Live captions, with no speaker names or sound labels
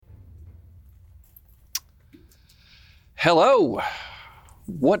Hello.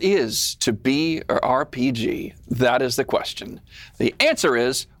 What is to be or RPG? That is the question. The answer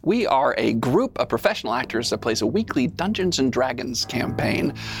is we are a group of professional actors that plays a weekly Dungeons & Dragons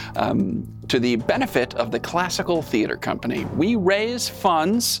campaign to the benefit of the Classical Theater Company. We raise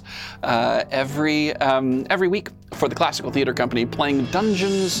funds every week for the Classical Theater Company playing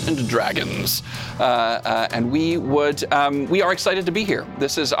Dungeons & Dragons. And we are excited to be here.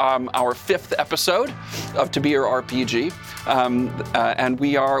 This is our 5th episode of To Be Your RPG. And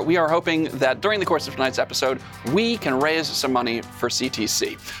we are hoping that during the course of tonight's episode, we can raise some money for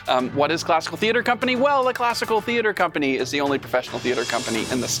CTC. What is Classical Theater Company? Well, the Classical Theater Company is the only professional theater company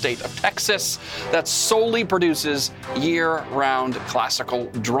in the state of Texas that solely produces year-round classical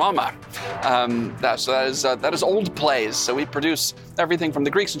drama. That is old plays. So we produce everything from the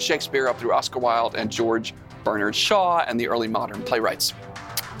Greeks and Shakespeare up through Oscar Wilde and George Bernard Shaw and the early modern playwrights.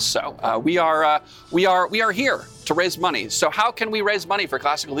 So we are here to raise money. So how can we raise money for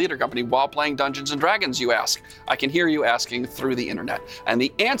Classical Theater Company while playing Dungeons & Dragons, you ask? I can hear you asking through the internet. And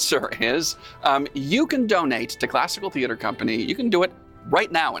the answer is you can donate to Classical Theater Company. You can do it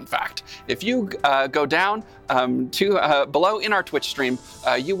right now, in fact. If you go down to below in our Twitch stream,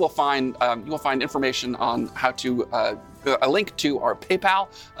 you will find information on how to a link to our PayPal.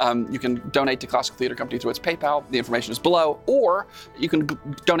 You can donate to Classical Theater Company through its PayPal. The information is below, or you can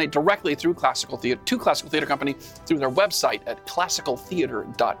donate directly through Classical Theater Company through their website at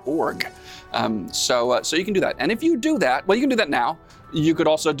classicaltheater.org. So you can do that. And if you do that, well, you can do that now. You could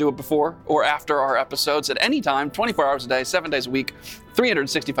also do it before or after our episodes at any time, 24 hours a day, 7 days a week,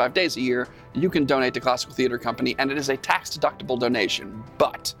 365 days a year. You can donate to Classical Theater Company, and it is a tax-deductible donation.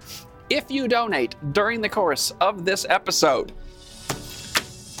 But if you donate during the course of this episode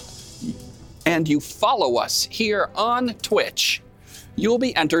and you follow us here on Twitch, you'll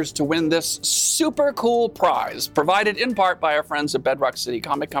be entered to win this super cool prize provided in part by our friends at Bedrock City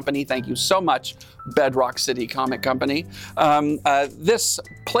Comic Company. Thank you so much, Bedrock City Comic Company. This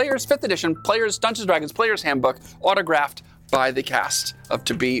Players 5th edition Dungeons & Dragons Players Handbook autographed by the cast of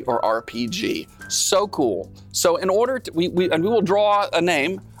To Be or RPG. So cool. So in order to, we will draw a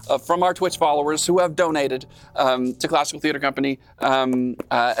name from our Twitch followers who have donated to Classical Theater Company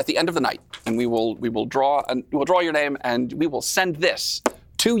at the end of the night, and we'll draw your name, and we will send this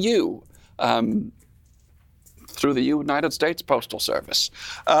to you through the United States Postal Service.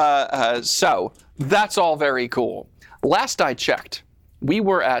 So that's all very cool. Last I checked, we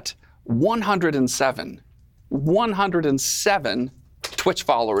were at 107 Twitch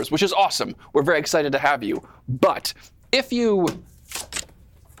followers, which is awesome. We're very excited to have you. But if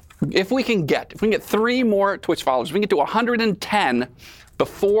we can get 3 more Twitch followers, we can get to 110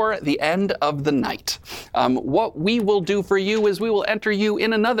 before the end of the night. What we will do for you is we will enter you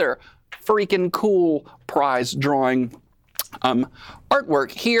in another freaking cool prize drawing.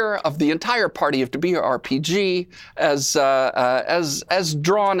 Artwork here of the entire party of To Be Your RPG as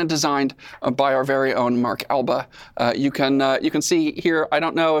drawn and designed by our very own Mark Alba. You can see here, I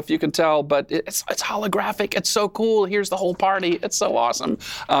don't know if you can tell, but it's holographic. It's so cool. Here's the whole party. It's so awesome.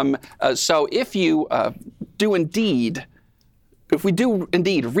 So if you if we do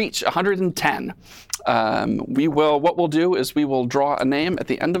indeed reach 110, what we'll do is we will draw a name at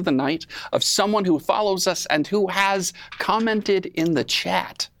the end of the night of someone who follows us and who has commented in the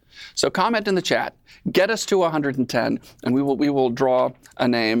chat. So comment in the chat, get us to 110, and we will draw a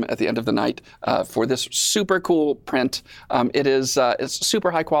name at the end of the night for this super cool print. It's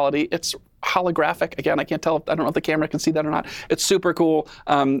super high quality. It's holographic. Again, I can't tell. I don't know if the camera can see that or not. It's super cool,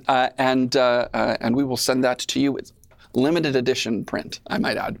 and we will send that to you. It's limited edition print, I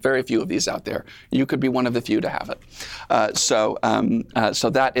might add. Very few of these out there. You could be one of the few to have it. So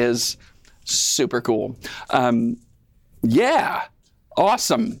that is super cool. Yeah,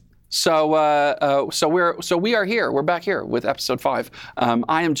 awesome. So we are here. We're back here with episode 5.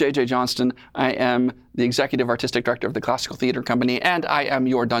 I am JJ Johnston. I am the executive artistic director of the Classical Theater Company, and I am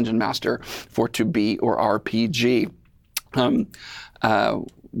your dungeon master for To Be or RPG.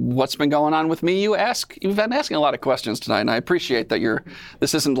 What's been going on with me, you ask? You've been asking a lot of questions tonight, and I appreciate that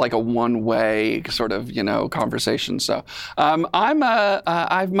this isn't like a one-way sort of, conversation. So,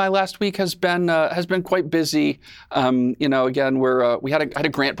 my last week has been quite busy. Again, we had a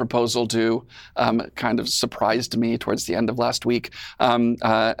grant proposal due, kind of surprised me towards the end of last week, and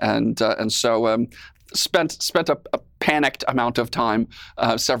so spent a panicked amount of time,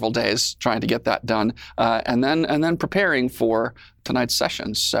 several days trying to get that done, and then preparing for tonight's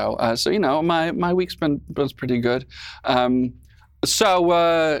session. So my week's was pretty good. Our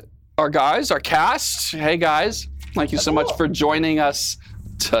cast, hey guys, thank you so much for joining us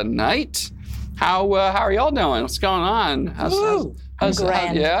tonight. How are y'all doing? What's going on? How's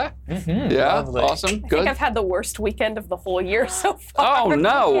grand. Yeah? Yeah, Lovely. awesome, I good. think I've had the worst weekend of the whole year so far. Oh,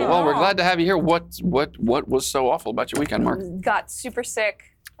 no. Well, we're glad to have you here. What was so awful about your weekend, Mark? Got super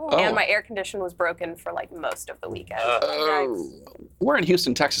sick, and my air conditioner was broken for like most of the weekend. We're in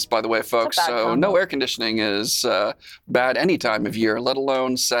Houston, Texas, by the way, folks, bad so combo. no air conditioning is bad any time of year, let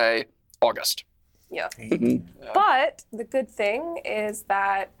alone, say, August. Yeah. But the good thing is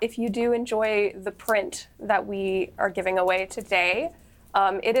that if you do enjoy the print that we are giving away today,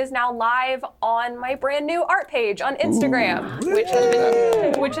 it is now live on my brand new art page on Instagram,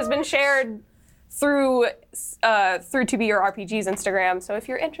 which has been shared through To Be Your RPG's Instagram. So if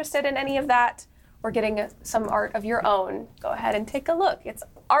you're interested in any of that or getting some art of your own, go ahead and take a look. It's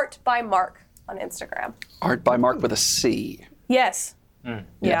Art by Mark on Instagram. Art by Mark with a C. Yes.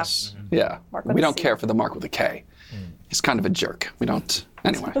 Yes. Yeah. Mark with We a don't C. care for the Mark with a K. He's kind of a jerk. We don't.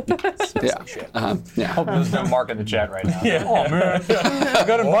 Anyway. Yeah. Yeah. Hope there's no Mark in the chat right now. Yeah. Oh man, I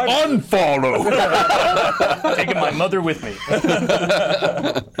got invited. Unfollow. Taking my mother with me.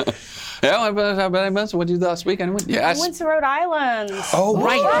 Yeah. What did you do last weekend? Yes. I went to Rhode Island. Oh,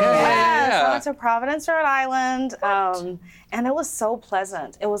 right. Yes, I went to Providence, Rhode Island, and it was so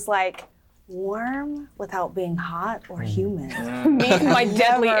pleasant. It was like warm without being hot or humid. Me and my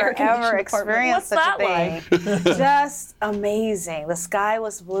deadly air Ever conditioned experienced apartment. such a thing. Just amazing. The sky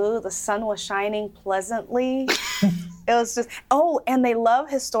was blue. The sun was shining pleasantly. It was just, and they love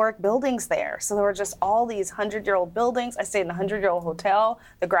historic buildings there. So there were just all these 100-year-old buildings. I stayed in a 100-year-old hotel,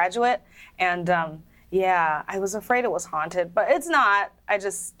 the Graduate, and I was afraid it was haunted, but it's not.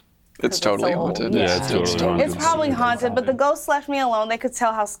 It's totally so old. haunted. Yeah, it's totally haunted. It's probably haunted, but the ghosts left me alone. They could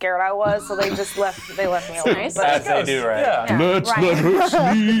tell how scared I was, so they just left me alone. Nice. But- As they do, right? Yeah. Let's let her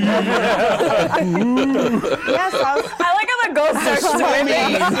sleep. Yes, I like how the ghosts are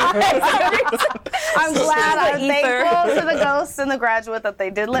swimming. I'm glad. I'm the ether. thankful to the ghosts and the Graduate that they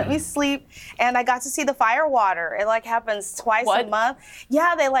did let me sleep, and I got to see the fire water. It like happens twice What? a month.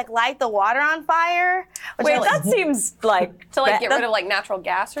 Yeah, they like light the water on fire. which Wait, I, like, that seems like to like get rid of like natural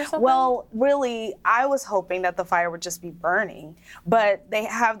gas or something. Well, really, I was hoping that the fire would just be burning, but they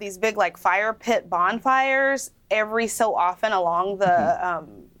have these big like fire pit bonfires every so often along the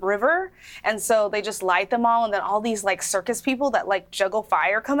river, and so they just light them all, and then all these like circus people that like juggle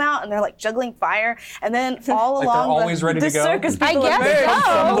fire come out, and they're like juggling fire, and then all Like along they're always ready to the go. circus I people guess are very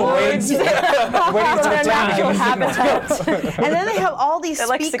so. Waiting for their natural habitat. And then they have all these They're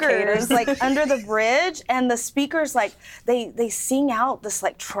like speakers cicadas. like under the bridge, and the speakers like they sing out this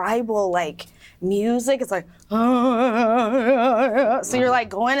like tribal like music. It's like so you're like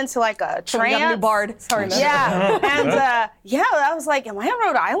going into like a We got a new trance. bard. Sorry, man. Yeah, and I was like, am I on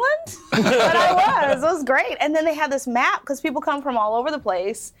Rhode Island? But I was. It was great. And then they had this map because people come from all over the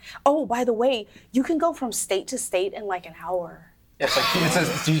place. Oh, by the way, you can go from state to state in like an hour. It's like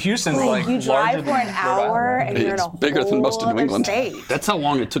Houston's like you drive larger for an than Rhode hour Island. and you're in a It's bigger than most of whole New England. other state. That's how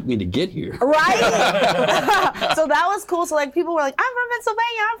long it took me to get here. Right? So that was cool. So like people were like, I'm from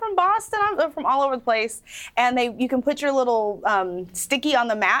Pennsylvania, I'm from Boston, I'm from all over the place. And you can put your little sticky on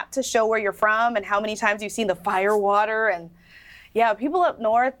the map to show where you're from and how many times you've seen the fire water. And yeah, people up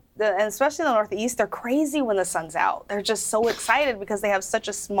north, and especially in the Northeast, they're crazy when the sun's out. They're just so excited because they have such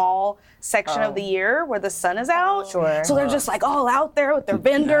a small section of the year where the sun is out. Sure. So they're just like all out there with their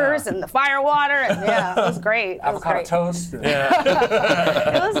vendors and the fire water. And yeah, it was great. It was Avocado great. toast. It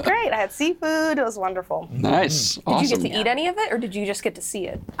was great. I had seafood. It was wonderful. Nice. Did Awesome. you get to eat any of it, or did you just get to see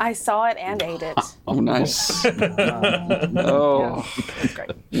it? I saw it and ate it. Oh, nice. Oh. It was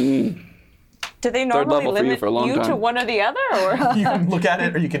great. Do they Third normally level for you limit for a long you time. to one or the other, or You can look at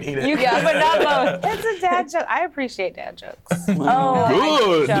it or you can eat it. yeah, but not both? It's a dad joke. I appreciate dad jokes. Oh,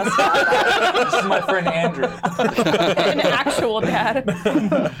 Good. just This is my friend Andrew. An actual dad.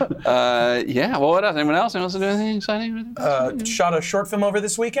 Yeah. Well, what else? Anyone else? Anyone else do anything exciting? Shot a short film over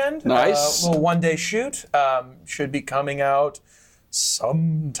this weekend. Nice. Little one-day shoot. Should be coming out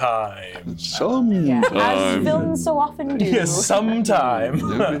sometime. Sometime. as films so often do. Yes, sometime.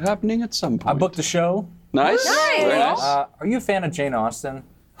 It'll be happening at some I point. booked the show. Nice. Very nice. Are you a fan of Jane Austen?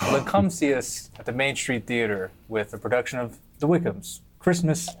 Well, then come see us at the Main Street Theater with a production of The Wickhams,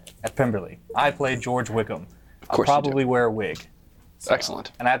 Christmas at Pemberley. I play George Wickham. I'll course you do. probably wear a wig.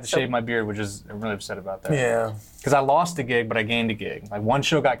 Excellent. And I have to shave my beard, which is, I'm really upset about that. Yeah. Because I lost a gig, but I gained a gig. Like one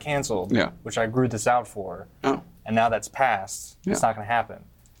show got canceled, Yeah. which I grew this out for. Oh. And now that's passed. Yeah. It's not going to happen.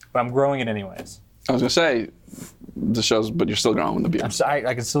 But I'm growing it anyways. I was gonna say the shows, but you're still going with the beard. So I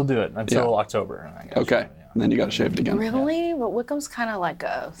can still do it until Yeah. October. I guess. Okay. Yeah. And then you got to shave it again. Really? But Wickham's kind of like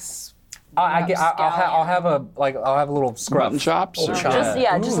a I'll have a little scrub. Mutton chops? or-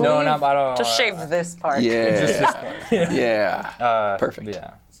 Just No, leave. I don't. Just shave this part. Yeah. Just this part. Yeah. Perfect.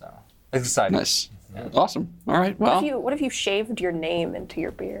 Yeah. So it's exciting. Nice. Awesome. All right. Well. What if you shaved your name into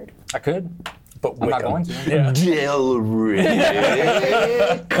your beard? I could. But I'm not going to. Yeah.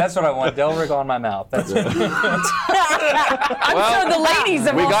 That's what I want. Delrick on my mouth. That's it. I'm sure the ladies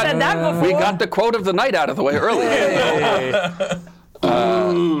have all said that before. We got the quote of the night out of the way earlier.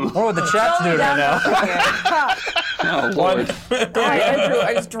 What would the chat's doing right now? Oh, Lord. Hi, Andrew.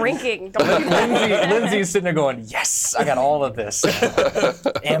 I was drinking. Don't Lindsay's sitting there going, "Yes, I got all of this."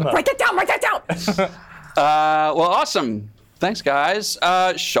 Ammo. write that down. Write that down. Well, awesome. Thanks, guys.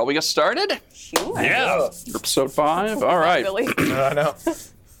 Shall we get started? Yeah. Episode 5. All right. Billy. I know.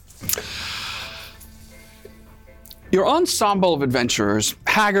 Your ensemble of adventurers,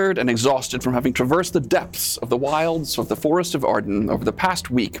 haggard and exhausted from having traversed the depths of the wilds of the Forest of Arden over the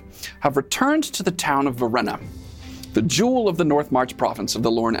past week, have returned to the town of Verena, the jewel of the North March province of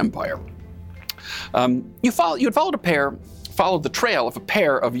the Lorne Empire. You had followed the trail of a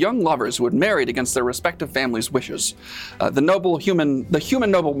pair of young lovers who had married against their respective families' wishes. The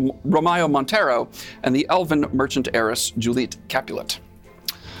human noble Romayo Montero and the elven merchant heiress Juliet Capulet.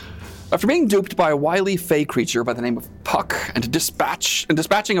 After being duped by a wily fey creature by the name of Puck and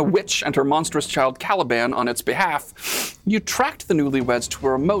dispatching a witch and her monstrous child Caliban on its behalf, you tracked the newlyweds to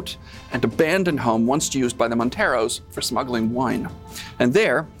a remote and abandoned home once used by the Monteros for smuggling wine. And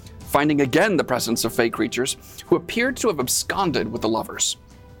there, finding again the presence of fey creatures who appeared to have absconded with the lovers.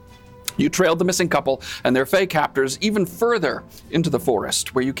 You trailed the missing couple and their fey captors even further into the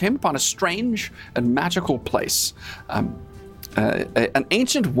forest, where you came upon a strange and magical place. An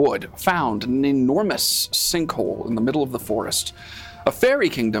ancient wood found in an enormous sinkhole in the middle of the forest. A fairy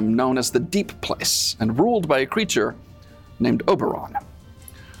kingdom known as the Deep Place and ruled by a creature named Oberon.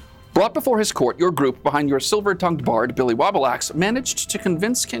 Brought before his court, your group, behind your silver-tongued bard, Billy Wobbleaxe, managed to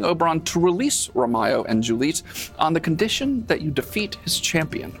convince King Oberon to release Romayo and Juliet on the condition that you defeat his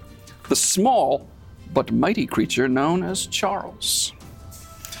champion, the small but mighty creature known as Charles.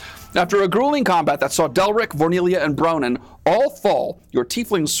 After a grueling combat that saw Delrick, Vornelia, and Bronan all fall, your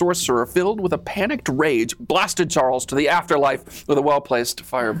tiefling sorcerer, filled with a panicked rage, blasted Charles to the afterlife with a well-placed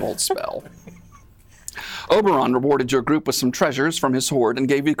firebolt spell. Oberon rewarded your group with some treasures from his hoard and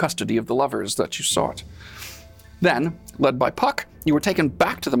gave you custody of the lovers that you sought. Then, led by Puck, you were taken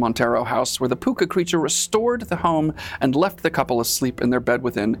back to the Montero house, where the puka creature restored the home and left the couple asleep in their bed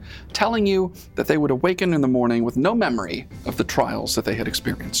within, telling you that they would awaken in the morning with no memory of the trials that they had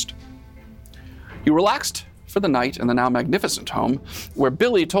experienced. You relaxed for the night in the now magnificent home, where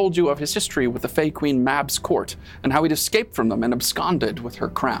Billy told you of his history with the Fey Queen Mab's court and how he'd escaped from them and absconded with her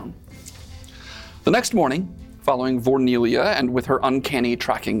crown. The next morning, following Vornelia and with her uncanny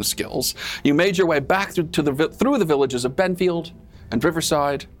tracking skills, you made your way back through the villages of Benfield and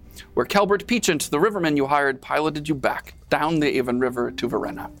Riverside, where Kelbert Peachant, the riverman you hired, piloted you back down the Avon River to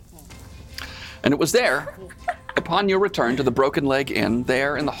Verena. And it was there, upon your return to the Broken Leg Inn,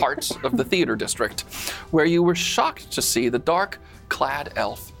 there in the heart of the theater district, where you were shocked to see the dark-clad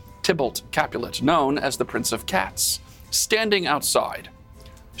elf Tybalt Capulet, known as the Prince of Cats, standing outside,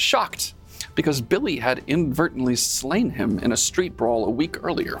 shocked because Billy had inadvertently slain him in a street brawl a week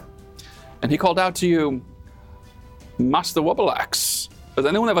earlier. And he called out to you, "Master Wobbleaxe, has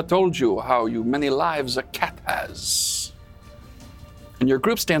anyone ever told you how many lives a cat has?" And your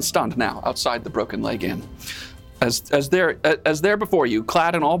group stands stunned now outside the Broken Leg Inn. As there before you,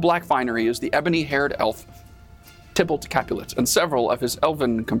 clad in all black finery, is the ebony-haired elf Tybalt Capulet and several of his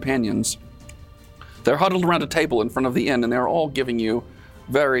elven companions. They're huddled around a table in front of the inn, and they're all giving you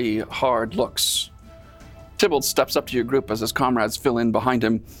very hard looks. Tybalt steps up to your group as his comrades fill in behind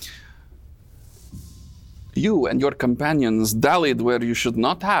him. "You and your companions dallied where you should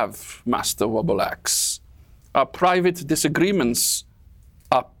not have, Master Wobbleaxe. Our private disagreements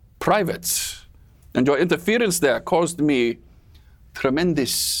are private, and your interference there caused me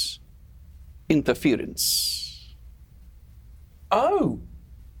tremendous interference." Oh,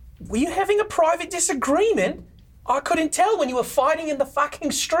 were you having a private disagreement? I couldn't tell when you were fighting in the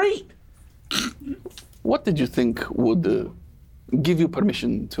fucking street. What did you think would give you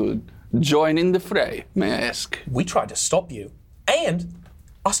permission to join in the fray, may I ask? We tried to stop you, and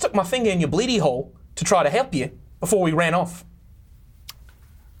I stuck my finger in your bleedy hole to try to help you before we ran off.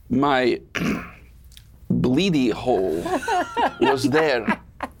 My bleedy hole was there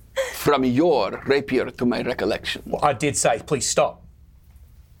from your rapier to my recollection. Well, I did say, please stop.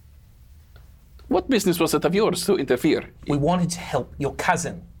 What business was it of yours to interfere? We wanted to help your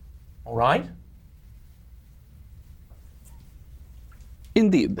cousin, all right?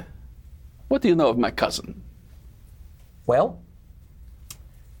 Indeed. What do you know of my cousin? Well,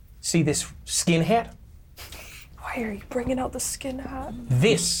 see this skin hat? Why are you bringing out the skin hat?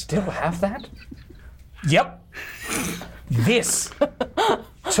 This. Still have that? Yep. This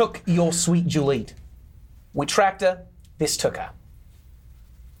took your sweet Juliet. We tracked her. This took her.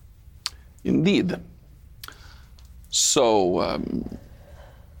 Indeed. So,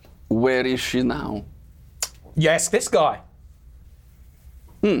 where is she now? You ask this guy.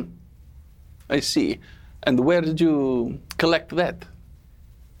 I see. And where did you collect that?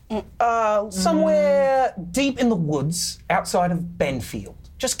 Somewhere deep in the woods outside of Benfield.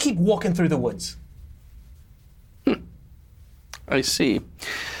 Just keep walking through the woods. I see.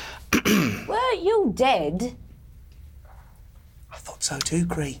 Were you dead? I thought so too,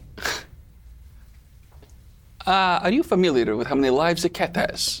 Cree. Are you familiar with how many lives a cat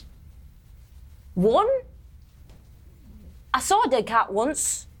has? One? I saw a dead cat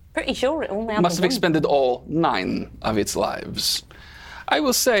once. Pretty sure it only had Must have one. expended all 9 of its lives. I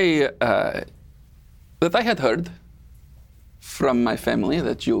will say that I had heard from my family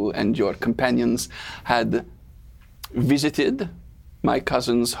that you and your companions had visited my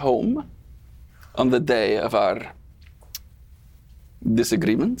cousin's home on the day of our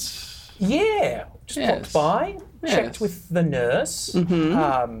disagreements. Yeah, just Yes. popped by, Yes. checked with the nurse.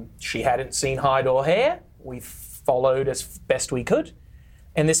 She hadn't seen hide or hair. We followed as best we could.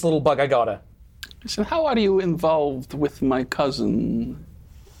 And this little bugger got her. So how are you involved with my cousin?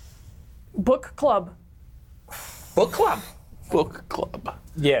 Book club. Book club. Book club.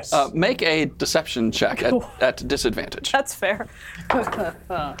 Yes. Make a deception check at disadvantage. That's fair.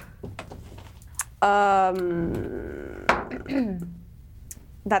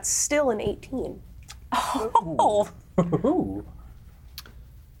 That's still an 18. Oh, Ooh.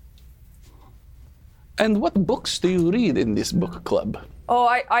 And what books do you read in this book club? Oh,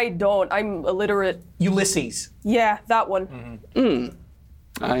 I don't. I'm illiterate. Ulysses. Yeah, that one.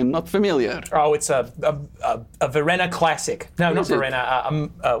 I'm not familiar. Oh, it's a Verena classic. No, not is it? Verena.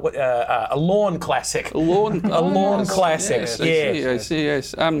 A lawn classic. Lawn, A lawn classic. Yes, yeah. I see.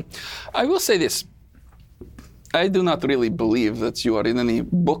 Yes. I will say this. I do not really believe that you are in any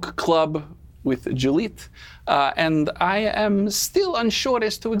book club with Juliet, and I am still unsure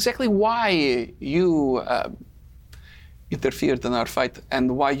as to exactly why you interfered in our fight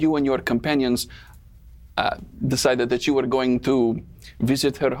and why you and your companions decided that you were going to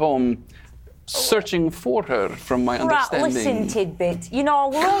visit her home, searching for her, from my right, understanding. listen, Tidbit. You know,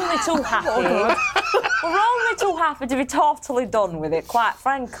 we're only too happy. We're only too happy to be totally done with it, quite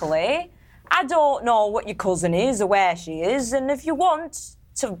frankly. I don't know what your cousin is or where she is, and if you want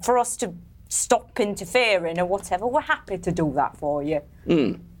for us to stop interfering or whatever, we're happy to do that for you.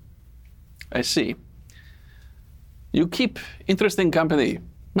 I see. You keep interesting company,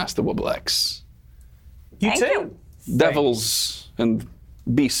 Master Wobbleaxe. You Thank too. you. Devils and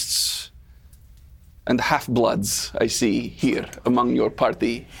beasts and half-bloods I see here among your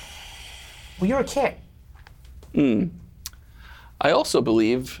party. Well, you're a cat. I also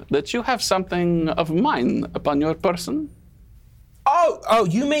believe that you have something of mine upon your person. Oh,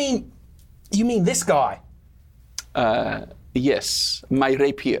 you mean this guy? Yes, my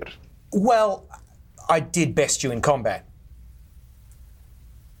rapier. Well, I did best you in combat.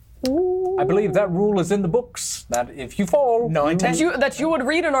 I believe that rule is in the books, that if you fall... 9, 10. That you would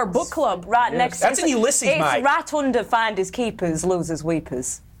read in our book club. Right next. That's in Ulysses, it's mate. right under finders keepers, losers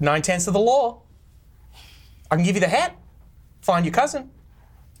weepers. 9/10 of the law. I can give you the hat. Find your cousin.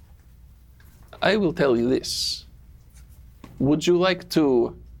 I will tell you this. Would you like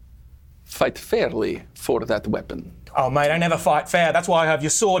to fight fairly for that weapon? Oh, mate, I never fight fair. That's why I have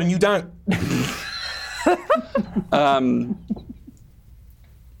your sword and you don't.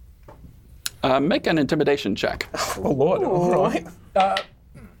 Make an intimidation check. Oh, Lord. All right.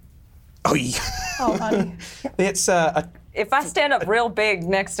 Oh, yeah. Oh, honey. It's a If I stand up real big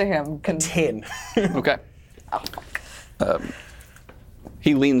next to him, can 10. Okay.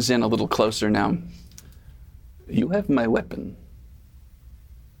 He leans in a little closer now. You have my weapon.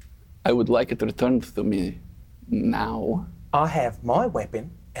 I would like it returned to me now. I have my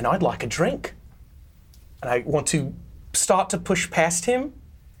weapon and I'd like a drink. And I want to start to push past him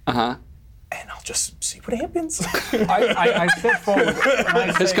Uh-huh. and I'll just see what happens. I step forward. and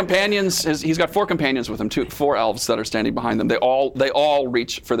I His say, companions, he's got 4 companions with him, 4 elves that are standing behind them. They all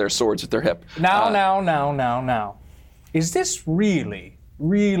reach for their swords at their hip. Now. Is this really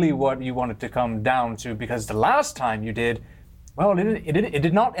what you wanted to come down to? Because the last time you did, well, it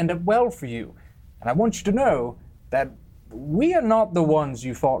did not end up well for you. And I want you to know that we are not the ones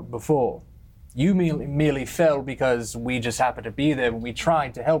you fought before. You merely fell because we just happened to be there when we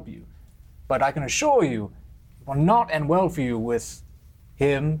tried to help you. but I can assure you, it will not end well for you with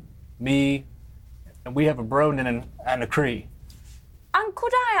him, me, and we have a Bronin and a Cree. And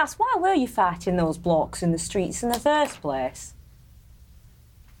could I ask, why were you fighting those blokes in the streets in the first place?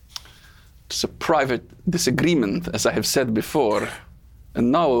 It's a private disagreement, as I have said before,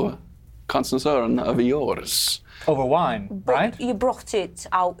 and no concern of yours. Over wine, right? You brought it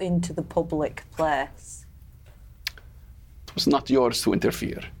out into the public place. It was not yours to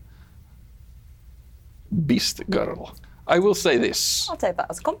interfere. Beast girl. I will say this. I'll take that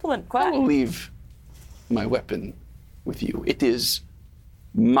as a compliment, I quite. will leave my weapon with you. It is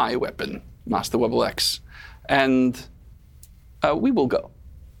my weapon, Master Webble X. And we will go.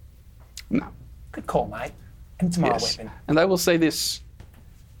 Now. Good call, mate. And it's my Yes. weapon. And I will say this.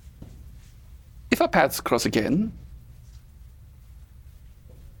 If our paths cross again,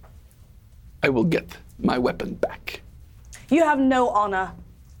 I will get my weapon back. You have no honor.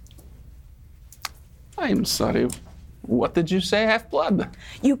 I am sorry. What did you say, Half-Blood?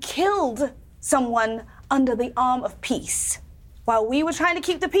 You killed someone under the arm of peace. While we were trying to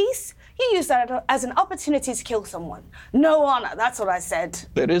keep the peace, you used that as an opportunity to kill someone. No honor, that's what I said.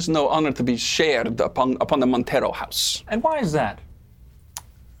 There is no honor to be shared upon the Montero house. And why is that?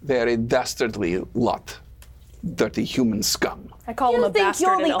 They are a dastardly lot. Dirty human scum. I call him You a think bastard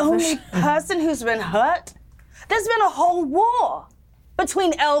you're in the Elvish. only person who's been hurt? There's been a whole war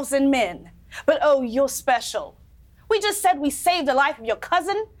between elves and men. But oh, you're special. We just said we saved the life of your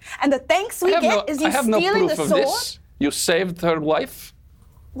cousin, and the thanks we get is you I have no stealing proof the of sword? this. You saved her life?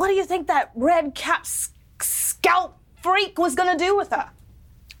 What do you think that red cap scalp freak was gonna do with her?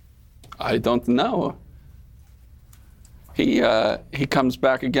 I don't know. He comes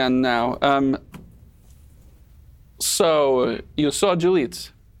back again now. So you saw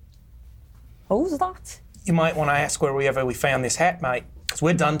Juliet. Who's that? You might want to ask wherever we found this hat, mate, because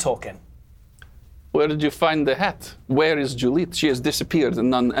we're done talking. Where did you find the hat? Where is Juliet? She has disappeared, and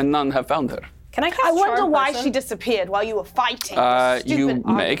none have found her. Can I cast I wonder Charm why Person? she disappeared while you were fighting. the You stupid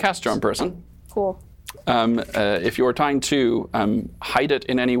may army. cast Charm Person. Cool. If you are trying to hide it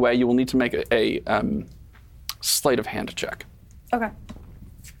in any way, you will need to make a sleight of hand check. Okay.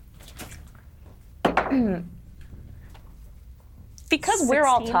 Because we're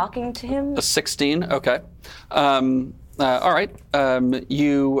all 16. talking to him. A 16. Okay. All right.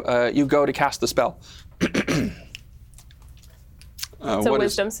 You go to cast the spell. It's a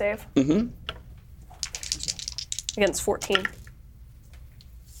wisdom save. Mm-hmm. Against 14.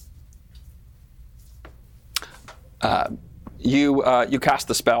 You cast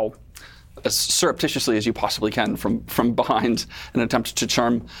the spell as surreptitiously as you possibly can from behind in an attempt to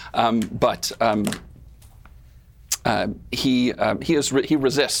charm, but he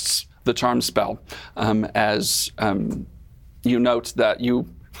resists the charm spell as you note that you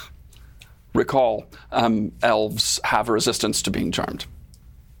recall elves have a resistance to being charmed.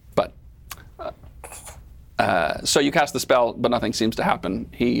 But so you cast the spell, but nothing seems to happen.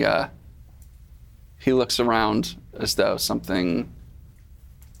 He looks around as though something.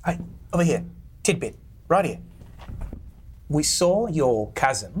 Hey, over here. Tidbit. Right here. We saw your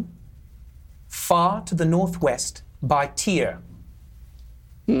cousin far to the northwest by Tyr.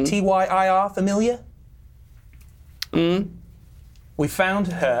 Tyr, familiar? We found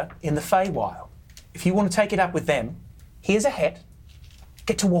her in the Feywild. If you want to take it up with them, here's a hat.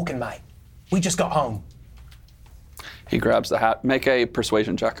 Get to walking, mate. We just got home. He grabs the hat. Make a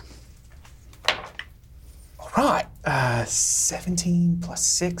persuasion check. All right. 17 plus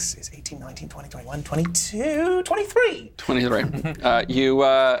 6 is 18, 19, 20, 21, 22, 23. 23.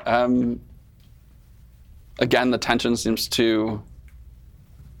 Again, the tension seems to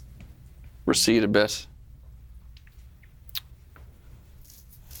recede a bit.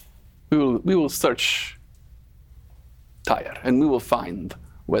 We will search Tyre, and we will find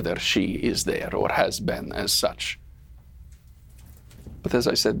whether she is there or has been as such. But as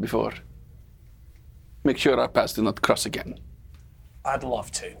I said before, make sure our paths do not cross again. I'd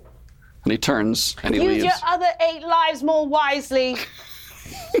love to. And he turns and he Use leaves. your other 8 lives more wisely.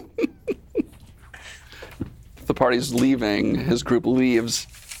 The party's leaving, his group leaves,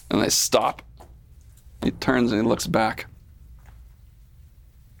 and they stop. He turns and he looks back.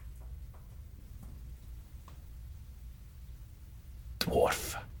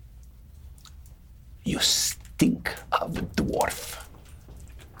 Dwarf. You stink of dwarf.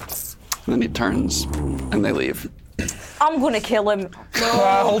 And then he turns and they leave. I'm gonna kill him.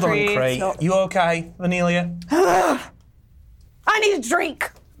 Hold on, Cree, Cree. no. You okay, Vanelia? I need a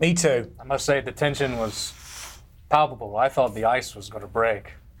drink. Me too. I must say the tension was palpable. I thought the ice was going to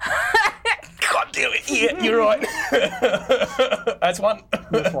break. God damn it. Yeah, you're right. That's one.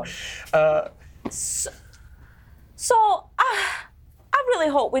 That's one. So, I really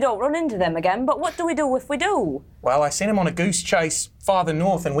hope we don't run into them again, but what do we do if we do? Well, I sent him on a goose chase farther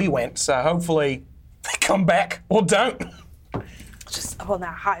north than we went, so hopefully they come back or don't. Just up on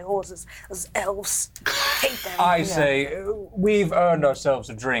their high horses, those elves. Hate them. I say, we've earned ourselves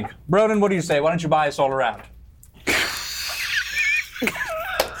a drink. Broden, what do you say? Why don't you buy us all around?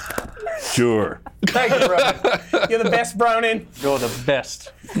 Sure. Thank you, Bronin. You're the best, Bronin. You're the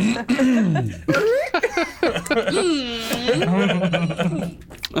best.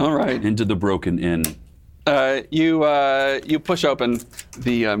 All right. Into the broken inn. You push open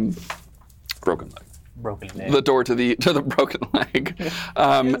the Broken leg. Broken leg. the door to the broken leg,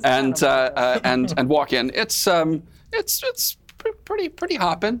 and walk in. It's pretty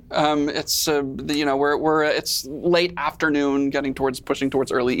hopping. It's it's late afternoon, pushing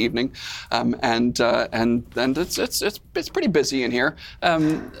towards early evening, and it's pretty busy in here.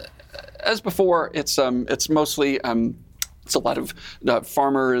 As before, it's mostly. It's a lot of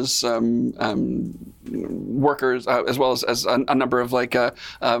farmers, workers, as well as a number of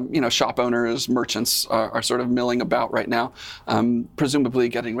shop owners, merchants are sort of milling about right now, presumably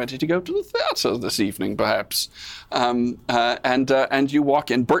getting ready to go to the theater this evening, perhaps. And you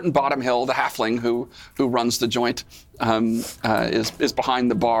walk in. Burton Bottomhill, the halfling who runs the joint, is behind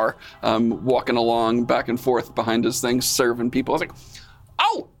the bar, walking along back and forth behind his thing, serving people. I was like,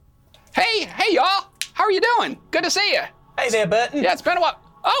 oh, hey y'all, how are you doing? Good to see you. Hey there, Burton. Yeah, it's been a while.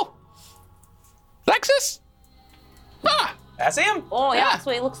 Oh, Lexus? Ah, That's him. Oh, yeah, Yeah. that's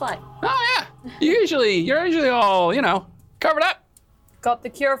what it looks like. oh yeah. You're usually all, covered up. Got the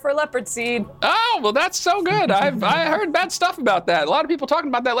cure for leopard seed. Oh, well, that's so good. I heard bad stuff about that. A lot of people talking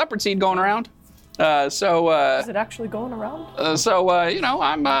about that leopard seed going around. Is it actually going around?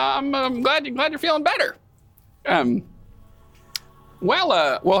 I'm glad you're feeling better. Hey,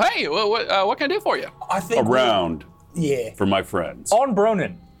 what can I do for you? I think Around Yeah. for my friends. On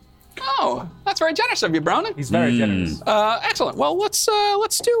Bronin. Oh, that's very generous of you, Bronin. He's very generous. Excellent. Well, let's do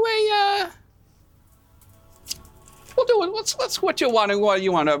a. We'll do it. Let's what you want. What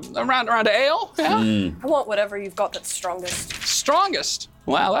you want? A round of ale? Yeah. I want whatever you've got that's strongest. Strongest.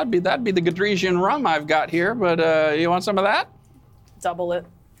 Well, that'd be the Gadresian rum I've got here. But you want some of that? Double it.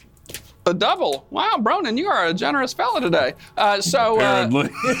 A double. Wow, Bronin, you are a generous fella today. Apparently.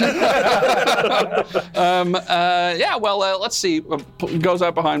 Let's see. Goes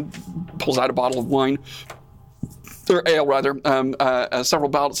out behind, pulls out a bottle of wine, or ale rather. Several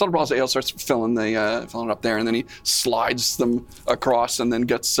bottles of ale, starts filling it up there, and then he slides them across, and then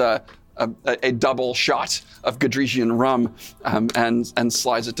gets a double shot of Gadresian rum, and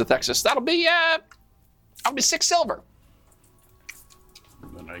slides it to Thexus. That'll be 6 silver.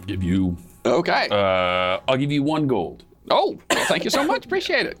 And I give you. Okay. I'll give you 1 gold. Oh, well, thank you so much.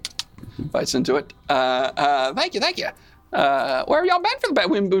 Appreciate it. Bites into it. Thank you. Where have y'all been for the bed?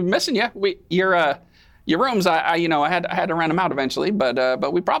 We've been missing you. Your rooms. I had to rent them out eventually,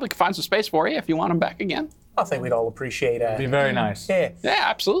 but we probably could find some space for you if you want them back again. I think we'd all appreciate Be very nice. Yeah. Yeah,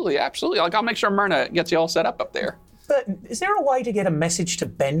 absolutely. Like, I'll make sure Myrna gets you all set up there. Burton, is there a way to get a message to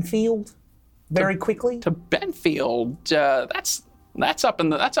Benfield very quickly? To Benfield, that's up in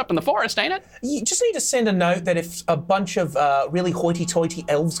the forest, ain't it? You just need to send a note that if a bunch of really hoity-toity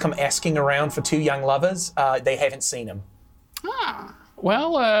elves come asking around for 2 young lovers, they haven't seen them. Ah,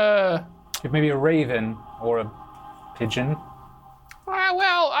 well, If maybe a raven or a pigeon,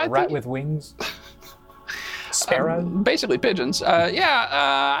 I a rat think with wings. Sparrow? basically pigeons. I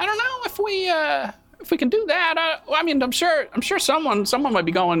don't know if we can do that. I'm sure someone might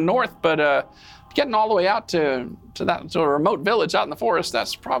be going north, but getting all the way out to a remote village out in the forest,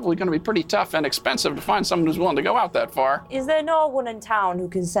 that's probably going to be pretty tough and expensive to find someone who's willing to go out that far. Is there no one in town who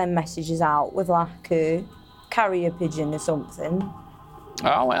can send messages out with like a carrier pigeon or something?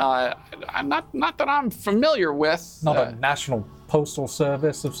 Oh well, I'm not that I'm familiar with. Not a national postal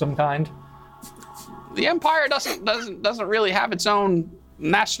service of some kind. The Empire doesn't really have its own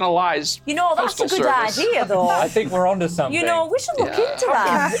nationalized. You know, that's a postal good service. idea, though. I think we're onto something. You know, we should look into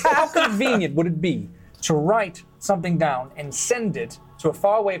that. How convenient would it be to write something down and send it to a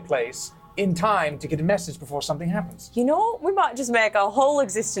faraway place in time to get a message before something happens? You know, we might just make our whole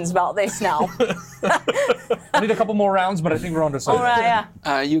existence about this now. I need a couple more rounds, but I think we're onto something. All right,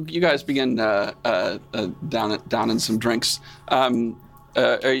 yeah. You guys begin downing some drinks.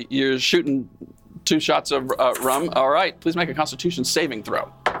 You're shooting 2 shots of rum. All right, please make a Constitution saving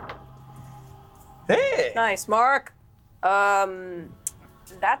throw. Hey! Nice, Mark.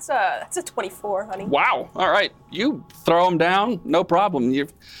 That's a 24, honey. Wow. All right. You throw them down, no problem.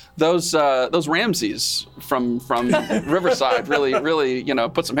 Those Ramses from Riverside really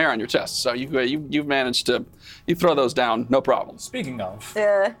put some hair on your chest. So you've managed to throw those down, no problem. Speaking of,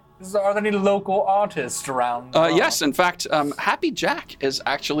 Yeah. are there any local artists around? Yes, in fact, Happy Jack is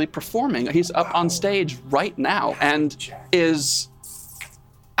actually performing. He's up on stage right now and is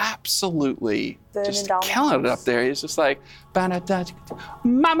absolutely Burning just down the killing it house. up there. He's just like,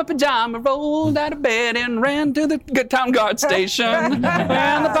 Mama Pajama rolled out of bed and ran to the town guard station. When the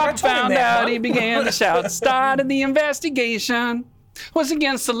papa found out, he began to shout, started the investigation. Was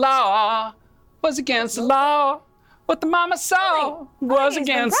against the law, was against the law. What the mama saw was he's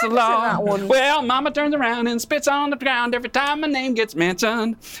been against the practicing law. that one. Well, mama turns around and spits on the ground every time my name gets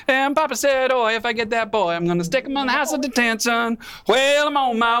mentioned. And papa said, oh, if I get that boy, I'm gonna stick him in the house of detention. Well, I'm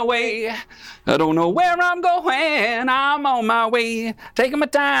on my way. I don't know where I'm going. I'm on my way. Taking my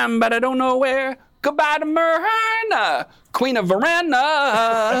time, but I don't know where. Goodbye to Myrna, Queen of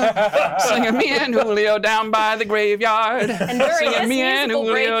Verena. Singing me and Julio down by the graveyard. And during Singing this me and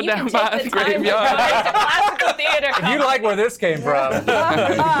musical break, Julio you down can by take the the time to graveyard. donate to classical theater. If you like where this came from,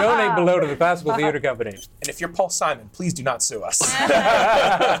 donate below to the Classical Theater Company. And if you're Paul Simon, please do not sue us.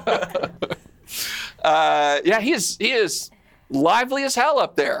 Yeah, he is lively as hell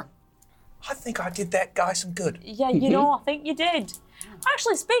up there. I think I did that guy some good. Yeah, you know, I think you did.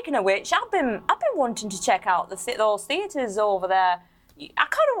 Actually, speaking of which, I've been wanting to check out those theatres over there. I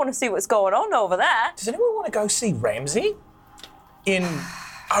kind of want to see what's going on over there. Does anyone want to go see Ramsey?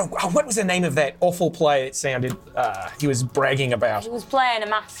 What was the name of that awful play it sounded he was bragging about? He was playing a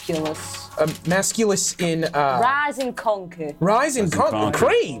Masculus. Masculus in Rise and Conquer. Rise and Conquer.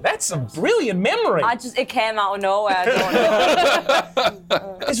 Cree, that's a brilliant memory. It came out of nowhere. I don't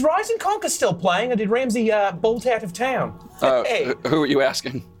know. Is Rise and Conquer still playing, or did Ramsey bolt out of town? Hey, Who are you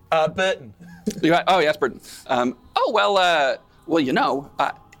asking? Burton. Oh, yes, Burton. Well, you know,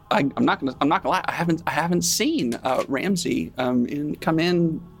 I'm not gonna lie. I haven't seen Ramsey come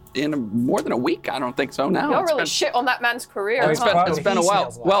in more than a week. I don't think so now. Y'all It's really been- shit on that man's career. It's huh? been- It's been a He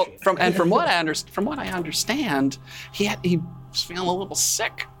while. smells like Well, shit. from what I understand, he was feeling a little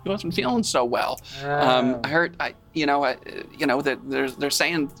sick. He wasn't feeling so well. I heard, that they're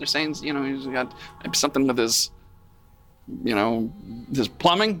saying, he's got something with his, his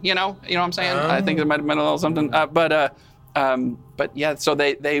plumbing. You know what I'm saying? I think there might have been a little something. But yeah, so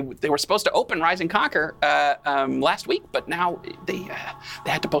they were supposed to open Rise and Conquer last week, but now they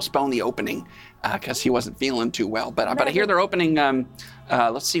had to postpone the opening because he wasn't feeling too well. But I hear they're opening.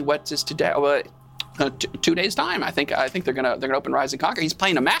 Let's see, what is today? 2 days time. I think they're gonna open Rise and Conquer. He's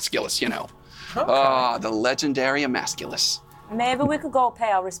playing Emasculus, Oh, the legendary Emasculus. Maybe we could go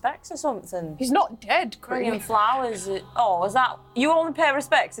pay our respects or something. He's not dead, Bringing Cree. flowers. Oh, is that you only pay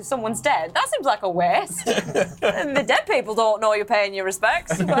respects if someone's dead? That seems like a waste. And the dead people don't know you're paying your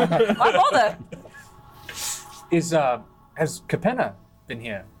respects. Why bother? Has Capenna been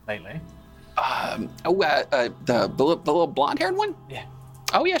here lately? The little blonde-haired one. Yeah.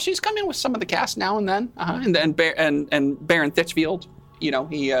 Oh yeah, she's come in with some of the cast now and then. And then and Baron Thitchfield,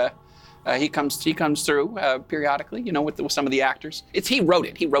 he comes through periodically, with some of the actors. He wrote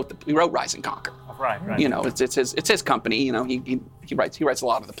it. He wrote Rise and Conquer. Oh, right. It's his company. He writes a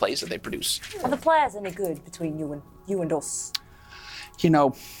lot of the plays that they produce. Are the players any good between you and us?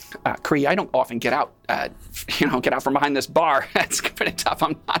 Cree, I don't often get out from behind this bar. It's pretty tough.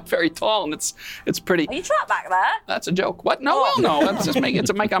 I'm not very tall, and it's pretty. Are you trapped back there? That's a joke. What? No, no. I'm just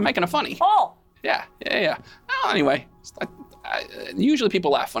I'm making a funny. Oh, Yeah. Well, anyway, usually people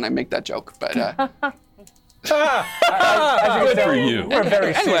laugh when I make that joke, but As you can tell, for you. We're a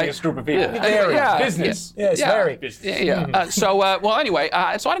very Anyway. serious group of people. Business. Yes, very. Yeah. So I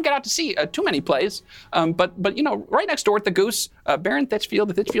don't get out to see too many plays, but right next door at the Goose, Baron Thitchfield,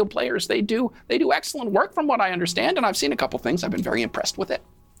 the Thitchfield players, they do excellent work from what I understand, and I've seen a couple things. I've been very impressed with it,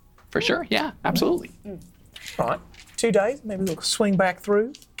 for sure. Yeah, absolutely. All right, 2 days, maybe we'll swing back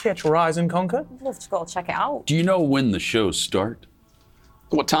through, catch Rise and Conquer. I'd love to go check it out. Do you know when the shows start?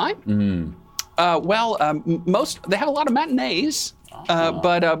 What time? Most they have a lot of matinees,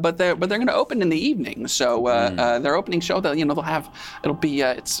 but they're going to open in the evening. So their opening show, they'll have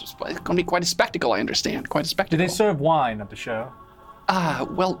it's going to be quite a spectacle. I understand, quite a Do spectacle. they serve wine at the show?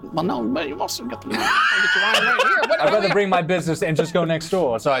 No, but you also get your wine right here. I'd rather bring my business and just go next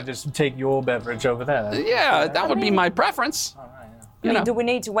door, so I just take your beverage over there. Yeah, that would be my preference. Do we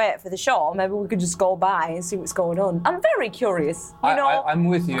need to wait for the show? Maybe we could just go by and see what's going on. I'm very curious. I'm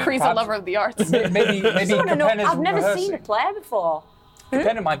with you. Cree's a Perhaps- lover of the arts. Maybe I want to know. Capenna's I've never rehearsing. seen a play before.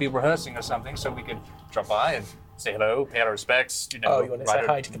 Capenna might be rehearsing or something, so we could drop by and say hello, pay our respects, you want to say write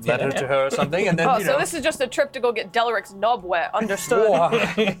hi to the a letter dinner? to her or something, and then, Oh, so this is just a trip to go get Delric's knob wet. Understood.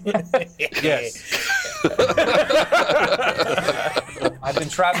 Yes. I've been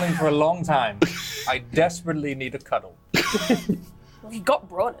traveling for a long time. I desperately need a cuddle. He got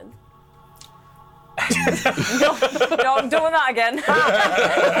Bronin. No, I'm doing that again.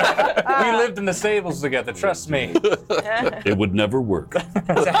 We lived in the stables together, trust me. It would never work.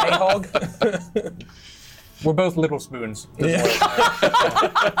 It's a hay hog. We're both little spoons.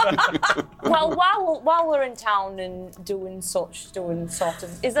 Well, while we're in town and doing sort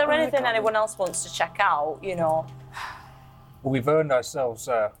of, is there anything anyone else wants to check out? We've earned ourselves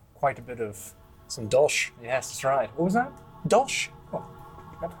quite a bit of. Some dosh. Yes, that's right. What was that? Dosh?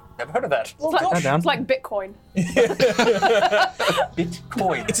 Never heard of that. Well, It's like, dosh. it's like Bitcoin.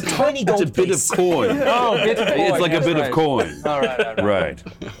 Bitcoin. It's a tiny gold It's a bit piece. of coin. Oh, bit of coin. It's like yes, a bit right. of coin. All right. Right.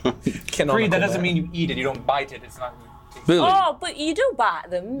 Canonical That doesn't there. mean you eat it. You don't bite it. It's not. Billy. Oh, but you do bite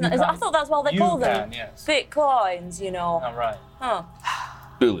them. I thought that's what they You call them. can, yes. Bitcoins, All right. Huh.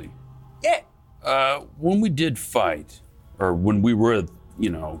 Billy. Yeah. When we did fight, or when we were,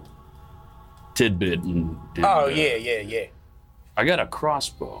 Tidbit and Oh, yeah. I got a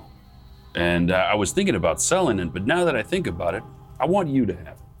crossbow, and I was thinking about selling it, but now that I think about it, I want you to have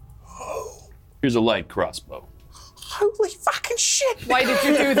it. Here's a light crossbow. Holy fucking shit. Why did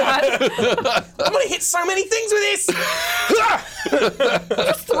you do that? I'm going to hit so many things with this.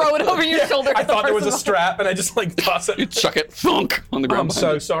 Throw it over your shoulder. I thought there was a strap and I just toss You it. chuck it, thunk, on the ground. I'm behind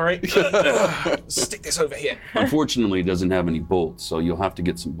so you. sorry. Stick this over here. Unfortunately, it doesn't have any bolts, so you'll have to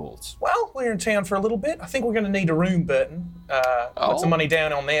get some bolts. Well, we're in town for a little bit. I think we're going to need a room, Burton. Put some money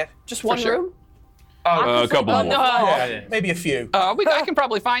down on that. Just one sure. room? A couple more. No. Yeah, maybe a few. I can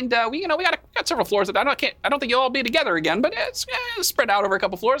probably find. We got several floors. I don't think you'll all be together again, but it's spread out over a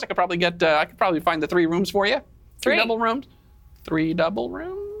couple floors. I could probably find the 3 rooms for you. 3 double rooms. 3 double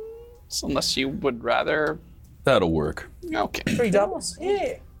rooms, unless you would rather. That'll work. Okay. 3 doubles. Yeah.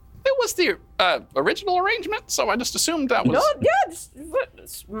 It was the original arrangement, so I just assumed that was. No, yeah,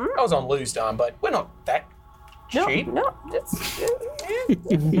 just, I was on Lou's dime, but we're not that cheap. no, it's,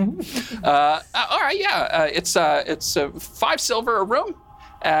 All right, yeah. It's 5 silver a room,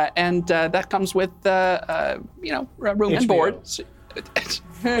 and that comes with room and HBO. board. So,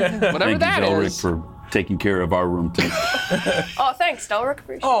 whatever Thank that you, Delric, is. for taking care of our room too. oh, thanks, Delric.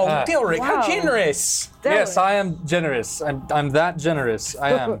 Appreciate Oh, Ah. Dilric, Wow. how generous. Yes, I am generous. I'm that generous.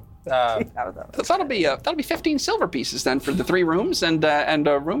 I am. So that'll be 15 silver pieces then for the 3 rooms and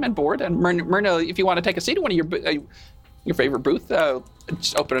a room and board. And Myrna, if you want to take a seat at one of your favorite booth,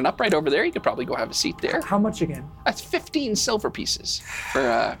 just open it up right over there. You could probably go have a seat there. How much again? That's 15 silver pieces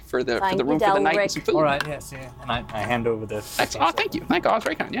for the Thank room you, for the night Delric. and some food. All right. Yes. Yeah. And I hand over the. Oh, thank you. Thank God.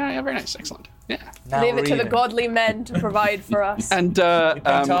 Very kind. Yeah, very nice. Excellent. Yeah. Now Leave it to we're the even. godly men to provide for us. And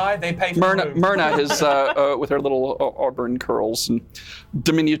Ty, they pay for the room. Myrna is with her little auburn curls and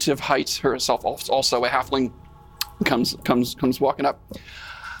diminutive height, herself also a halfling, comes walking up.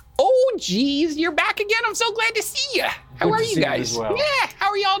 Oh, geez, you're back again. I'm so glad to see you. How Good are to you see you guys? as well. Yeah, how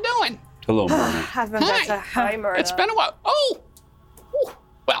are y'all doing? Hello, Myrna. I've been better. Hi, Myrna. It's been a while. Oh, Ooh.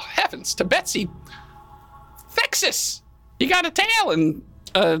 Well, heavens to Betsy. Thexus, you got a tail and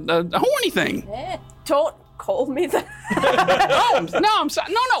a horny thing. Don't call me that. No, I'm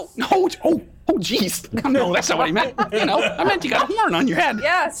sorry. No. Oh, jeez. No, that's not what I meant. I meant you got a horn on your head.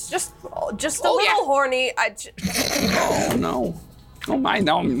 Yeah, it's just a Oh, little yeah. horny. Oh, no. Oh, my.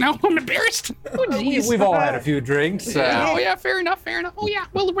 No, I'm embarrassed. Oh, jeez. We've all had a few drinks. Oh, yeah, fair enough. Oh, yeah.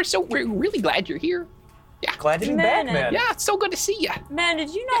 Well, we're really glad you're here. Glad to be back, Myrna. man. Yeah, it's so good to see you. Man,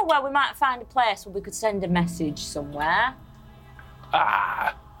 did you know where we might find a place where we could send a message somewhere?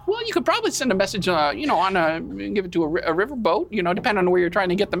 Well, you could probably send a message, give it to a riverboat, depending on where you're trying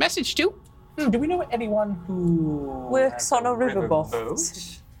to get the message to. Do we know anyone who Works has on a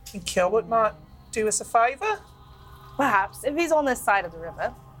riverboat. Think Kilbert might do us a favour? Perhaps. If he's on this side of the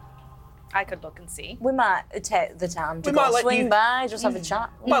river, I could look and see. We might take the time to We might go let swing you- by, just have a chat.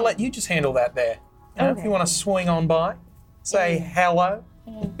 Might let you just handle that there. If you want to swing on by, say hello.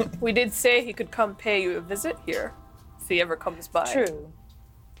 We did say he could come pay you a visit here if he ever comes by. True.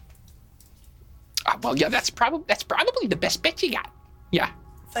 Well, yeah, that's probably the best bet you got. Yeah,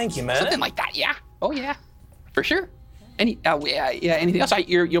 Thank you, man. something like that. Yeah. Oh, yeah, for sure. Anything else?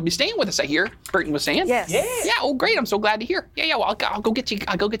 You'll be staying with us, I hear. Burton was saying. Yes. Yeah. Yeah. Oh, great. I'm so glad to hear. Yeah. Well, I'll go get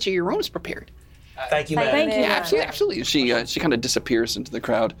you your rooms prepared. Thank you, man. Thank you. Yeah, absolutely. She kind of disappears into the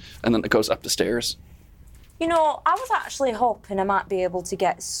crowd and then it goes up the stairs. I was actually hoping I might be able to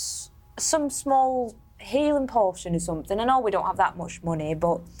get some small healing potion or something. I know we don't have that much money,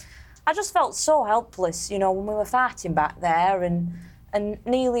 but I just felt so helpless, you know, when we were fighting back there, and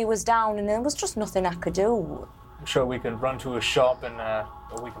Neely was down, and there was just nothing I could do. I'm sure we can run to a shop and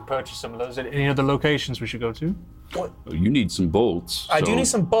or we can purchase some of those. Any other locations we should go to? What? Oh, you need some bolts. I do so- need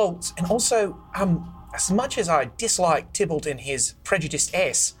some bolts, and also, as much as I dislike Tybalt and his prejudiced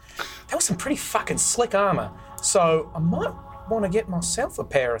ass, that was some pretty fucking slick armor. So I might want to get myself a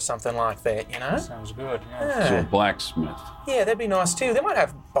pair or something like that, you know? Sounds good, yeah. So a blacksmith. Yeah, that'd be nice too. They might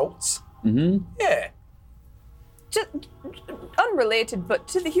have bolts. Mm-hmm. Yeah. Just unrelated, but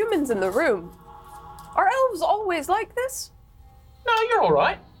to the humans in the room, are elves always like this? No, you're all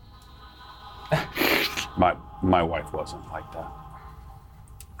right. My wife wasn't like that.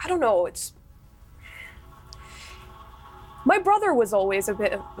 I don't know, it's... My brother was always a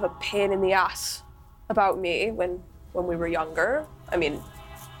bit of a pain in the ass about me when we were younger. I mean,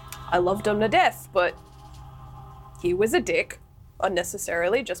 I loved him to death, but he was a dick,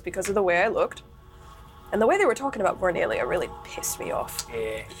 unnecessarily, just because of the way I looked. And the way they were talking about Verena really pissed me off.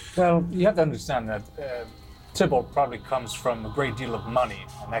 Yeah. Well, you have to understand that Tybalt probably comes from a great deal of money,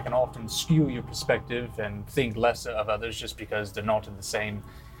 and that can often skew your perspective and think less of others just because they're not in the same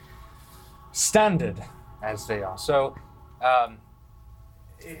standard as they are. So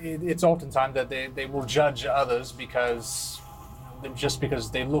it's oftentimes that they will judge others because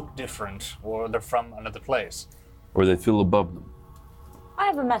they look different or they're from another place. Or they feel above them. I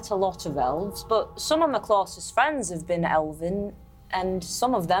haven't met a lot of elves, but some of my closest friends have been elven, and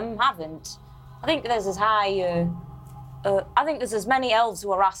some of them haven't. I think there's as many elves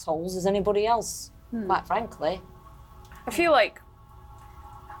who are assholes as anybody else, quite frankly. I feel like...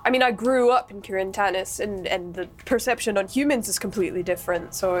 I mean, I grew up in Kirintanis, and the perception on humans is completely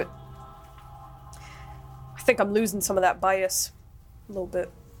different, so I think I'm losing some of that bias a little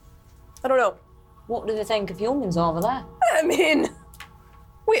bit. I don't know. What do they think of humans over there? I mean,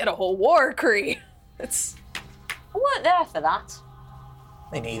 we had a whole war, Cree. It's... I weren't there for that,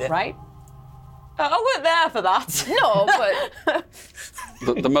 Me neither. right? I weren't there for that. No, but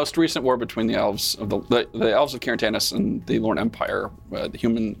The most recent war between the elves of the elves of Kirintanis and the Lorne Empire,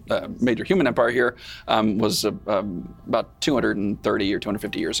 the major human empire here, was about 230 or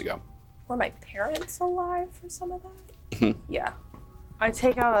 250 years ago. were my parents alive for some of that? Yeah. I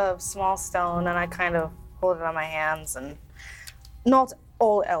take out a small stone and I kind of hold it on my hands, and not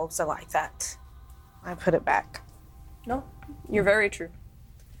all elves are like that. I put it back. No, you're very true.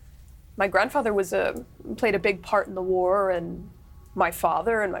 My grandfather played a big part in the war, and my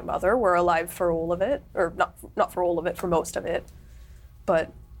father and my mother were alive for all of it, or not for all of it, for most of it.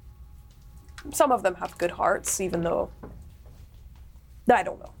 But some of them have good hearts, even though I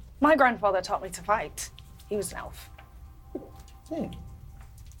don't know. My grandfather taught me to fight. He was an elf.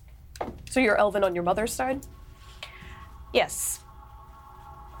 So you're elven on your mother's side? Yes.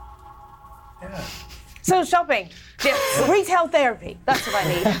 Yeah. So shopping. Yes. Retail therapy. That's what I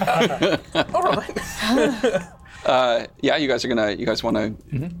need. All right. Yeah, you guys want to?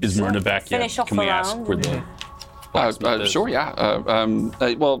 Is Myrna back yet? Finish off Can we ask around where the blacksmith is? Sure, yeah.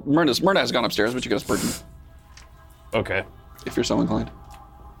 Well, Myrna has gone upstairs, but you guys, Burton, Okay. if you're so inclined.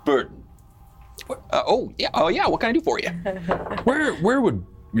 Burton, Oh yeah. What can I do for you? where would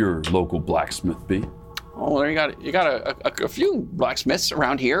your local blacksmith be? Oh, there you got a few blacksmiths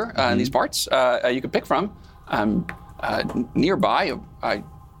around here in these parts. You could pick from. Nearby,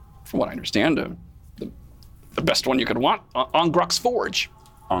 from what I understand, the best one you could want on Gruck's Forge.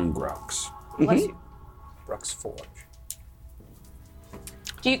 On Grox. Bruck's Forge.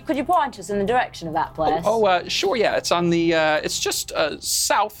 Could you point us in the direction of that place? Sure, yeah. It's on the. It's just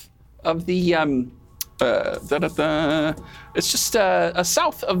south of the. It's just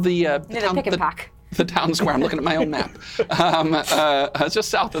south of the. Near the pick and pack. The town square. I'm looking at my own map. It's just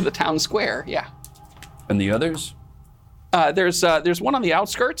south of the town square. Yeah. And the others? There's one on the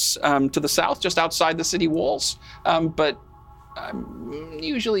outskirts to the south, just outside the city walls. But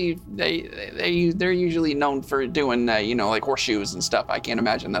usually they're usually known for doing like horseshoes and stuff. I can't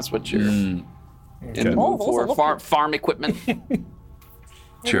imagine that's what you're in the mood for. Farm equipment. Maybe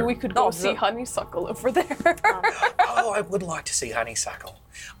Sure. we could go see Honeysuckle over there. Oh, I would like to see Honeysuckle.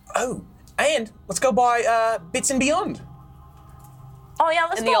 Oh, and let's go buy Bits and Beyond. Oh yeah,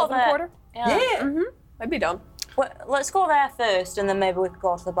 let's In go the Elven there. Quarter? Yeah. I'd be down. Well, let's go there first, and then maybe we could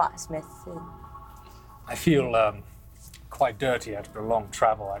go to the blacksmith. I feel quite dirty after a long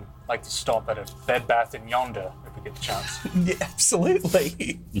travel. I'd like to stop at a Bed Bath & Yonder if we get the chance. Yeah,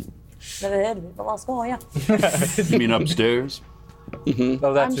 absolutely. Never heard of it, but let's go, yeah. You mean upstairs?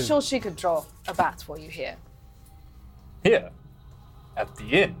 Oh, that's I'm sure she could draw a bat for you here. here, at the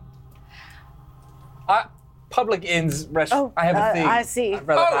inn. public inns, restaurants. Oh, I have a thing. I see. I'd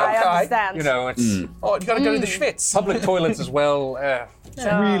rather Oh, have, I okay. understand. you know, it's Oh, you gotta go to the Schwitz. public toilets as well. It's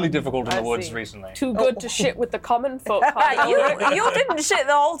really difficult in the woods see. recently. Too good to shit with the common folk. You didn't shit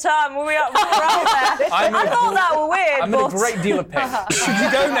the whole time we were out there. I thought that were weird, I'm in a but great deal of pain. Should you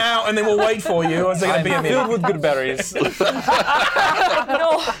go now and then we'll wait for you, or is it gonna I'm be a filled minute? with good berries.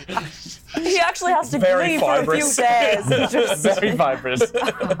 no. He actually has to Very grieve for a few fibrous. days. Very fibrous.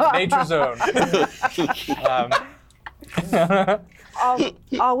 Nature's own.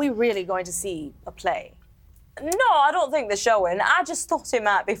 Are we really going to see a play? No, I don't think they're showing. I just thought it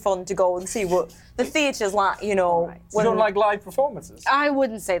might be fun to go and see what the theatre's like, you know. You don't like live performances? I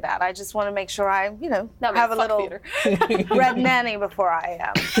wouldn't say that. I just want to make sure I, That have a fuck little theater. red nanny before I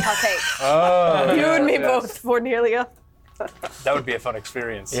partake. Oh, You and me yes. both, Cornelia. That would be a fun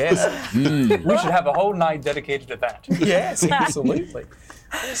experience. Yes. We should have a whole night dedicated to that. Yes, absolutely.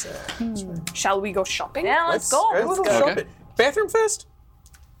 Shall we go shopping? Yeah, let's go. Let's go. Okay. Bathroom first?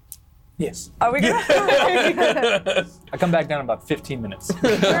 Yes. Are we gonna? I come back down in about 15 minutes.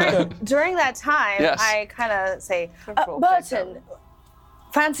 During that time, Yes. I kind of say, Control Burton,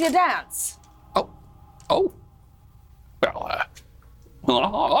 fancy a dance? Oh. Well,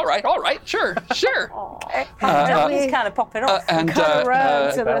 all right, sure. He's kind of popping off. And Kinda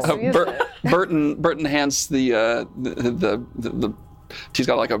run to the music. Burton hands the he's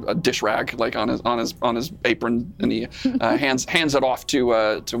got like a dish rag like on his apron, and he hands it off to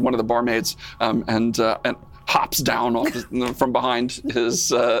one of the barmaids, and hops down off from behind his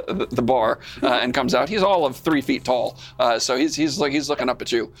the bar and comes out. He's all of 3 feet tall, so he's looking up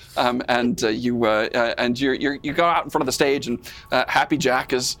at you, and you go out in front of the stage, and Happy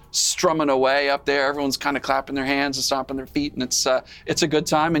Jack is strumming away up there. Everyone's kind of clapping their hands and stomping their feet, and it's a good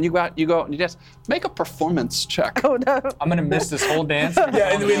time. And you go out and you just make a performance check. Oh no. I'm going to miss this whole dance.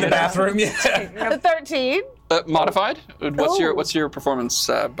 Yeah, in the bathroom, yeah. The 13, Modified. What's your performance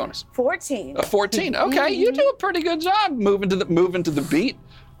bonus? 14. 14. Okay, you do a pretty good job moving to the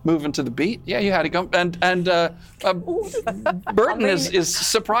beat. Yeah, you had to go. And Burton is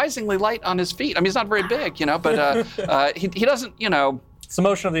surprisingly light on his feet. I mean, he's not very big, but he doesn't, It's the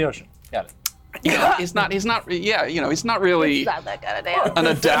motion of the ocean. Got it. he's not really It's not that kind of dance. an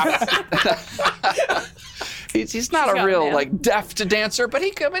adept. He's not a got real man. like deft dancer, but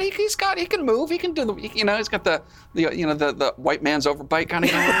he can move. He can do the he's got the white man's overbite kind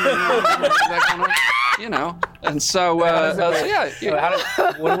of going, that kind of, and so What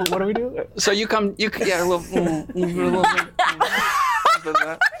do we do? so you come a little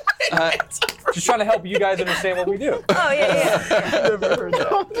Just trying to help you guys understand what we do. Oh yeah.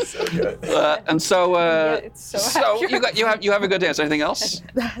 and so it's so you have a good dance. Anything else?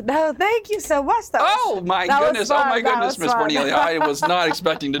 No, thank you so much. Oh my goodness! Oh my goodness, Miss Cornelia! I was not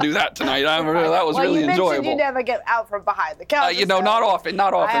expecting to do that tonight. That was Well, really you mentioned enjoyable. you never get out from behind the counter. Not often.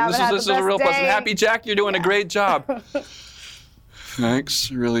 Not often. haven't had This the is a real best pleasant. day. Happy Jack, you're doing a great job.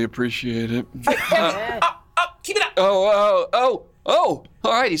 Thanks, really appreciate it. Keep it up. Oh! All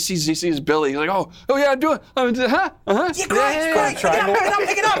right, he sees Billy. He's like, oh yeah, I'm doing. Yeah, great.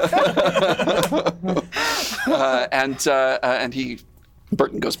 Pick it up. And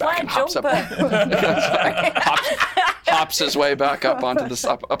Burton goes back and hops up. Jumper. Hops his way back up onto this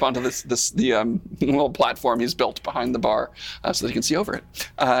little platform he's built behind the bar, so that he can see over it,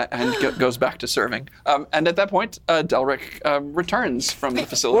 and goes back to serving. And at that point, Delric returns from the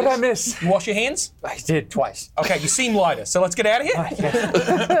facility. What did I miss? You wash your hands? I did twice. Okay, you seem lighter, so let's get out of here.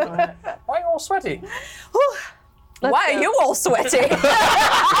 Why are you all sweaty? Why are you all sweaty?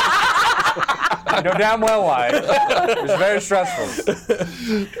 I know damn well why. It was very stressful.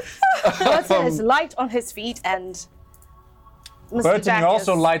 Burton is light on his feet, and Mr. Burton, Jack you're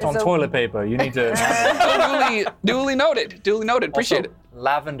also is- light is on a- toilet paper. You need to. Duly noted. Appreciate it.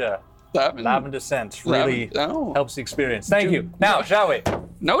 Lavender. Lavender scent really Oh. helps the experience. Thank you. Now, shall we?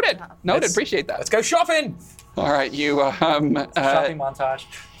 Noted. Appreciate that. Let's go shopping. All right, you Shopping montage.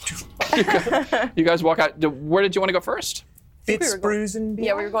 you guys walk out. Where did you want to go first? Bits, brews, and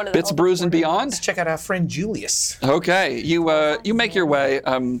Yeah, we were going to the Bits, Brews, and Beyond. Let's check out our friend Julius. Okay, you make your way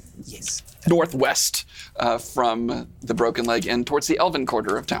Yes. northwest from the Broken Leg Inn towards the Elven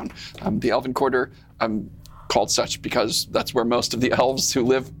Quarter of town. The Elven Quarter, called such because that's where most of the elves who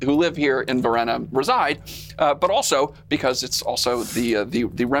live here in Verena reside, but also because it's also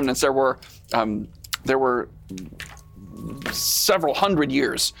the remnants. There were several hundred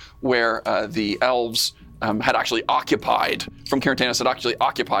years where the elves had actually occupied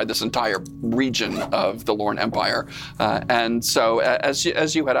this entire region of the Lorne Empire. And so as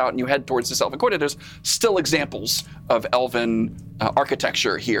you head out and you head towards this Elven Quarter, there's still examples of Elven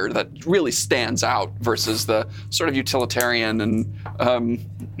architecture here that really stands out versus the sort of utilitarian and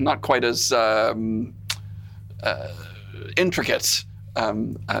not quite as intricate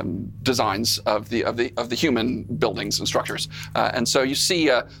designs of the human buildings and structures. And so you see,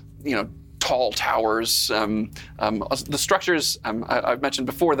 tall towers. The structures I've mentioned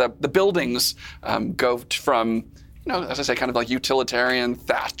before. The buildings go from, as I say, kind of like utilitarian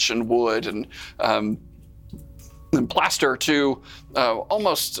thatch and wood and plaster to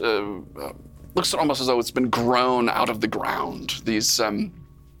almost looks almost as though it's been grown out of the ground. These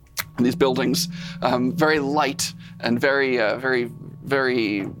buildings, very light and very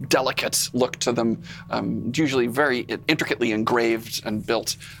delicate look to them, usually very intricately engraved and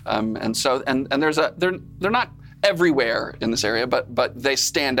built, and they're not everywhere in this area, but they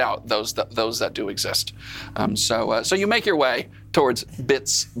stand out. Those that do exist. So you make your way towards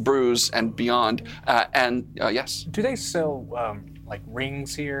Bits, Brews, and Beyond, yes. Do they sell like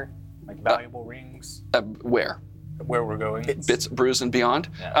rings here, like valuable rings? Where? Where we're going? Bits, Brews, and Beyond.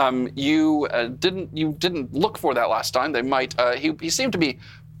 Yeah. You didn't look for that last time. They might. He seemed to be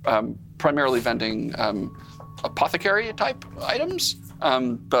primarily vending apothecary type items,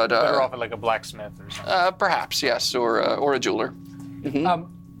 but better off at like a blacksmith or something. Perhaps yes, or a jeweler.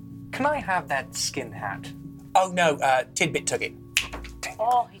 Mm-hmm. Can I have that skin hat? Oh no, Tidbit took it.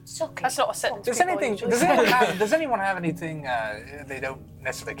 Oh, he took it. That's not a sentence. Does anyone have anything they don't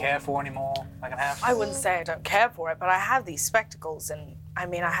necessarily care for anymore? I can have. I wouldn't say I don't care for it, but I have these spectacles, and I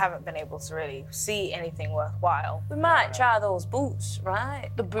mean, I haven't been able to really see anything worthwhile. We might try those boots,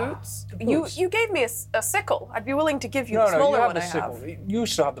 right? The boots? The boots. You gave me a sickle. I'd be willing to give you No, the smaller you have one the I sickle. have. You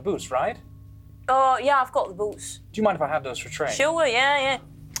still have the boots, right? Oh, yeah, I've got the boots. Do you mind if I have those for trade? Sure, yeah.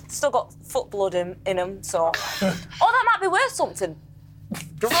 Still got foot blood in them, so. Oh, that might be worth something.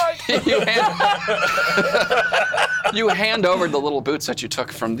 You're right. You hand over the little boots that you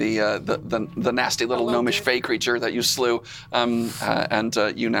took from the nasty little gnomish fey creature that you slew, and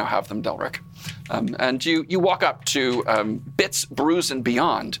you now have them, Delric. And you walk up to Bits, Brews, and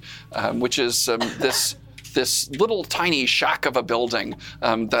Beyond, which is this little tiny shack of a building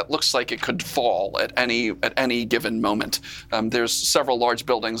that looks like it could fall at any given moment. There's several large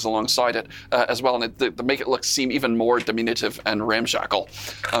buildings alongside it as well, and they make it seem even more diminutive and ramshackle.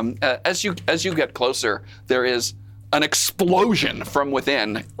 As you get closer, there is an explosion from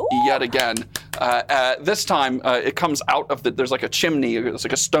within. Ooh. Yet again. This time it comes out of there's like a chimney, it's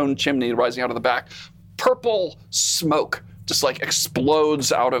like a stone chimney rising out of the back. Purple smoke just like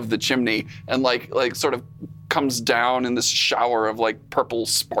explodes out of the chimney and like sort of comes down in this shower of like purple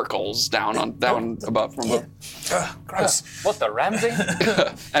sparkles down above from above. Gross. What the Ramsey?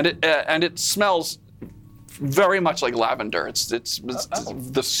 and it smells very much like lavender. It's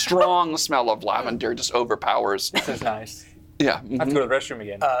the strong smell of lavender just overpowers. This is nice. Yeah. I have to go to the restroom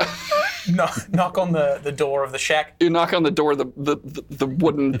again. Knock on the door of the shack. You knock on the door, the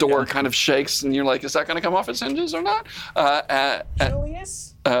wooden door kind of shakes, and you're like, is that going to come off its hinges or not?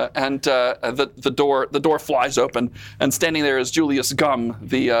 Julius? The door flies open, and standing there is Julius Gum,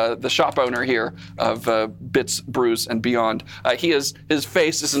 the shop owner here of Bits, Brews, and Beyond. His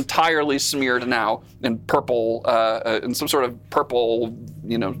face is entirely smeared now in purple, in some sort of purple,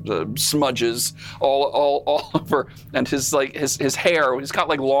 smudges all over, and his hair. He's got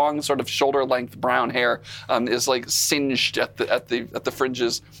like long, sort of shoulder-length brown hair, is like singed at the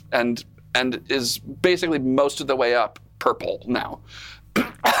fringes, and is basically most of the way up purple now.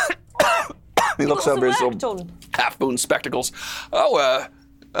 He looks over his little half-moon spectacles. Oh,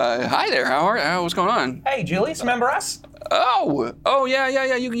 hi there. What's going on? Hey, Julius, remember us? Oh, yeah.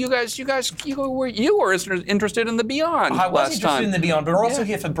 You guys, were interested in the Beyond I was last interested time. in the Beyond, but we're also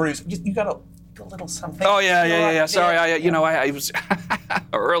here for Bruce. You got a little something. Oh, yeah. Sorry, I was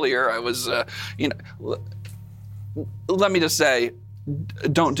earlier. I was, let me just say,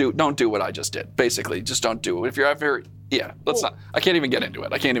 don't do what I just did. Basically, just don't do it. If you're ever, let's not. I can't even get into it.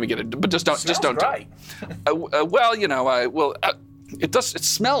 But just don't right. do it. It does. It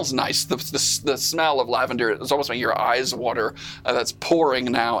smells nice. The smell of lavender is almost making your eyes water. That's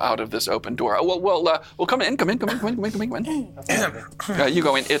pouring now out of this open door. Well, come in. You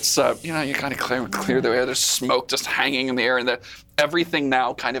go in. It's you kind of clear the air. There's smoke just hanging in the air, and everything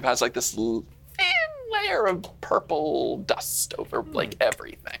now kind of has like this thin layer of purple dust over like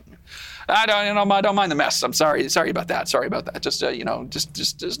everything. I don't mind the mess. I'm sorry about that. Just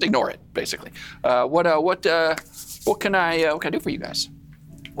just ignore it, basically. What can I do for you guys?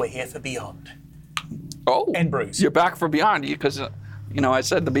 We're here for Beyond. Oh, And Bruce. You're back for Beyond because, I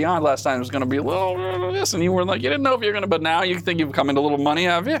said the Beyond last time was going to be a little this, and you were like, you didn't know if you're going to, but now you think you've come into a little money,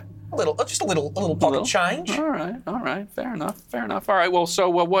 have you? Just a little pocket change. All right, fair enough. All right, well, so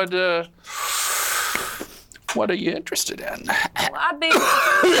what are you interested in? I'd be.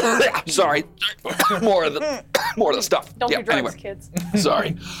 Sorry, more of the stuff. Don't do drugs, anyway. kids.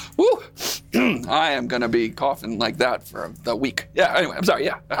 Sorry. Woo. I am gonna be coughing like that for a week. Yeah. Anyway, I'm sorry.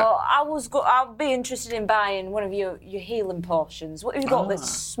 Yeah. I'd be interested in buying one of your healing potions. What have you got that's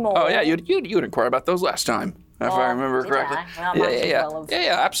small? Oh yeah, you'd inquire about those last time, if I remember did correctly. I? Well, might as well have.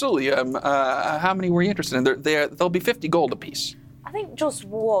 Yeah, absolutely. How many were you interested in? They'll be 50 gold apiece. I think just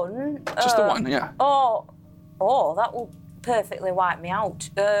one. Just the one, yeah. Oh, that will perfectly wipe me out.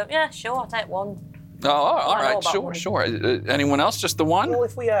 Yeah, sure, I'll take one. Oh, all I know right, about sure. one. Anyone else? Just the one? Well,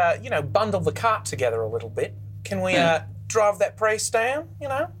 if we, bundle the cart together a little bit, can we drive that price down?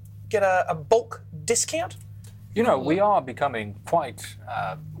 Get a bulk discount? We are becoming quite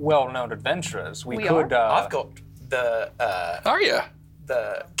well-known adventurers. We could. I've got the Are you?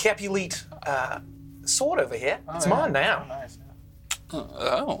 the Capulet sword over here. It's mine now. Nice.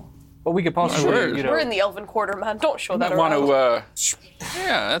 Oh. But we could possibly, Word. We're in the Elven Quarter, man. Don't show that Want around. to?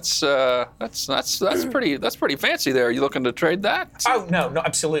 Yeah, that's pretty fancy. There, are you looking to trade that? Oh no,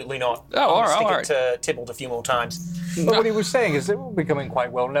 absolutely not. Oh, all right, Stick all it to Tybalt a few more times. But what he was saying is that we're becoming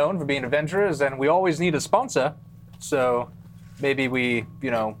quite well known for being adventurers, and we always need a sponsor. So maybe we,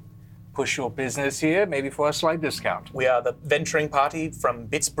 push your business here, maybe for a slight discount. We are the venturing party from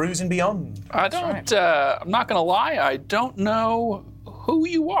Bits, Brews, and Beyond. I don't. I'm not gonna lie. I don't know who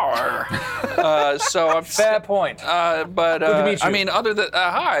you are. So I'm Fair point. But to meet you. I mean, other than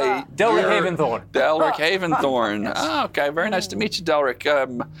hi, Delric you're Haventhorn. Delric Haventhorn. Oh, okay, very nice to meet you, Delric.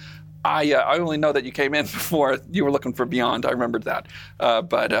 I only know that you came in before you were looking for Beyond. I remembered that,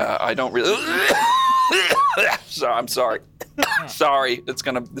 but I don't really. So I'm sorry. Sorry, it's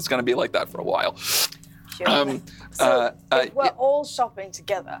gonna be like that for a while. If we're all shopping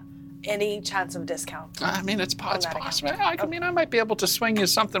together, any chance of discount? I mean, it's that possible. I might be able to swing you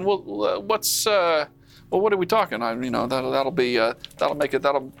something. Well, what are we talking? That'll be a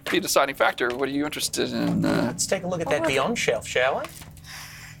deciding factor. What are you interested in? Let's take a look at that Beyond shelf, shall we?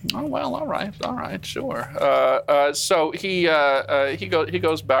 Oh well, all right, sure. So he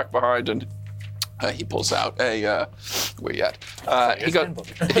goes back behind and he pulls out a where you at? He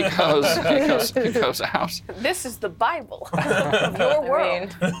goes out. This is the Bible of your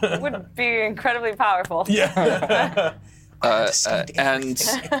world. It would be incredibly powerful. Yeah. And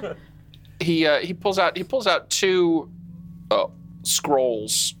he pulls out two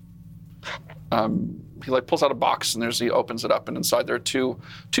scrolls. He pulls out a box and he opens it up, and inside there are two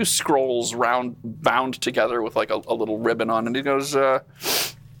scrolls bound together with a little ribbon on, and he goes,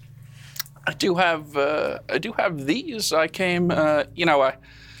 I do have these. I came, I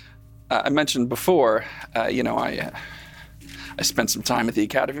mentioned before, I spent some time at the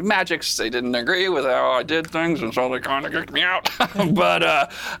Academy of Magics. They didn't agree with how I did things, and so they kind of kicked me out. But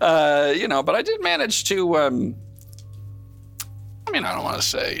I did manage to. I don't want to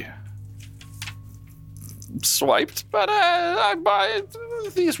say swiped, but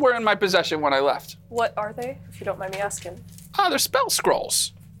these were in my possession when I left. What are they, if you don't mind me asking? They're spell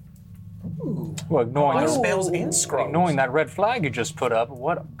scrolls. Well, ignoring Spells and scrolls. ignoring that red flag you just put up,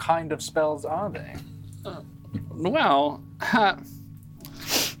 what kind of spells are they? Well,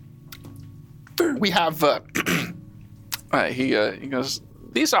 we have. He goes.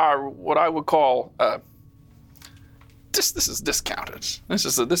 These are what I would call. This is discounted. This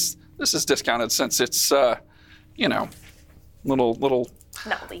is discounted since it's little.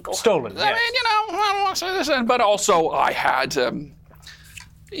 Not legal. Stolen. I mean, I don't want to say this, but also I had,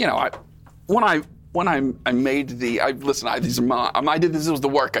 when I made the, these are my, I did this was the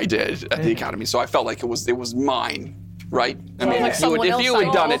work I did at the Academy, so I felt like it was mine, right? I mean, like if you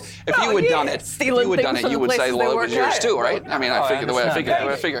had done it, Stealing things from you the would say, places well, they it work was yours at. too, right? I mean, I figured the way I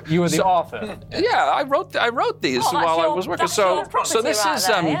figure. You were the author. Yeah, I wrote these Oh, that's while I your- was working. that's your So property this right is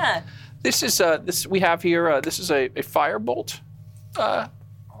there, yeah. this we have here. This is a firebolt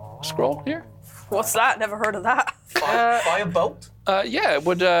scroll here. What's that? Never heard of that. Firebolt? Yeah, it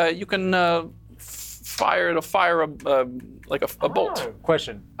would you can fire a bolt.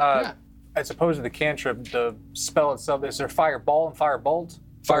 Question. As opposed to the cantrip, the spell itself, is there fireball and firebolt?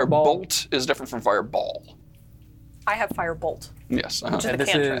 Firebolt is different from fireball. I have Firebolt. Yes. Which is And the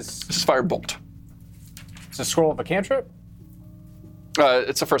this cantrip. is This is firebolt. it's a scroll of a cantrip?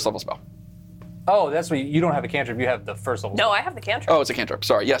 It's a first level spell. Oh, that's what you don't have a cantrip, you have the first level. No, I have the cantrip. Oh, it's a cantrip.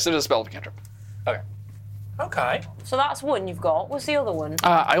 Sorry. Yes, it is a spell of a cantrip. Okay. Okay. So that's one you've got. What's the other one?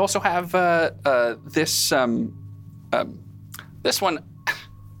 I also have this this one.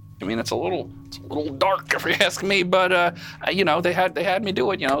 I mean, it's a little dark if you ask me, but you know, they had me do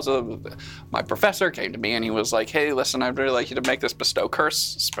it. You know, so my professor came to me and he was like, "Hey, listen, I'd really like you to make this bestow curse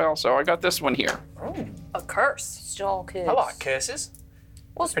spell." So I got this one here. Oh, A curse. Bestow curse. I like curses.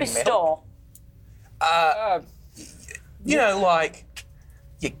 What's pretty bestow? You know, like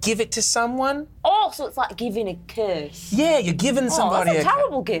you give it to someone. Oh, so it's like giving a curse. Yeah, you're giving Oh, somebody that's a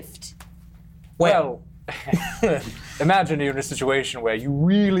terrible gift. Well, Imagine you're in a situation where you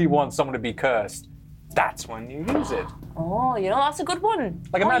really want someone to be cursed. That's when you use it. Oh, you know, that's a good one.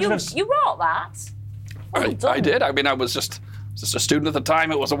 Like, oh, imagine you, if- you wrote that. Well I done. did. I mean, I was just a student at the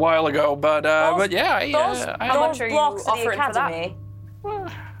time. It was a while ago, but yeah, How much are you blocks at the offering for that? academy.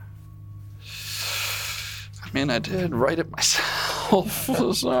 I mean, I did write it myself,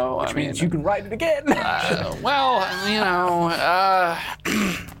 so I mean, You can write it again. well, you know,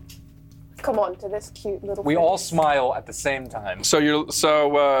 Come on to this cute little. We thing. all smile at the same time.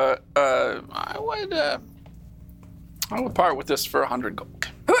 I would part with this for 100 gold.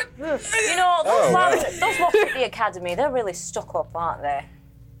 You know, those blocks at the academy, they're really stuck up, aren't they?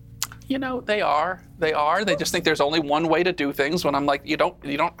 You know, they are. They just think there's only one way to do things. When I'm like, you don't.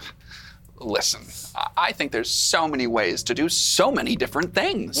 Listen, I think there's so many ways to do so many different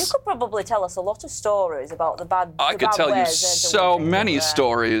things. You could probably tell us a lot of stories about the bad. I could tell you so many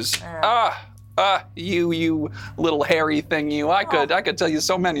stories. You little hairy thing, you. I could tell you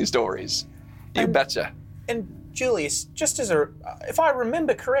so many stories. You betcha. and Julius, just as if I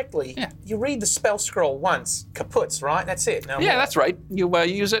remember correctly, you read the spell scroll once, kaputs, right? That's it. No Yeah, more. that's right. You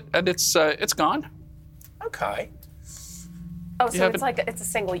use it, and it's gone. Okay. Oh, so have it's it- like it's a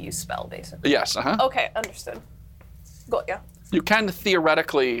single-use spell, basically. Yes. Okay, understood. Got ya. You can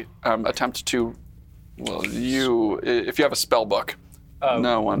theoretically attempt to. Well, if you have a spell book.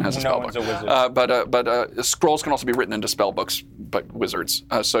 No one has a no spell one's book. a wizard. But scrolls can also be written into spell books by wizards.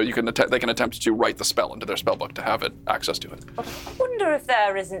 So they can attempt to write the spell into their spell book to have access to it. I wonder if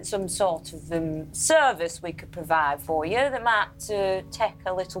there isn't some sort of service we could provide for you that might take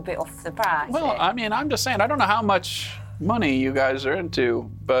a little bit off the price. Well, I mean, I'm just saying, I don't know how much money you guys are into,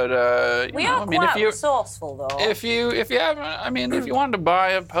 but we are quite resourceful, though. If you haven't, I mean, if you wanted to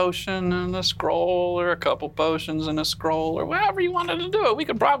buy a potion and a scroll, or a couple potions and a scroll, or whatever you wanted to do it, we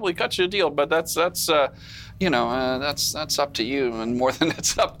could probably cut you a deal. But that's up to you, and more than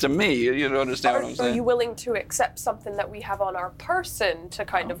it's up to me. You don't understand what I'm Are saying? you willing to accept something that we have on our person to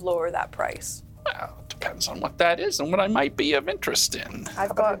kind of lower that price? Well, it depends on what that is and what I might be of interest in.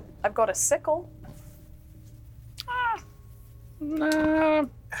 I've got a sickle. Nah,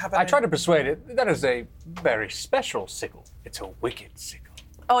 I tried to persuade it. That is a very special sickle. It's a wicked sickle.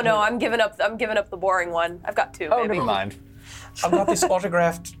 Oh no, I'm giving up the boring one. I've got two. Oh, baby. never mind. I've got this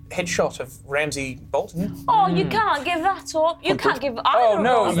autographed headshot of Ramsay Bolton. Oh, you can't give that up. You can't give either Oh,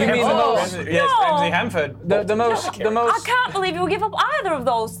 no, of those you mean things the up. most- Yes, No. Ramsay Hamford. The most I can't believe you would give up either of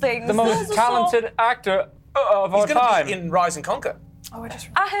those things. the most Those are talented actor of our He's going to time. be in Rise and Conquer. Oh, I just.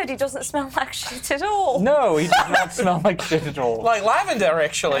 I heard he doesn't smell like shit at all. No, he does not smell like shit at all. Like lavender,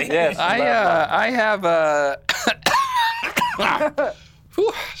 actually. Yes. I have a.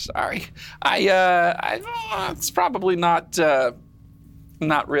 Whew, sorry. It's probably not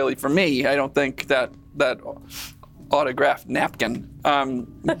really for me. I don't think that autographed napkin.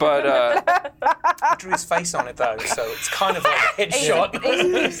 But I drew his face on it, though, so it's kind of like a headshot. It's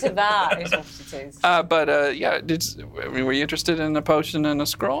a piece of art, is what it is. were you interested in a potion and a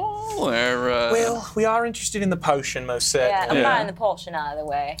scroll, or? Well, we are interested in the potion, most Yeah, certainly. I'm buying the portion out of the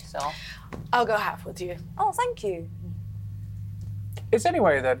way, so. I'll go half with you. Oh, thank you. Is there any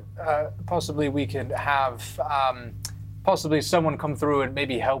way that possibly we could have possibly someone come through and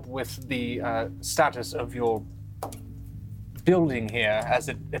maybe help with the status of your building here, as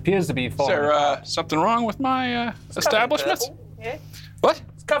it appears to be Is falling there apart? something wrong with my establishment? Purple. Yeah. What?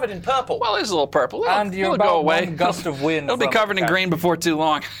 It's covered in purple. Well, it's a little purple. And you're it'll go about away. one gust of wind. It'll be from covered in that. green before too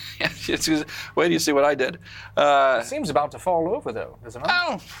long. Wait till you see what I did. It seems about to fall over, though, doesn't it?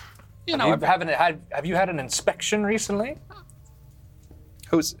 Oh, you know, Have you had an inspection recently?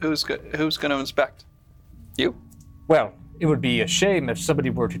 who's going to inspect? You? Well, it would be a shame if somebody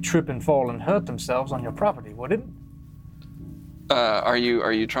were to trip and fall and hurt themselves on your property, wouldn't it? Are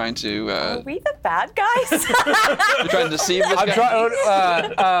you trying to? Are we the bad guys? You're trying to deceive this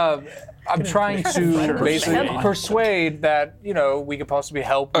guy? I'm trying to basically persuade that, we could possibly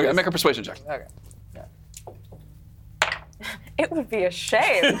help. Okay, with- make a persuasion check. Okay. It would be a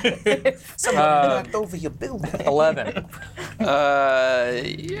shame. Someone knocked over your building. 11.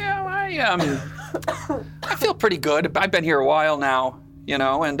 Yeah, I feel pretty good. I've been here a while now,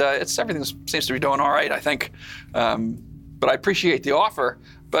 and everything seems to be doing all right, I think. But I appreciate the offer.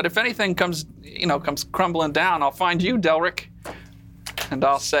 But if anything comes crumbling down, I'll find you, Delric, and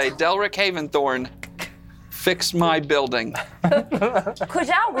I'll say, Delric Haventhorn, fix my building. Could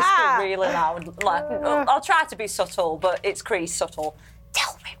I whisper really loud? I'll try to be subtle, but it's pretty subtle.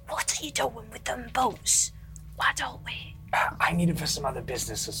 Tell me, what are you doing with them boats? Why don't we? I need it for some other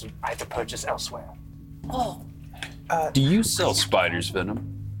businesses I have to purchase elsewhere. Oh. Do you sell spider's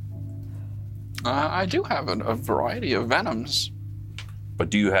venom? I do have a variety of venoms. But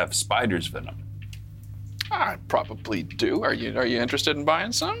do you have spider's venom? I probably do. Are you interested in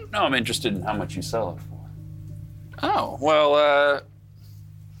buying some? No, I'm interested in how much you sell it for. Oh, well,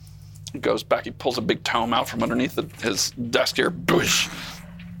 he goes back, he pulls a big tome out from underneath his desk here, boosh,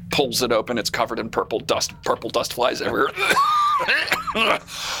 pulls it open, it's covered in purple dust flies everywhere.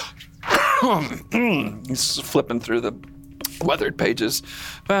 He's flipping through the weathered pages.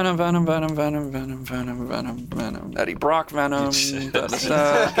 Venom, venom, venom, venom, venom, venom, venom, venom. Eddie Brock venom.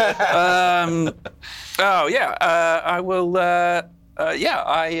 Oh yeah, I will. I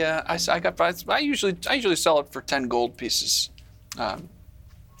usually sell it for 10 gold pieces. I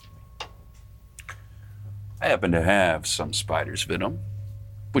happen to have some spider's venom.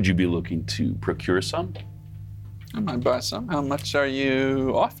 Would you be looking to procure some? I might buy some. How much are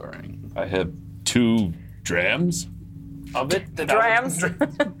you offering? I have 2 drams of it. Drams?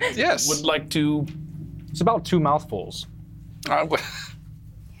 Yes. Would like to. It's about 2 mouthfuls. I would.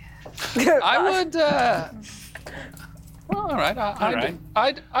 Well, all right. All right.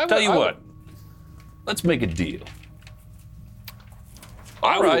 I Tell you what. Let's make a deal.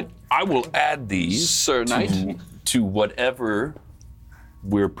 Right. I will add these Sir Knight. to whatever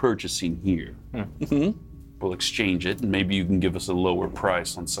we're purchasing here. Mm-hmm. We'll exchange it, and maybe you can give us a lower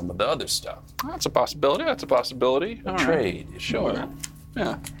price on some of the other stuff. That's a possibility. All right. Trade, if you Sure. will.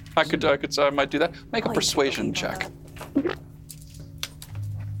 Yeah. I might do that. Make a persuasion check.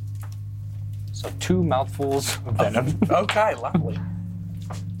 So 2 mouthfuls of venom. Okay, lovely.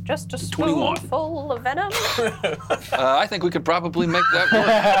 Just a 21. spoonful of venom. I think we could probably make that work.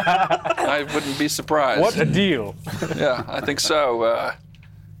 I wouldn't be surprised. What a deal. Yeah, I think so.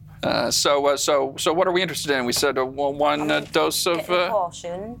 So what are we interested in? We said one dose of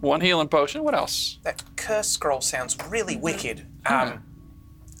Caution. one healing potion. What else? That curse scroll sounds really wicked. I'm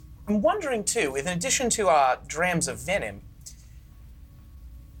wondering too, in addition to our drams of venom,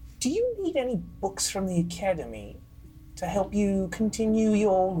 do you need any books from the academy to help you continue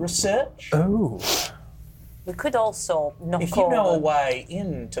your research? Oh. We could also knock If you know a over. way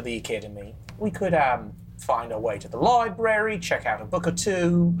into the academy, we could find our way to the library, check out a book or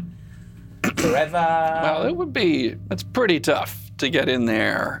two, forever. Well, it's pretty tough to get in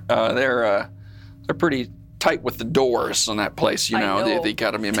there. They're pretty tight with the doors on that place, I know. the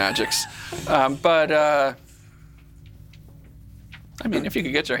Academy of Magics. But I mean, if you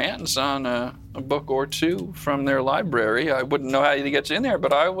could get your hands on a book or two from their library, I wouldn't know how to get you in there,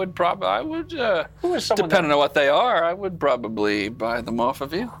 but I would Who is someone depending on what they are, I would probably buy them off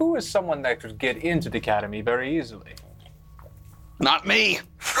of you. Who is someone that could get into the academy very easily? Not me.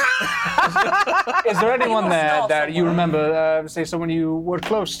 Is there anyone must know that you someone. remember, say someone you were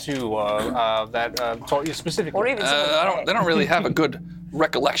close to, that taught you specifically? Or even someone They don't really have a good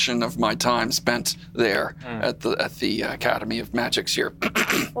recollection of my time spent there at the Academy of Magics here.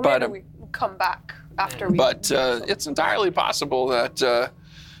 Well, But, maybe we come back after we. But it's entirely possible that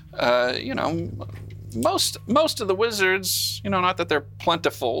most of the wizards, not that they're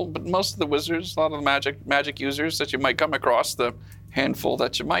plentiful, but most of the wizards, a lot of the magic users that you might come across, the handful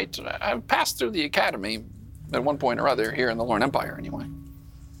that you might have passed through the academy at one point or other here in the Lorne Empire, anyway.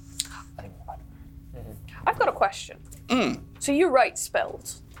 I've got a question. So you write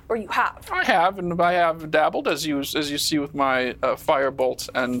spells, or you have? I have, and I have dabbled, as you see with my firebolt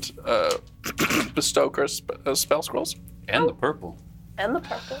and bestoker spell scrolls. And the purple. And the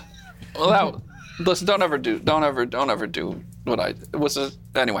purple. Well, listen, don't ever do what I was.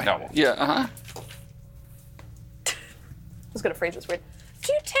 Anyway. No. Yeah. I was gonna phrase this weird.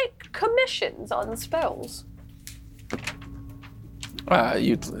 Do you take commissions on spells?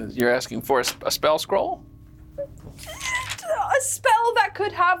 You're asking for a spell scroll? A spell that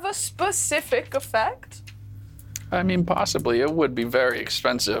could have a specific effect? I mean, possibly. It would be very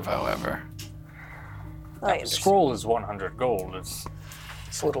expensive, however. I understand. Scroll is 100 gold. It's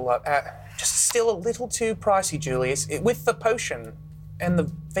It's a little, just still a little too pricey, Julius. With the potion and the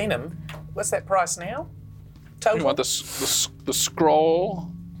venom, what's that price now? Total? You want the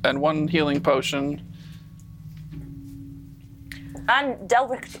scroll and one healing potion. And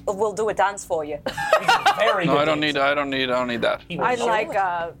Delric will do a dance for you. Very No, good. I don't need that. I'd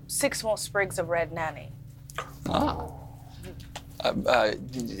like 6 more sprigs of red nanny.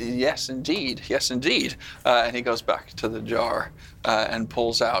 Yes, indeed. Yes, indeed. And he goes back to the jar and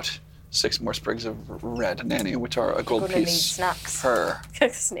pulls out 6 more sprigs of red nanny, which are a gold Gonna need piece snacks. per,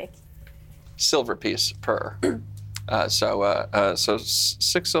 Snake. silver piece per. So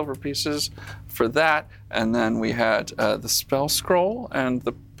 6 silver pieces for that, and then we had the spell scroll and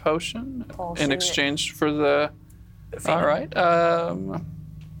the potion in exchange for the. All right. I'll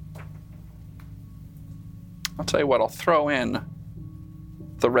tell you what. I'll throw in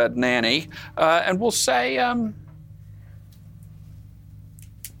the red nanny, and we'll say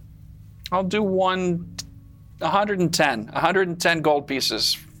I'll do 110 gold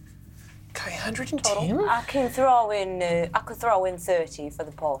pieces. Okay, 110. I can throw in. I could throw in 30 for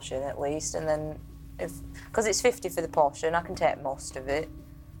the portion at least, and then because it's 50 for the portion, I can take most of it.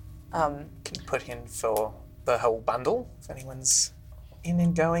 Can you put in for the whole bundle if anyone's in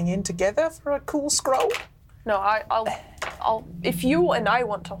and going in together for a cool scroll? No, I'll. If you and I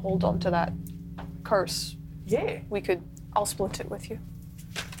want to hold on to that curse, Yeah. I'll split it with you.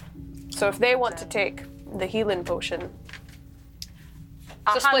 So if they want to take the healing potion,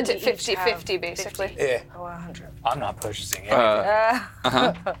 so split it 50-50 basically. Yeah. Oh, 100. I'm not purchasing it. I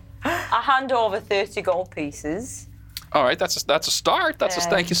hand over 30 gold pieces. All right, that's a start.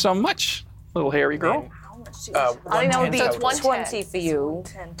 Thank you so much, little hairy girl. How much do I think that would be 110 20 for you.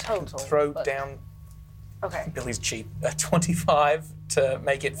 10 total. Throw but- down Okay. Billy's cheap 25 to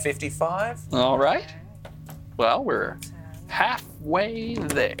make it 55. All right. Well, we're halfway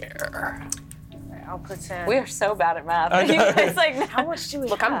there. I'll put 10. We're so bad at math. It's like, How much do we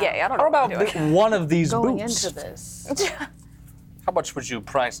Look, have I'm gay. I don't How know what about I'm doing. one of these going boots? into this? How much would you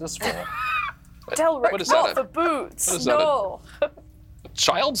price this for? Delric, What is not that, the boots. what is that, No.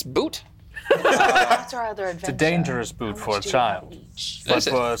 Child's boot? That's our other adventure. It's a dangerous boot for a much do we have child. each? But Is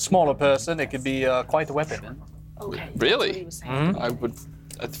it? for a smaller person, it could be quite a weapon. Okay. that's Really? what he was saying.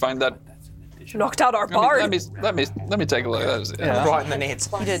 I'd find that. Knocked out our Let bard. me take a look at that. Yeah. Right in the nets.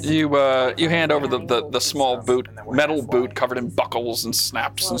 You hand over the small boot, metal boot covered in buckles and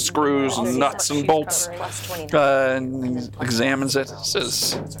snaps and screws and nuts and bolts, plus 29. and he examines it.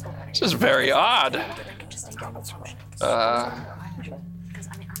 This is very odd.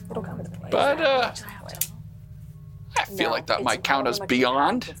 But I feel like that might count as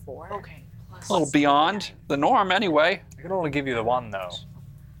beyond, Okay. a little beyond the norm anyway. I can only give you the one, though.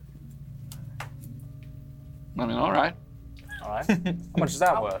 I mean, all right. All right. How much is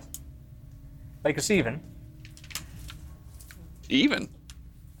that worth? Make us even. Even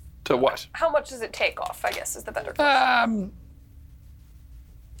to what? How much does it take off, I guess, is the better question.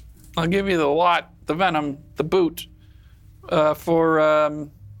 I'll give you the lot, the venom, the boot, for.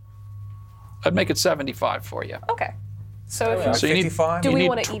 I'd make it 75 for you. Okay. So if So you need, 55? Do you we need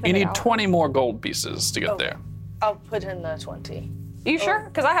wanna tw- even you it need out? 20 more gold pieces to get there. I'll put in the 20. you sure?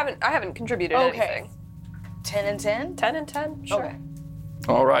 Because I haven't contributed Okay. anything. 10 and 10? 10 and 10, sure. Okay.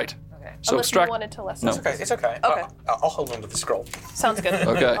 All right. Okay. So Unless extract. you wanted to listen. No. Okay, it's okay. Okay. I'll hold on to the scroll. Sounds good.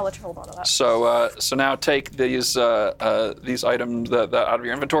 Okay. I'll let you hold on to that. So now take these items that out of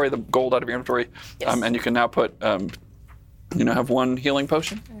your inventory, the gold out of your inventory, Yes. and you can now put you now have one healing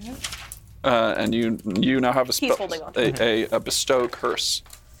potion, and you now have a He's holding on. a bestow curse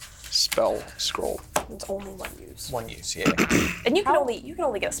spell scroll. It's only one use. One use, yeah. And you can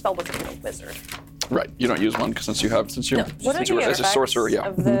only get a spell book if you're a wizard. Right. You don't use one because since you're What are the as a sorcerer, yeah.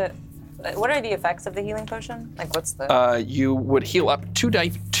 of the? What are the effects of the healing potion? Like, what's the? You would heal up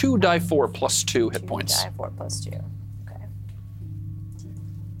 2d4 plus 2 hit points. 4 plus 2. Okay.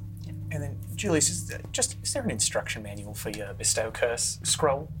 And then, Julius, is there an instruction manual for your bestow curse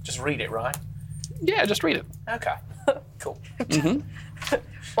scroll? Just read it, right? Yeah, just read it. Okay. Cool.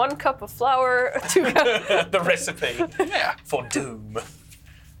 1 cup of flour, 2 cups. The recipe Yeah. for doom.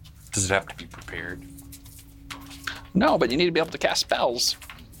 Does it have to be prepared? No, but you need to be able to cast spells.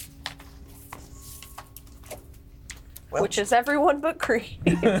 Well, Which is everyone but Cree.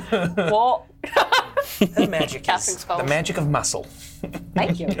 What? the magic Casting is spells. the magic of muscle.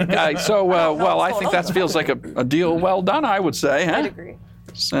 Thank you. I think that feels like a deal well done, I would say. Huh? I'd agree.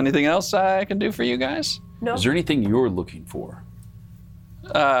 Is anything else I can do for you guys? No. Is there anything you're looking for?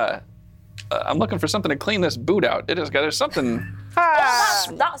 I'm looking for something to clean this boot out. There's something.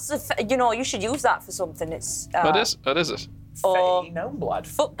 That's you should use that for something. It's What is it? or Fey gnome blood.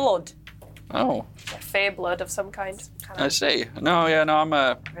 foot blood. Oh, Fey blood of some kind. I see. No, I'm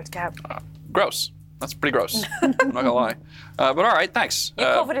Red cap. gross. That's pretty gross. I'm not gonna lie. But all right, thanks.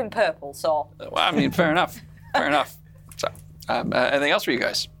 You're covered in purple, so Well, I mean, fair enough. Fair enough. So, Anything else for you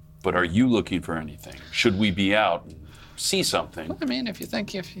guys? But are you looking for anything? Should we be out and see something? I mean, if you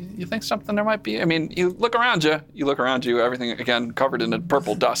think something there might be. I mean, you look around you. Everything again covered in a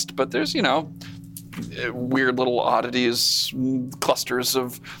purple dust. But there's weird little oddities, clusters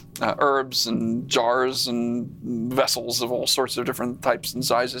of herbs and jars and vessels of all sorts of different types and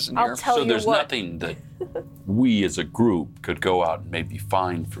sizes in here. I'll tell So you there's what. nothing that we as a group could go out and maybe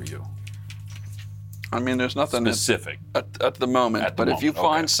find for you. I mean, there's nothing Specific. at the moment. At the but if you moment,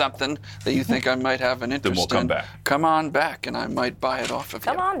 okay. find something that you think I might have an interest we'll come in, back. come on back, and I might buy it off of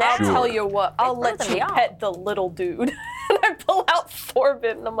Come you. on down. I'll tell you what. I'll Like, let further you me pet the little dude. And I pull out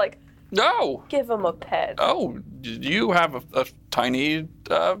Thorbin, and I'm like, No. give him a pet. Oh, you have a tiny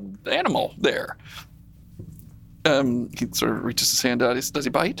animal there. He sort of reaches his hand out. Does he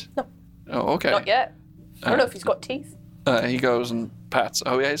bite? No. Oh, okay. Not yet. I don't know if he's got teeth. He goes and pats.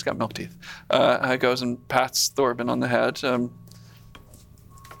 Oh yeah, he's got milk teeth. He goes and pats Thorbin on the head.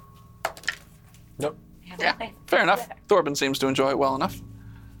 Nope. Yeah, fair enough. Thorbin seems to enjoy it well enough.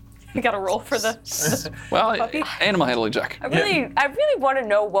 We got to roll for the. Well, Puppy? animal handling check. I really want to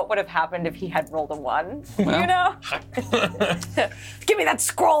know what would have happened if he had rolled a 1. You know? Give me that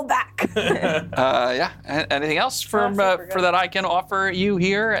scroll back. Yeah. Anything else from super good. for that I can offer you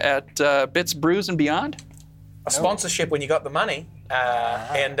here at Bits, Brews, and Beyond? A sponsorship when you got the money.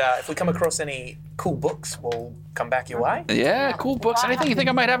 And if we come across any cool books, we'll come back your way. Yeah, cool books. Anything you think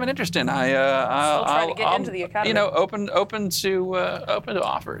I might have an interest in? I'll trying to get into the academy. open to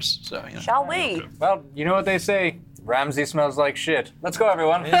offers. So Shall we? Well, you know what they say. Ramsey smells like shit. Let's go,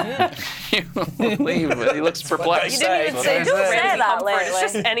 everyone. you leave. He looks perplexed. You didn't even What say did just I say? Ramsey That Comfort. It's lately.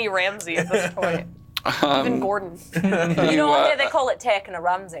 just any Ramsey at this point. Even Gordon. You know what they call it taking a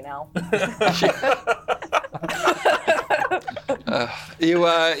Ramsey now. You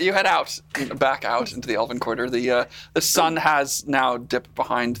head back out into the Elven Quarter. The sun has now dipped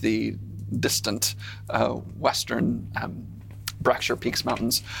behind the distant western Brackshire Peaks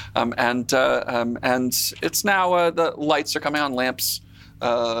Mountains, and it's now the lights are coming on, lamps,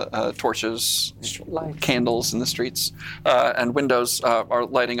 torches, candles in the streets, and windows are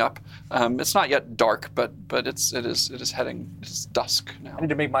lighting up. It's not yet dark, but it is heading. It's dusk now. I need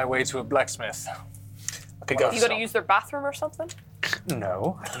to make my way to a blacksmith. I could go. You got to use their bathroom or something?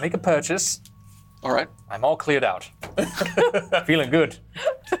 No, I have to make a purchase. All right. I'm all cleared out. Feeling good.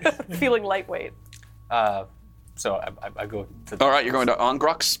 Feeling lightweight. So I go to All right. You're going to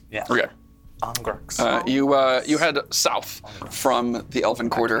Ongrux? Yes. Okay. Angrux. You head south from the Elven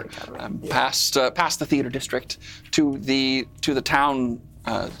Quarter, past the theater district to the town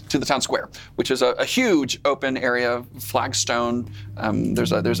square, which is a huge open area, flagstone.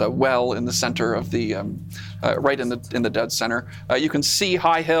 There's a well in the center of the right in the dead center. You can see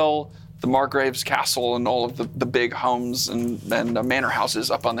High Hill, the Margrave's castle, and all of the big homes and manor houses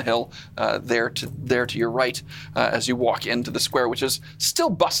up on the hill there to your right as you walk into the square, which is still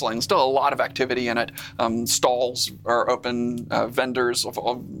bustling, still a lot of activity in it. Stalls are open, vendors of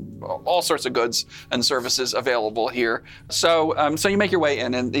all sorts of goods and services available here. So you make your way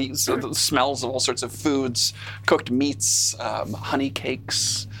in, and the smells of all sorts of foods, cooked meats, honey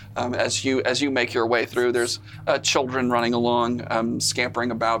cakes. As you make your way through, there's children running along,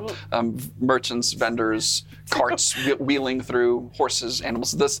 scampering about, merchants, vendors, carts wheeling through, horses,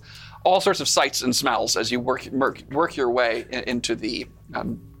 animals. This, all sorts of sights and smells as you work your way into the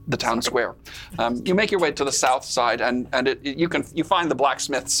town square. You make your way to the south side, and you find the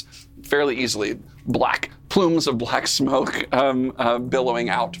blacksmiths fairly easily. Black plumes of black smoke billowing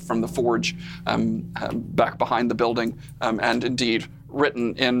out from the forge back behind the building, and indeed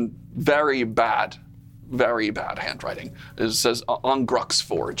written in very bad handwriting. It says Ongrux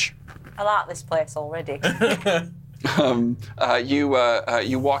Forge. I like this place already.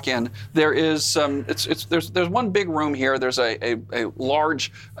 You walk in. There is there's one big room here. There's a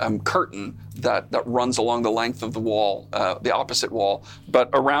large curtain that runs along the length of the wall, the opposite wall. But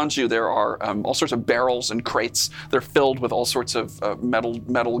around you there are all sorts of barrels and crates. They're filled with all sorts of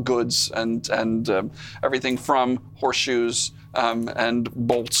metal goods and everything from horseshoes and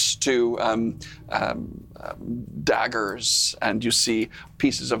bolts to daggers, and you see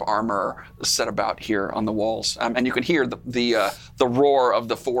pieces of armor set about here on the walls, and you can hear the roar of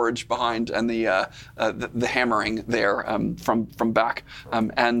the forge behind and the hammering there from back,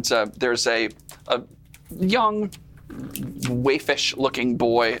 and there's a young, waifish-looking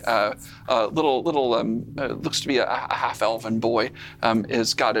boy, little looks to be a half-elven boy.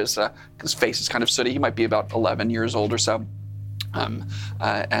 Is got his face is kind of sooty. He might be about 11 years old or so,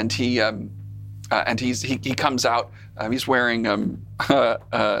 and he and he comes out. He's wearing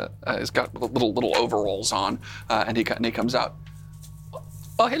he's got little overalls on, and he comes out.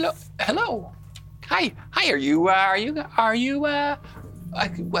 Oh, hello. Hi. Are you welcome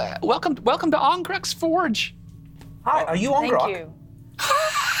to Ongruk's Forge. Hi, are you on Thank Grok? you.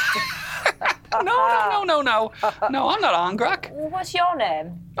 No, I'm not Ongruk. What's your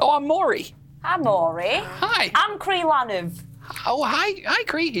name? Oh, I'm Maury. I'm Maury. Hi. I'm Kreelanov. Oh, hi,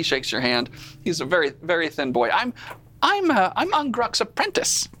 Cree. He shakes your hand. He's a very, very thin boy. I'm Ongruk's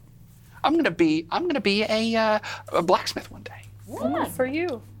apprentice. I'm gonna be a blacksmith one day. Good for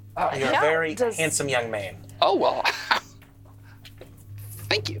you. You're a very handsome young man. Oh well.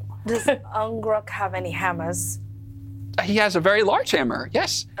 Thank you. Does Ungruk have any hammers? He has a very large hammer.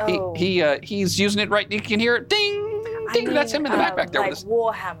 Yes. Oh. He's using it right. You can hear it. Ding, ding. That's him in the back there. Like with his...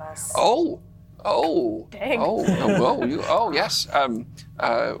 war hammers. Oh. Dang. Oh, yes.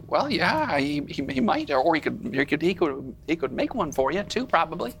 Well, yeah. He might, or he could make one for you too,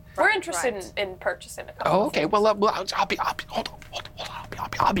 probably. We're interested in purchasing a couple. Oh, okay. Well, I'll be. Hold on.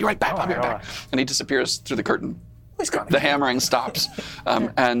 I'll be right back. I'll be right back. And he disappears through the curtain. The hammering stops,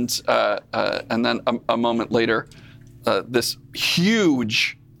 and then a moment later, this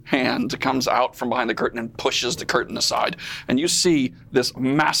huge hand comes out from behind the curtain and pushes the curtain aside, and you see this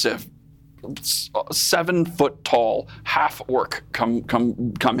massive 7 foot tall half orc come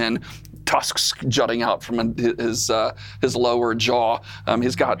in, tusks jutting out from his lower jaw.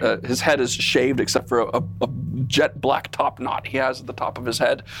 He's got his head is shaved except for a jet black top knot he has at the top of his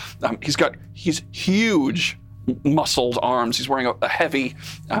head. He's huge. Muscled arms. He's wearing a heavy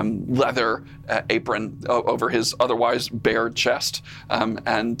leather apron over his otherwise bare chest,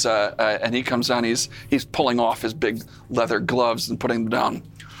 and he comes down. He's pulling off his big leather gloves and putting them down.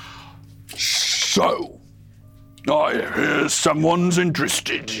 So, I hear someone's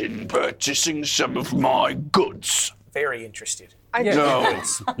interested in purchasing some of my goods. Very interested.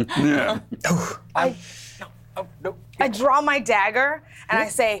 Yeah. I draw my dagger and I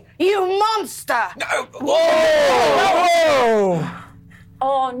say, "You monster!" Whoa!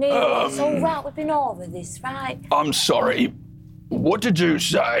 Oh, Neil, it's all right. We've been over this, right? I'm sorry. What did you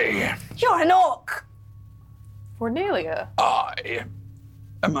say? You're an orc. Cornelia. I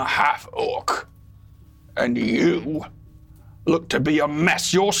am a half-orc, and you look to be a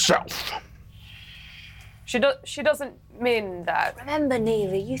mess yourself. She doesn't mean that. Remember,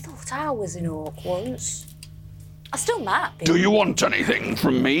 Neely, you thought I was an orc once. I still might be. Do you want anything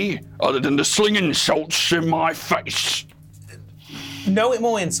from me other than to sling insults in my face? No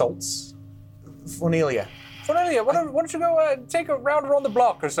more insults. Cornelia. Cornelia, why don't you go take a round around the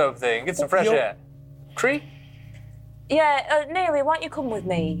block or something, get some fresh air? Cree? Yeah, Neely, why don't you come with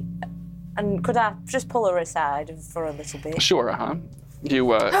me? And could I just pull her aside for a little bit? Sure,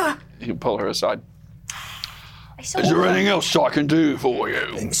 You pull her aside. Is there anything else I can do for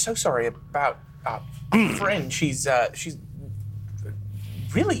you? I'm so sorry about our friend. She's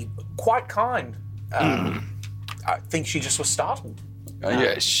really quite kind. I think she just was startled.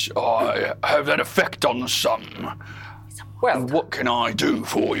 Yes, I have that effect on some. Well, What can I do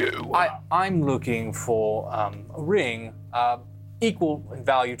for you? I'm looking for a ring equal in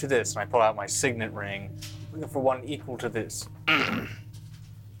value to this. And I pull out my signet ring. Looking for one equal to this.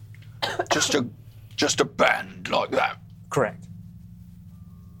 Just a band like that. Correct.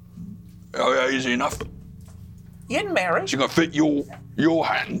 Oh, yeah, easy enough. You getting married? Is it gonna fit your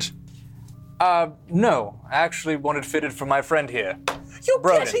hand? No. I actually wanted fitted for my friend here. You're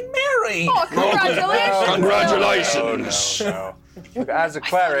Broden. getting married! Oh, congratulations! Congratulations. No. As a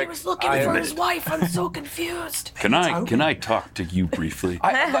cleric, wife. I'm so confused. Can I talk to you briefly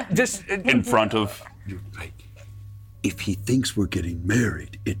just in front of? Like, if he thinks we're getting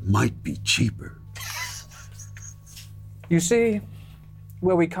married, it might be cheaper. You see,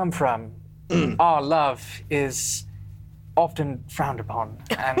 where we come from, our love is often frowned upon.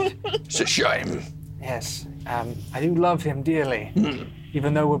 And It's a shame. yes, I do love him dearly,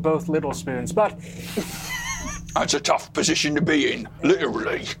 even though we're both little spoons. But That's a tough position to be in,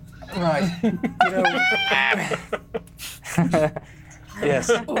 literally. right,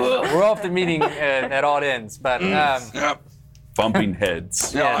 yes, we're often meeting at odd ends. But Yeah. Bumping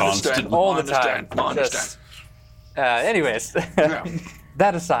heads Yeah, I understand. constantly. all the understand. time. I understand. Just, anyways, Yeah.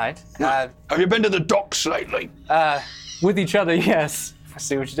 that aside, Have you been to the docks lately? with each other, yes. I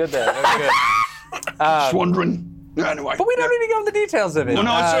see what you did there. That was good. Just wondering. Anyway. But we don't need to go into the details of it.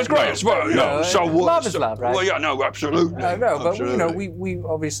 No, it's great as well. Yeah. So love is love, right? Well, yeah, no, absolutely. No, but Absolutely. we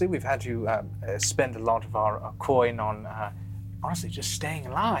obviously we've had to spend a lot of our coin on honestly just staying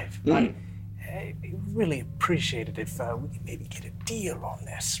alive. I really appreciate it if we could maybe get a deal on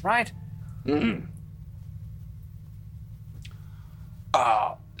this, right?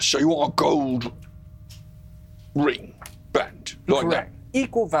 So you want a gold ring band like Correct.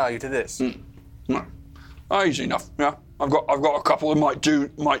 Equal value to this. that? No. Easy enough. Yeah. I've got a couple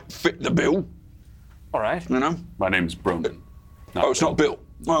that might fit the bill. All right. You know. My name's Broden. Oh, it's not Bill.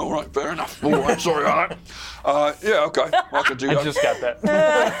 Oh, all right, fair enough. All right, sorry about that. Yeah, okay, I could do that. I just got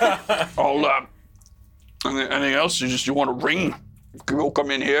that. I'll. Anything else? You want a ring? You can all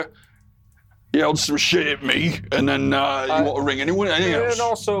come in here. Yelled some shit at me, and then you want a ring? Anything else? And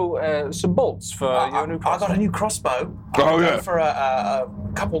also some bolts for your new I crossbow. got a new crossbow. Oh, I'm yeah. going for a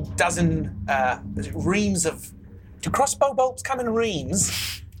couple dozen reams of. Do crossbow bolts come in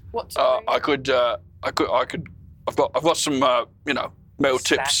reams? What's I could. I've got some metal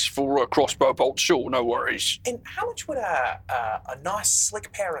tips for crossbow bolts. Sure, no worries. And how much would a nice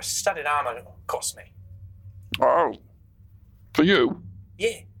slick pair of studded armor cost me? Oh, for you?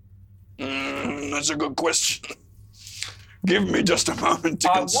 Yeah. That's a good question. Give me just a moment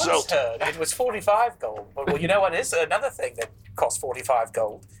to I once consult. heard it was 45 gold. Well, you know what is another thing that costs 45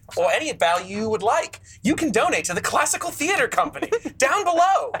 gold? Or any value you would like. You can donate to the Classical Theater Company down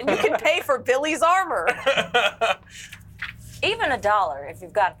below. And you can pay for Billy's armor. Even $1, if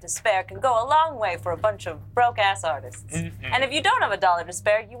you've got it to spare, can go a long way for a bunch of broke-ass artists. And if you don't have $1 to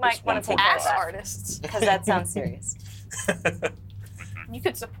spare, you might want to take Ass that. artists. Because that sounds serious. You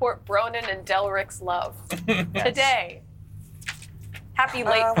could support Bronin and Delric's love today. Happy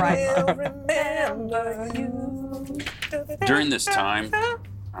late Friday. will remember you. During this time,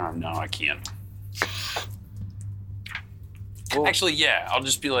 no, I can't. Actually, yeah, I'll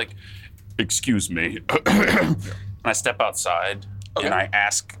just be like, excuse me. And I step outside and I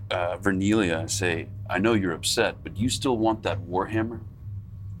ask Vernelia, I say, I know you're upset, but you still want that warhammer?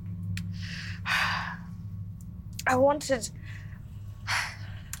 I wanted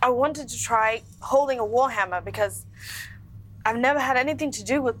to try holding a warhammer because I've never had anything to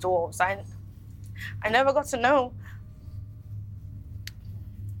do with dwarves. I never got to know.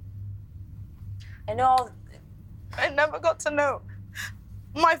 I know. I never got to know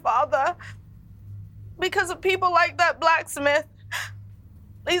my father because of people like that blacksmith.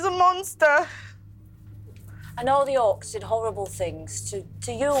 He's a monster. I know the orcs did horrible things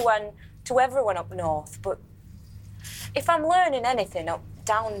to you and to everyone up north, but if I'm learning anything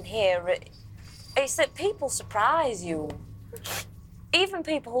down here, it's that people surprise you. Even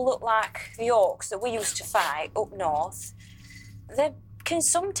people who look like the orcs that we used to fight up north, they can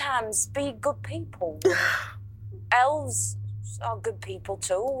sometimes be good people. Elves are good people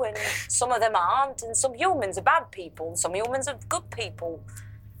too, and some of them aren't, and some humans are bad people, and some humans are good people.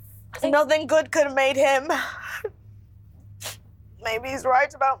 I think Nothing good could have made him. Maybe he's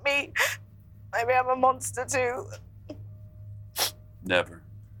right about me. Maybe I'm a monster too. Never.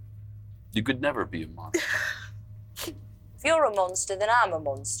 You could never be a monster. if you're a monster, then I'm a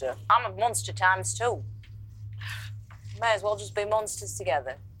monster. I'm a monster times two. May as well just be monsters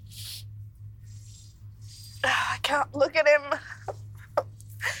together. I can't look at him.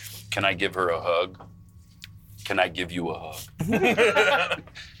 Can I give her a hug? Can I give you a hug?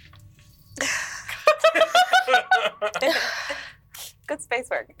 Good space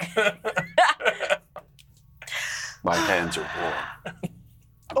work. My hands are warm.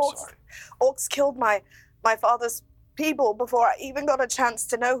 I'm sorry. Orcs killed my father's people before I even got a chance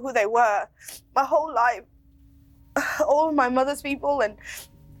to know who they were. My whole life, all of my mother's people and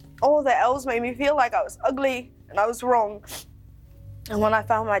all the elves made me feel like I was ugly and I was wrong. And when I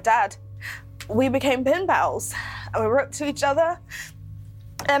found my dad, we became pen pals and we wrote to each other.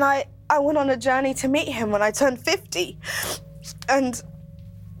 And I went on a journey to meet him when I turned 50. And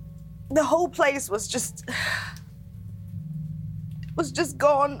the whole place was just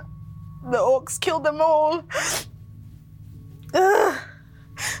gone. The orcs killed them all. Ugh.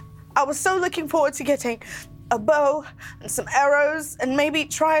 I was so looking forward to getting a bow and some arrows and maybe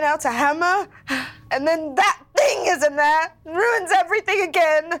trying out a hammer. And then that thing is in there and ruins everything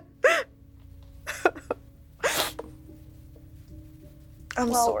again.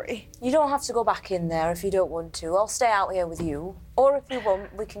 I'm sorry. You don't have to go back in there if you don't want to. I'll stay out here with you. Or if you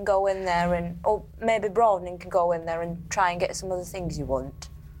want, we can go in there or maybe Broadening can go in there and try and get some of the things you want.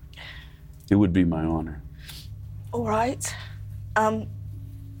 It would be my honor. All right.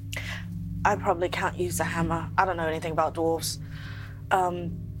 I probably can't use a hammer. I don't know anything about dwarves. But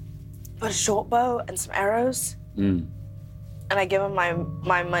a short bow and some arrows. And I give him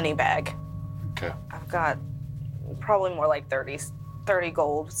my money bag. Okay. I've got probably more like 30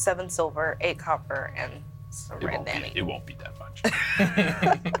 gold, 7 silver, 8 copper, and some red nanny. It won't be that much.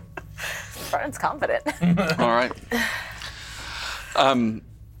 Brian's confident. All right.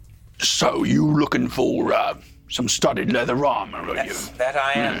 So you looking for some studded leather armor, are you? That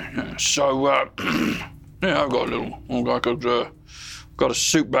I am. So, yeah, I've got a little. Got a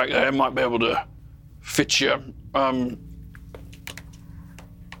suit back there. Might be able to fit you.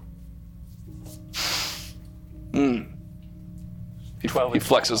 He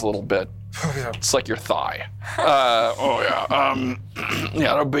flexes a little bit. It's like your thigh. Yeah,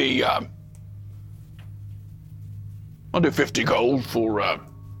 that'll be. I'll do 50 gold for a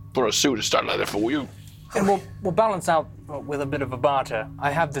suit of studded leather for you. And we'll balance out with a bit of a barter.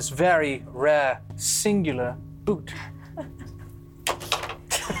 I have this very rare, singular boot.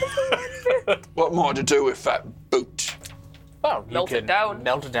 What more to do with that boot? Well, you Melt it can down.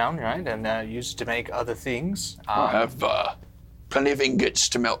 melt it down, right, and use it to make other things. I have plenty of ingots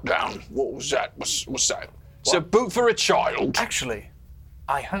to melt down. What was that? What's that? It's a boot for a child. Actually,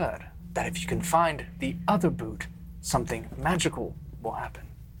 I heard that if you can find the other boot, something magical will happen.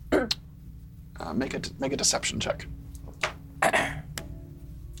 Make a deception check.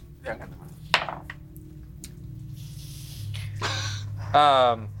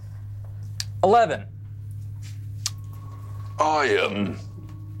 11.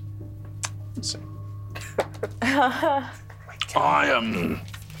 Let's see.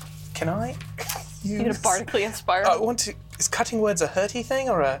 Can I You're use... bardically inspired. I want to... Is cutting words a hurty thing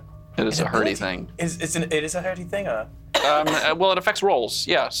or a... It is a hurty ability? thing. It is a hurty thing or... Well, it affects rolls.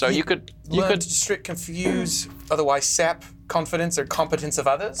 Yeah, so you could Learn to distract, confuse, otherwise sap confidence or competence of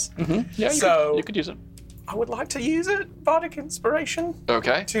others. Yeah, you could use it. I would like to use it, bardic inspiration,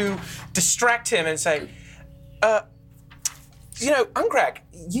 Okay. to distract him and say, Ungrak,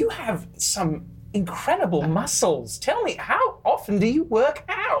 you have some incredible muscles. Tell me, how often do you work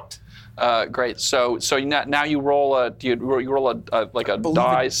out? Great. So now you roll you roll a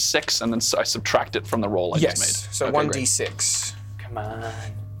die 6, and then I subtract it from the roll I just made. Yes, so Okay, 1d6. Come on.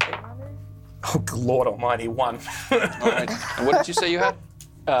 Oh, Lord almighty, 1. All right. And what did you say you had?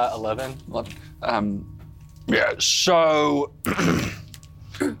 11. 11. Yeah. So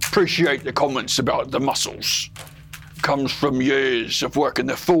appreciate the comments about the muscles. Comes from years of working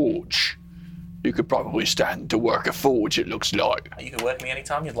the forge. You could probably stand to work a forge, it looks like. You can work me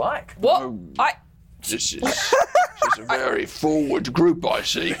anytime you'd like. What? This is a very forward group, I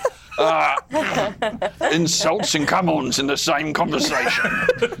see. Insults and come-ons in the same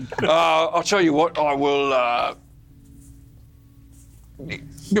conversation. I'll tell you what, I will...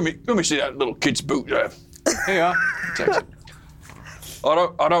 Let me see that little kid's boot there. Here you are. Takes it.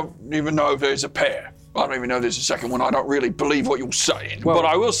 I don't even know if there's a pair. I don't even know if there's a second one. I don't really believe what you're saying. Well- But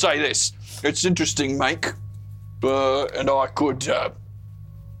I will say this. It's interesting make. And I could... I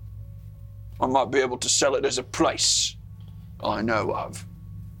might be able to sell it as a place I know of.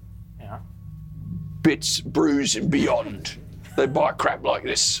 Yeah. Bits, Brews, and Beyond. They buy crap like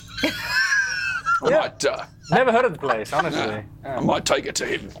this. I Never heard of the place, honestly. might take it to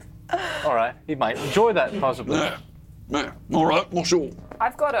him. All right. He might enjoy that, possibly. Yeah. All right, well, sure.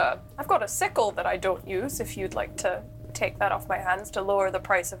 I've got a sickle that I don't use. If you'd like to take that off my hands to lower the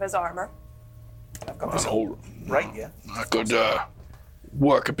price of his armor. I've got this All right here. I could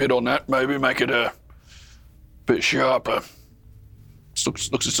work a bit on that, maybe make it a bit sharper. Looks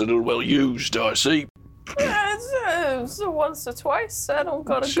it's a little well used, I see. Yeah, it's once or twice. I don't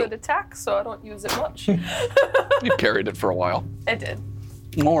got a good attack, so I don't use it much. You carried it for a while. I did.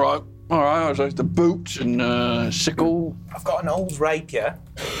 All right. I was the boot and sickle. I've got an old rapier.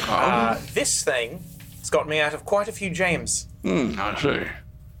 This thing has got me out of quite a few jams. I see.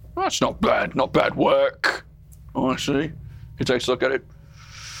 That's not bad. Not bad work. I see. He takes a look at it.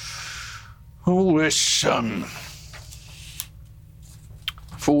 All this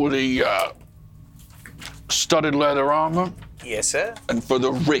for the studded leather armor Yes, sir. and for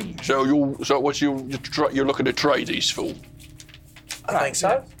the ring. So you're looking to trade these for? I think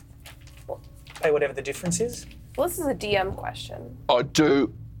so. Pay whatever the difference is. Well, this is a DM question. I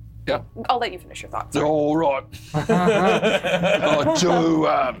do. Yeah. I'll let you finish your thoughts. All right. I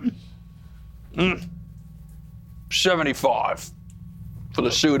do. 75 for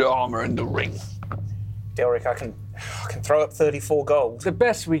the suit armor and the ring. Delric, I can throw up 34 gold. The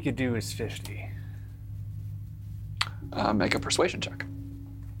best we could do is 50. Make a persuasion check.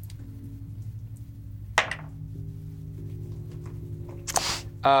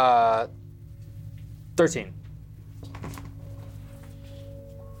 Uh, 13.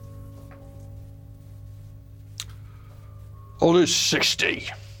 All is 60.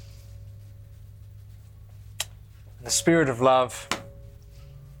 In the spirit of love,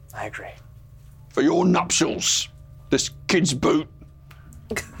 I agree. For your nuptials, this kid's boot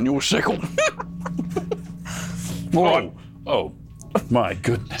and your sickle. All right. Oh, My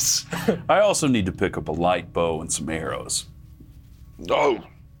goodness. I also need to pick up a light bow and some arrows. Oh.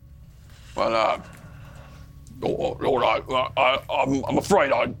 Well, all right. I'm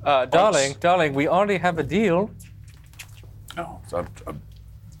afraid Darling, we already have a deal. Oh,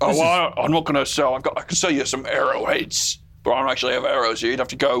 I'm not going to sell. I can sell you some arrowheads, but I don't actually have arrows here. You'd have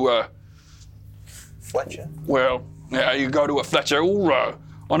to go. Fletcher. Well, yeah, you go to a Fletcher. Or,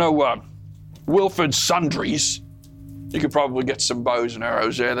 I know Wilford's Sundries. You could probably get some bows and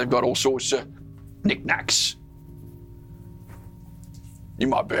arrows there. They've got all sorts of knickknacks. You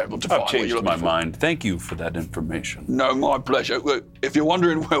might be able to find I've what you're changed looking my for. mind. Thank you for that information. No, my pleasure. Look, if you're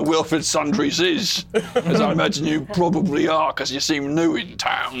wondering where Wilford Sundries is, as I imagine you probably are because you seem new in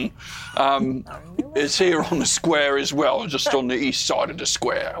town, it's here on the square as well, just on the east side of the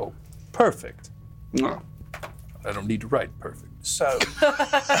square. Perfect. No. I don't need to write perfect. So,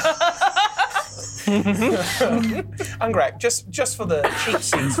 Ungrak, just for the cheap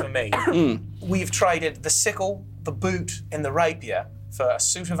seats for me, we've traded the sickle, the boot, and the rapier for a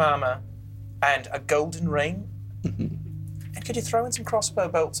suit of armor and a golden ring. And could you throw in some crossbow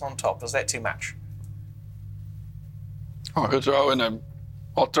bolts on top? Is that too much? I'll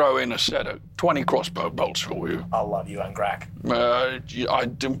throw in a set of 20 crossbow bolts for you. I love you, Ungrak.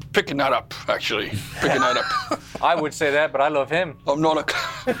 I'm picking that up, actually. Picking that up. I would say that, but I love him. I'm not a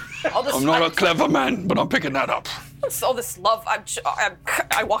clever man, but I'm picking that up. All this love.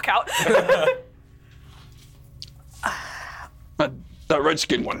 I walk out. That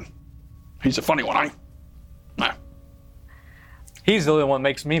redskin one, he's a funny one, eh? Nah. He's the only one that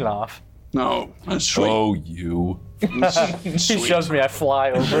makes me laugh. No, that's sweet. Oh, you. He shoves me, I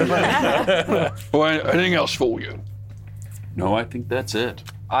fly over. Well, anything else for you? No, I think that's it.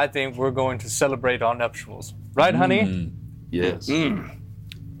 I think we're going to celebrate our nuptials. Right, honey? Yes.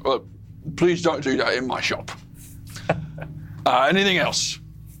 Well, please don't do that in my shop. Anything else?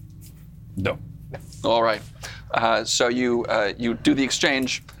 No. All right. So you do the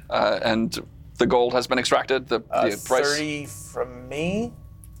exchange, and the gold has been extracted. The price. 30 from me,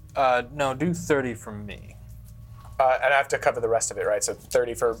 No, do 30 from me. and I have to cover the rest of it, right? So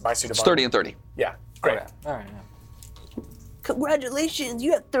 30 for my suit of It's armor. 30 and 30. Yeah, great. Okay. All right. Yeah. Congratulations,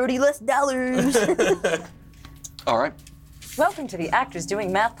 you have $30 less. All right. Welcome to the Actors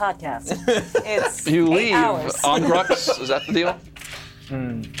Doing Math podcast. It's You 8 leave hours. Angrux. Is that the deal?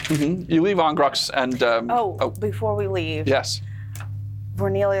 You leave Angrux and. Before we leave, Yes.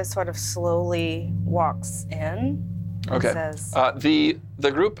 Vernelia sort of slowly walks in. And Okay. says, The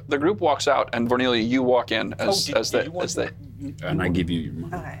group walks out, and Vernelia, you walk in as they. And I give you your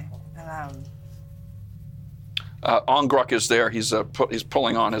money. okay. Angruk is there. He's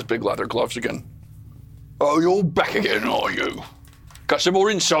pulling on his big leather gloves again. Oh, you're back again, are you? Got some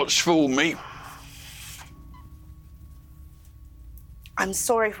more insults for me? I'm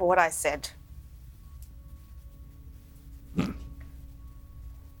sorry for what I said.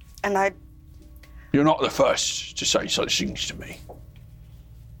 And You're not the first to say such things to me.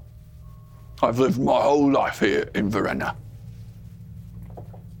 I've lived my whole life here in Verena.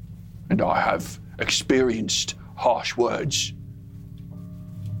 And I have experienced harsh words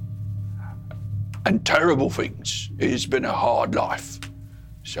and terrible things. It has been a hard life.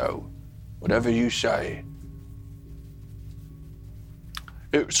 So, whatever you say,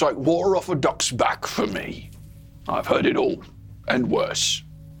 it's like water off a duck's back for me. I've heard it all, and worse.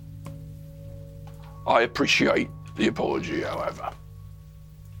 I appreciate the apology, however.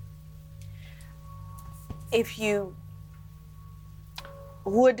 if you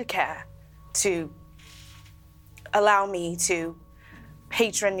would care to allow me to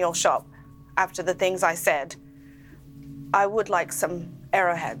patron your shop after the things I said, I would like some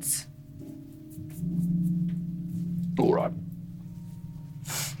arrowheads. All right.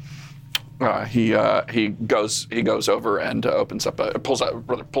 He goes over and pulls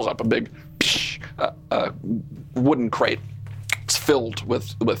up a big wooden crate. It's filled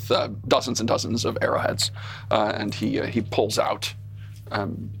with dozens and dozens of arrowheads, and he pulls out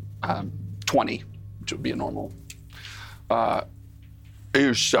 20, which would be a normal.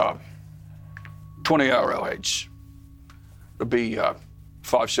 Here's 20 arrowheads. It'll be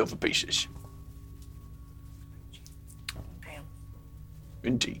 5 silver pieces. Bam.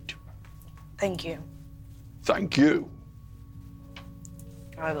 Indeed. Thank you. Thank you.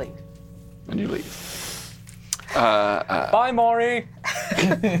 I leave. And you leave. Bye, Maury.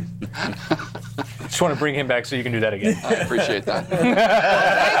 Just want to bring him back so you can do that again. I appreciate that.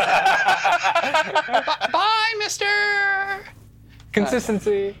 Bye, mister.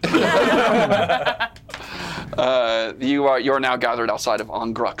 Consistency. You are now gathered outside of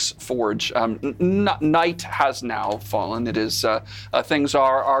Ongruk's forge. Night has now fallen. It is things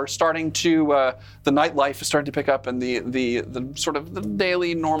are starting to the nightlife is starting to pick up, and the sort of the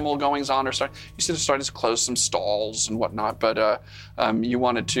daily normal goings on are starting. You see, they're starting to close some stalls and whatnot. But you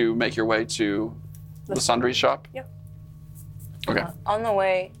wanted to make your way to the sundry shop. Yep. Okay. On the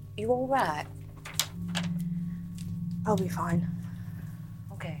way, you all right? I'll be fine.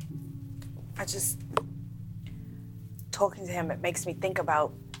 Okay. I just talking to him, it makes me think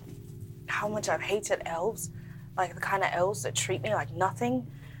about how much I've hated elves, like the kind of elves that treat me like nothing,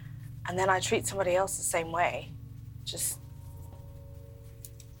 and then I treat somebody else the same way. Just,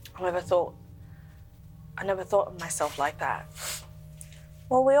 I never thought of myself like that.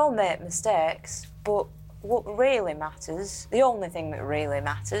 Well, we all make mistakes, but what really matters, the only thing that really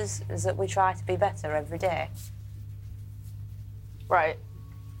matters, is that we try to be better every day. Right.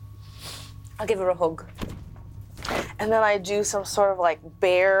 I'll give her a hug. And then I do some sort of like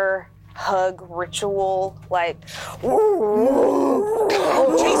bear hug ritual, like,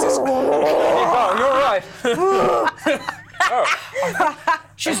 oh, Jesus. Oh, you're right.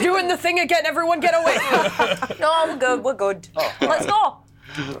 She's doing the thing again. Everyone get away. No, we're good. We're good. Let's go.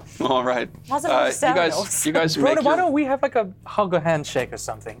 All right. What's it You guys make Verena, why your, don't we have like a hug or handshake or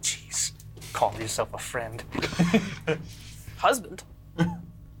something? Jeez, call yourself a friend. Husband.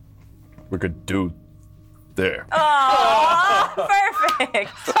 We could do there. Oh,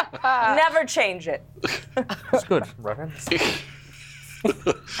 perfect. Never change it. It's good, Reverend.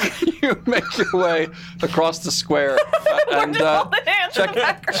 you make your way across the square and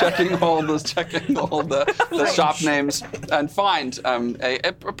checking all the shop names and find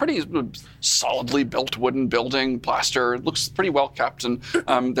a pretty solidly built wooden building, plaster. It looks pretty well kept, and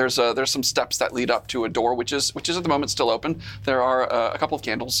there's some steps that lead up to a door, which is at the moment still open. There are a couple of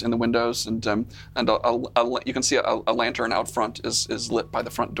candles in the windows, and you can see a lantern out front is lit by the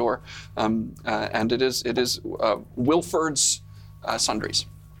front door, and it is Wilford's Sundries.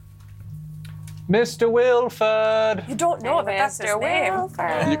 Mr. Wilford. You don't know that that's his name.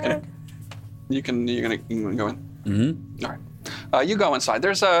 You can go in. Mm-hmm. All right. You go inside.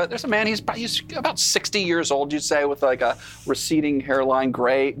 There's a man. He's about 60 years old, you'd say, with like a receding hairline,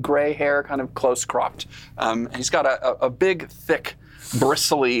 gray hair, kind of close cropped. He's got a big, thick,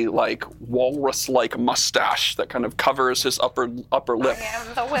 bristly, like walrus-like mustache that kind of covers his upper lip. I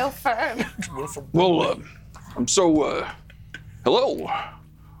am the Wilford. Well, I'm so. Hello.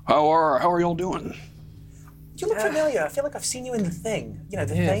 How are y'all doing? You look familiar. I feel like I've seen you in The Thing. You know,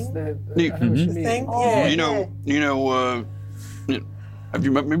 The Thing? The Thing? Oh, Yeah. Have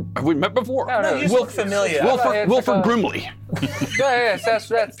you met me? Have we met before? No, you just look familiar. Wilford Grimley. Yes,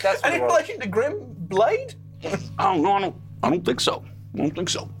 that's what And in it was. relation to Grim Blade? I don't think so.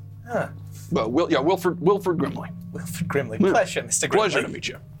 Huh. But Wilford Grimley. Wilford Grimley. Pleasure, Mr. Grimley. Pleasure to meet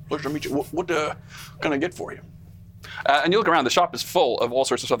you. What can I get for you? And you look around, the shop is full of all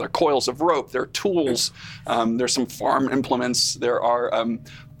sorts of stuff. There are coils of rope, there are tools, there's some farm implements, there are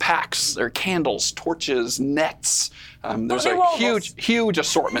packs, there are candles, torches, nets. There's a huge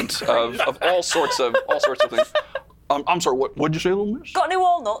assortment of all sorts of things. I'm sorry, what'd you say, little miss? Got any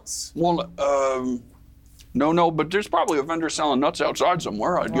walnuts? Well, no, but there's probably a vendor selling nuts outside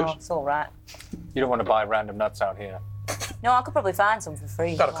somewhere, I Oh, guess. it's all right. You don't want to buy random nuts out here. No, I could probably find some for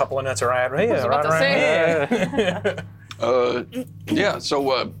free. Got a couple of nuts around here. about to here. Yeah,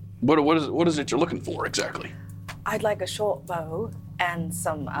 so what is it you're looking for exactly? I'd like a short bow and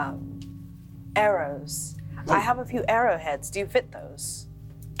some arrows. I have a few arrowheads. Do you fit those?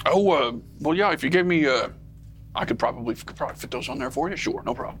 Oh, well, yeah, if you gave me, I could probably fit those on there for you. Sure,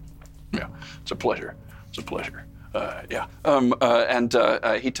 no problem. Yeah, it's a pleasure. Yeah. And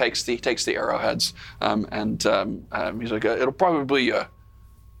he takes the arrowheads, and he's like, it'll probably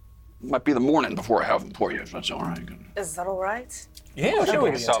might be the morning before I have them for you, if that's all right. Is that all right? Yeah, Sure,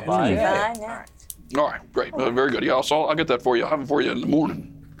 we can stop by. Yeah. Fine, yeah. All right, great, very good. Yeah, I'll get that for you. I'll have them for you in the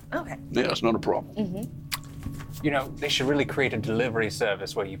morning. Okay. Yeah, it's not a problem. You know, they should really create a delivery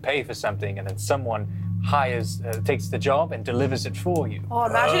service where you pay for something and then someone takes the job and delivers it for you. Oh,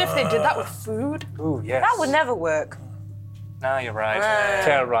 imagine if they did that with food. Ooh, yes. That would never work. No, you're right.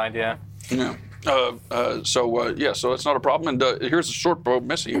 Tail ride, yeah. Yeah. So it's not a problem. And here's a short bow,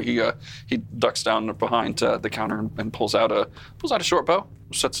 Missy. He ducks down behind the counter and pulls out a short bow,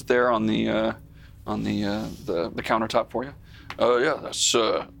 sets it there on the countertop for you. Yeah, that's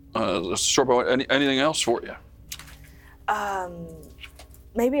a short bow. Anything else for you?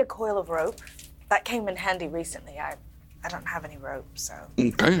 Maybe a coil of rope. That came in handy recently. I don't have any rope, so.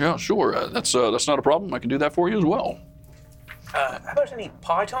 Okay, yeah, sure. That's not a problem. I can do that for you as well. How about any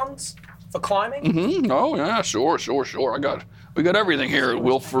pythons? for climbing? Oh yeah, sure. We got everything here at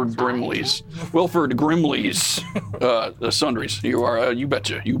Wilford Grimley's. The sundries. You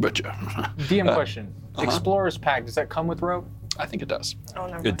betcha. DM question. Explorer's Pack, does that come with rope? I think it does. Oh,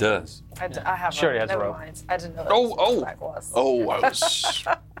 never It mind. does. I have Sure, a, he has a never rope. mind. I didn't know that was.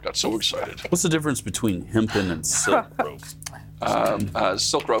 I got so excited. What's the difference between hempen and silk rope?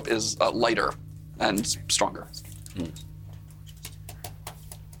 Silk rope is lighter and stronger. It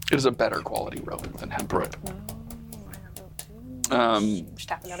is a better quality rope than hemp rope. Just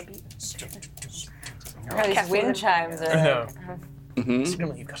tapping out a beat. These wind chimes are. Mr.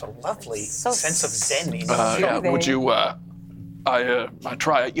 Grimley, you've got a lovely So sense of zen in you. Yeah, would you? I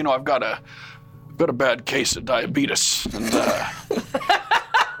try. You know, I've got a bad case of diabetes, and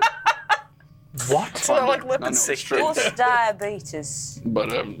What? It's not like I know, lipid it's sick. true. What's diabetes? but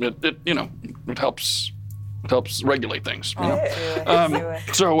it helps regulate things. You know?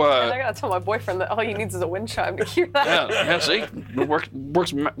 So I gotta tell my boyfriend that all he needs is a wind chime to hear that. yeah, see, it works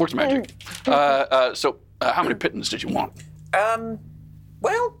magic. So how many pittons did you want?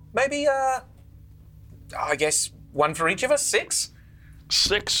 Well, maybe, I guess one for each of us, 6?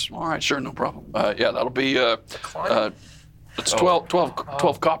 6. All right, sure, no problem. Yeah, that'll be Climbing? it's 12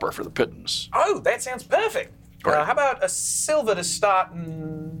 copper for the pittons. Oh, that sounds perfect. Great. How about a silver to start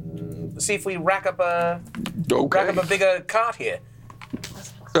and see if we rack up a bigger cart here?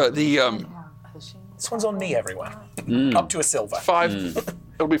 This one's on me, everyone. Up to a silver. 5.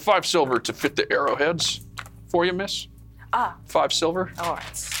 It'll be 5 silver to fit the arrowheads for you, miss. 5 silver. All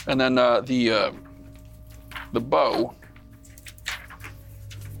right. And then the bow.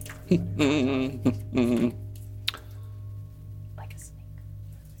 Like a snake.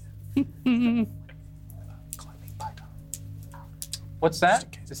 What's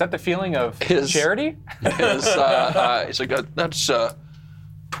that? Is that the feeling of His- charity? It's like that's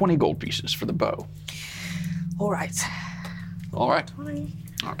 20 gold pieces for the bow. All right. All right.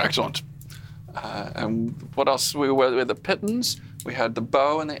 Excellent. And what else? We had the pittons. We had the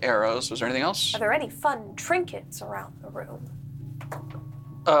bow and the arrows. Was there anything else? Are there any fun trinkets around the room?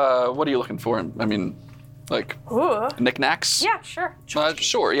 What are you looking for? I mean, like Ooh. knickknacks? Yeah, sure.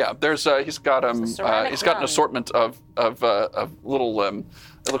 Sure. Yeah. There's he's got he's got an ceramic assortment of little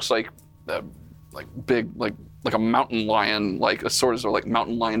it looks like big like a mountain lion, like a sort of like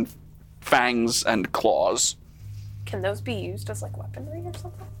mountain lion fangs and claws. Can those be used as like weaponry or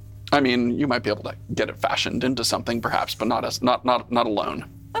something? I mean, you might be able to get it fashioned into something, perhaps, but not alone.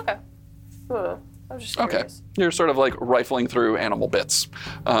 Okay. I was just Okay, curious. you're sort of like rifling through animal bits,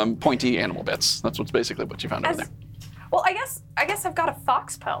 pointy animal bits. That's what's basically what you found over there. Well, I guess I've got a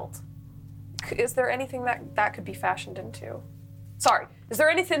fox pelt. Is there anything that could be fashioned into? Sorry, is there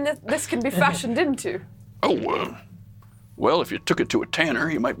anything that this can be fashioned into? Oh, well, if you took it to a tanner,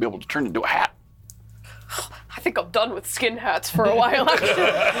 you might be able to turn it into a hat. I think I'm done with skin hats for a while.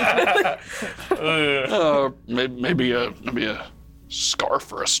 Actually. Maybe a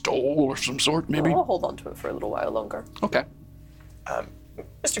scarf or a stole or some sort, maybe. I'll hold on to it for a little while longer. Okay.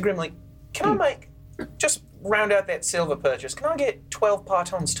 Mr. Grimley, can I just round out that silver purchase, can I get 12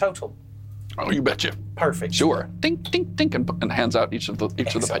 partons total? Oh, you betcha. Perfect. Sure. Dink, dink, dink, and hands out each of the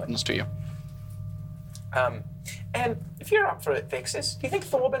pittons to you. And if you're up for it, Vexus, do you think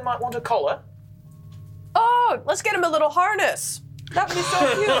Thorben might want a collar? Oh, let's get him a little harness. That'd be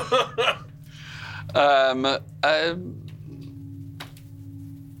so cute.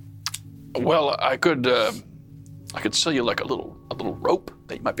 Well, I could sell you like a little rope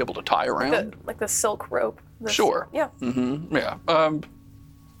that you might be able to tie around. Like the silk rope. Sure. Yeah. Yeah. How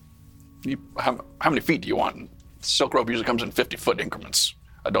many feet do you want? Silk rope usually comes in 50-foot increments.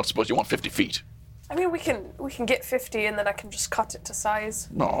 I don't suppose you want 50 feet. I mean, we can get 50, and then I can just cut it to size.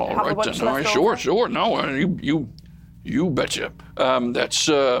 All Have a right bunch then. All right, left sure, over. sure. No, you betcha. That's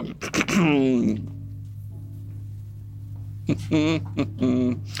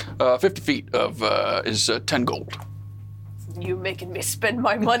 50 feet of is 10 gold. You making me spend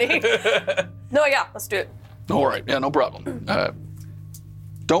my money? No, yeah, let's do it. All right, yeah, no problem.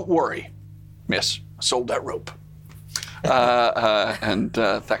 Don't worry, miss. I sold that rope. And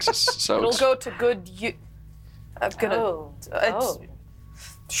Thexus. So It'll it's- go to good you. I'm gonna.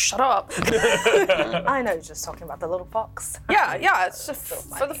 Shut up. I know you're just talking about the little fox. Yeah, it's just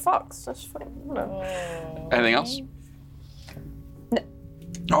for the fox. That's fine. Whatever. Anything else? No.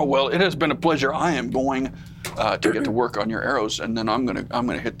 Oh well, it has been a pleasure. I am going to get to work on your arrows, and then I'm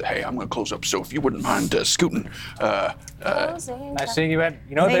gonna hit the hay. I'm gonna close up. So if you wouldn't mind scooting. Nice seeing you, Ed.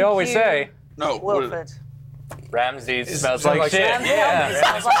 You know what they Thank always you. say? No. Wilford. Ramses Is- smells smells like like shit. shit.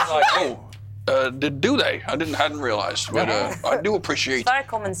 Yeah. Oh, Do they? I hadn't realized, but I do appreciate. Very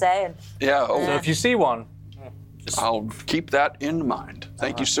common saying. Yeah. Oh, So if you see one, I'll keep that in mind.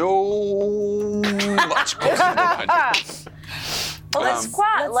 Thank you so much. Well, it's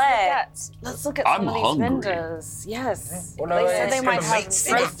quite late. Let's look at I'm some of these hungry. vendors. Yes. Well, no, they said it's they might gonna have make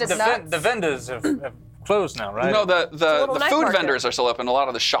roasted nuts. the vendors have closed now, right? No, the little night food market. vendors are still open. A lot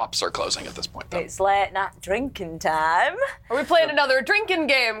of the shops are closing at this point, though. It's late night drinking time. Are we playing another drinking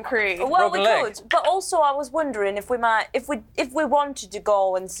game, Cree? Well, we Broken leg. could, but also I was wondering if we wanted to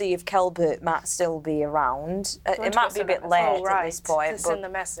go and see if Kelbert might still be around. It might be a bit late at this point, To send but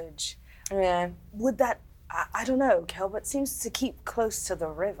the message. yeah. Would that? I don't know. Kelbert seems to keep close to the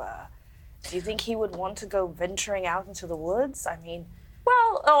river. Do you think he would want to go venturing out into the woods? I mean,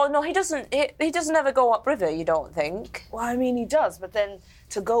 Well, oh no, he doesn't. He doesn't ever go upriver. You don't think? well, I mean he does, but then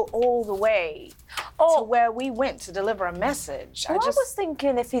to go all the way to where we went to deliver a message, Well, I was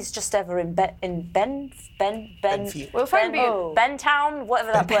thinking if he's just ever in Benfield. Well, if I'm being, Bentown,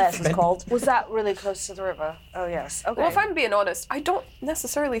 whatever that place is called. was that really close to the river? Oh yes. Okay. well, if I'm being honest, I don't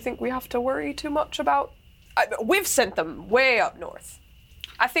necessarily think we have to worry too much about. We've sent them way up north.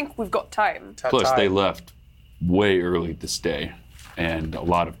 I think we've got time. Plus, they left way early this day, and a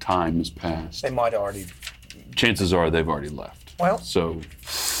lot of time has passed. They might already. Chances are they've already left. Well- so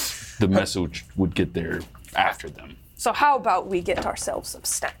the message would get there after them. So how about we get ourselves some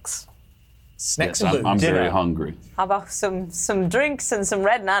snacks? Snacks Yes, and I'm booze. very hungry. How about some drinks and some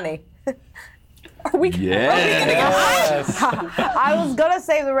red nanny? Are we? Yes. I was gonna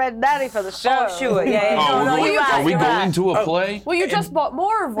save the red nanny for the show. Oh, sure, yeah. Oh, No, you're right, are we you're going right. to a play? Well, you just bought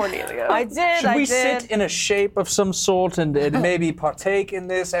more, Vernelia. I did. Should I we did. sit in a shape of some sort and maybe partake in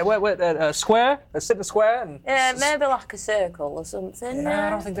this? A square? Let's sit in a square? And Yeah, maybe like a circle or something.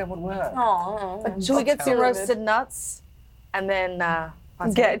 I don't think that would work. Oh, Should we get some roasted nuts, and then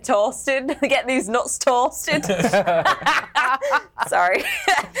get it toasted. Get these nuts toasted. Sorry.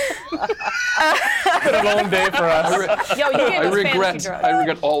 It's been a long day for us. Yo, you gave us fancy drugs. I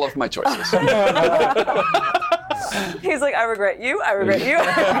regret all of my choices. He's like, I regret you. I regret you.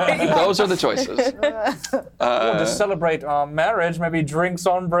 Those are the choices. To celebrate our marriage, maybe drinks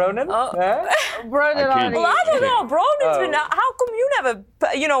on Bronin? Yeah? Broden I can't- already. Well, I don't know. Bronin's Oh. been. How come you never?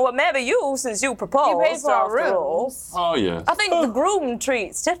 You know what? Maybe you, since you proposed. You paid for our after all. rooms. Oh, yeah. I think the groom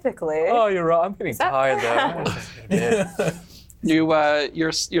treats typically. Oh, you're right. I'm getting tired though.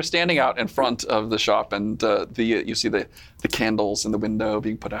 You're standing out in front of the shop, and you see the candles in the window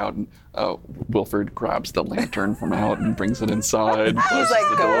being put out, and Wilford grabs the lantern from out and brings it inside. He's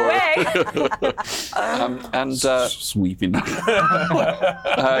like, go away. And Sweeping.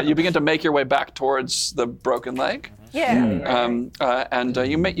 you begin to make your way back towards the broken leg. Yeah. And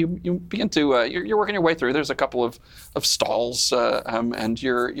you begin to you're working your way through. There's a couple of stalls, and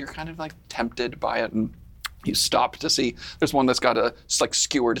you're kind of like tempted by it, and you stop to see there's one that's got a like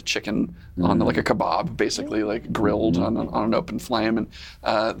skewered chicken on like a kebab, basically like grilled on an open flame, and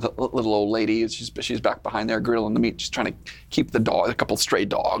the little old lady she's back behind there grilling the meat. She's trying to keep a couple stray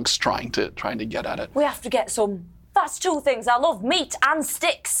dogs trying to get at it. We have to get some. That's two things. I love meat and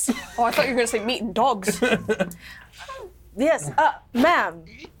sticks. Oh, I thought you were going to say meat and dogs. Yes, ma'am.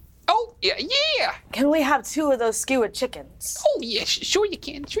 Oh yeah. Can we have 2 of those skewered chickens? Oh yes, sure you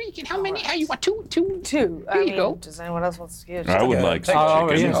can. How many? How you want 2? 2. Here you go. Does anyone else want skewered I chicken? would like some Oh,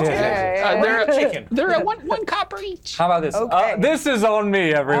 chicken. yes. Chicken. They're one copper each. How about this? Okay. This is on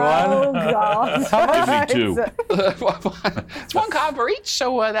me, everyone. Oh God. Give me 2. It's one copper each,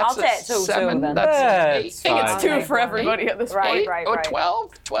 so that's I'll take 2 too, 7. then. That's That's 8. I think it's fine. 2 for everybody at this Right, point. right, Oh, right.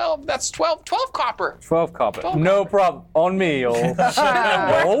 12. That's 12 copper. 12 copper. No problem. On me, y'all.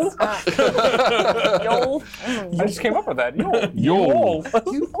 Y'all? Yo. I just came up with that. Yo.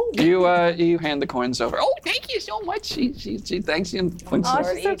 You hand the coins over. Oh, thank you so much. She thanks you and clinks,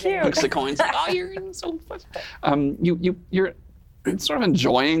 She's so cute. clinks the coins. Oh, you're so much. You're sort of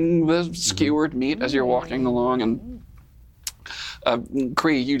enjoying the skewered meat as you're walking along, and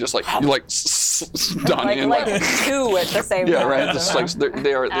Cree, you're stunning. Like 2 at the same Yeah, time. right. Just like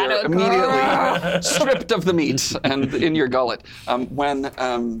they're immediately stripped of the meat and in your gullet.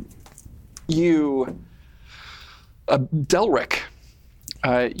 When you, Delric,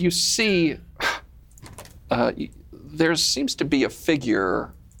 you see there seems to be a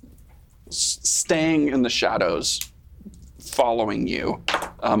figure staying in the shadows, following you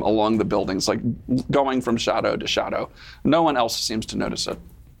along the buildings, like going from shadow to shadow. No one else seems to notice it.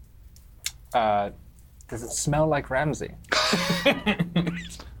 Does it smell like Ramsey?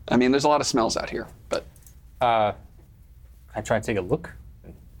 I mean, there's a lot of smells out here, but I try and take a look.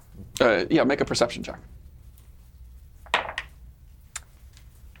 yeah, make a perception check.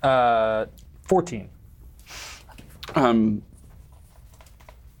 14.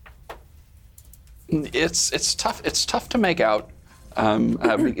 It's tough. It's tough to make out.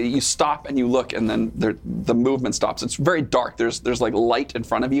 You stop and you look, and then the movement stops. It's very dark. There's like light in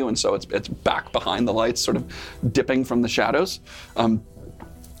front of you, and so it's back behind the lights, sort of dipping from the shadows. And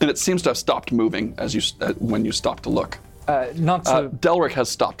it seems to have stopped moving as when you stop to look. Not to Delric has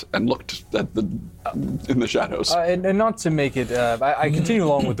stopped and looked at in the shadows. and not to make it. I continue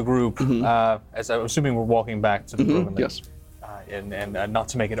along with the group, as I'm assuming we're walking back to the Broken Lake. Yes. And not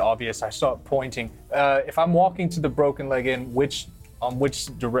to make it obvious, I start pointing. If I'm walking to the Broken Leg Inn, which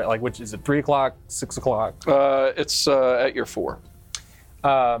is it 3 o'clock, 6 o'clock? It's at your 4.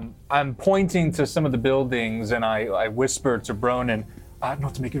 I'm pointing to some of the buildings, and I whisper to Bronin,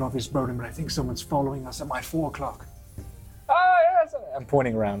 not to make it obvious, Bronin, but I think someone's following us at my 4 o'clock. Yes. I'm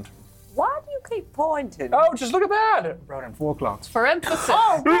pointing around. Why do you keep pointing? Oh, just look at that! Bronin, 4 o'clock. For emphasis.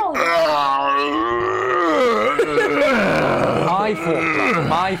 Oh, no.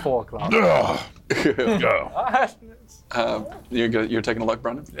 My 4 o'clock. You're taking a look,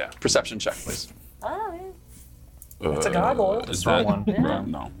 Brendan? Yeah. Perception check, please. Oh, yeah. It's a gargoyle. Is Wrong that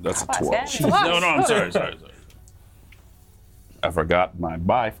one. No, that's a That's 12. it. No, I'm sorry. I forgot my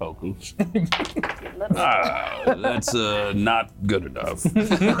bifocals. That's not good enough.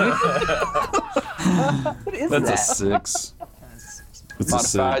 That's a 6. It's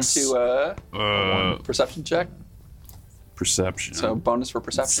Modified a 6. to perception check. Perception. So bonus for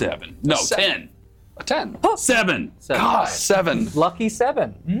perception. 7. No, 10. A 10. 7. God, 7. Lucky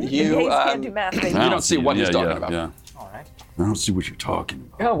 7. You You can't do math. you don't see what he's talking about. Yeah. All right. I don't see what you're talking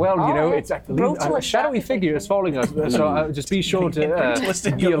about. Oh, well, you know, Oh, it's actually brutal a shadowy attack. figure is following us, so just be sure to Twist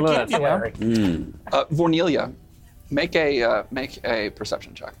in be your alert. Yeah? vocabulary. Vornelia, make a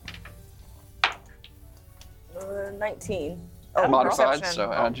perception check. 19. Modified, perception.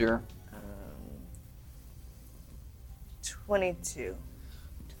 so add your 22.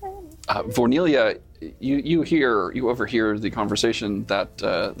 Vornelia. You overhear the conversation that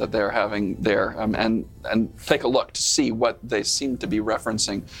they're having there, and take a look to see what they seem to be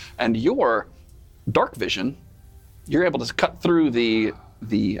referencing. And your dark vision, you're able to cut through the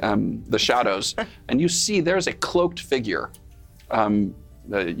shadows, and you see there's a cloaked figure.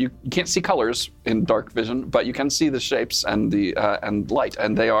 You can't see colors in dark vision, but you can see the shapes and the light.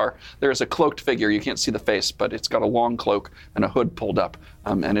 And there is a cloaked figure. You can't see the face, but it's got a long cloak and a hood pulled up,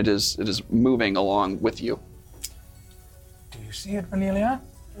 and it is moving along with you. Do you see it, Cornelia?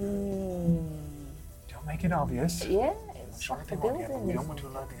 Don't make it obvious. Yeah, It's it's not like the a one yet, but we building. don't want to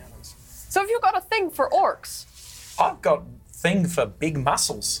alert the others. So have you got a thing for orcs? I've got thing for big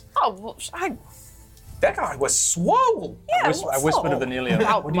muscles. Oh, well, That guy was swole. yeah. I whisper to Cornelia,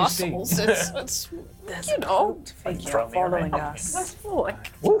 About what do you see? muscles. It's you know. Throw me Following around. us. That's like,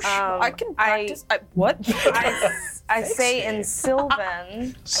 Whoosh. I can practice. What? I say in Sylvan.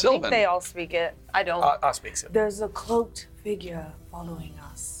 I Sylvan. think they all speak it. I don't. I speak so. There's a cloaked figure following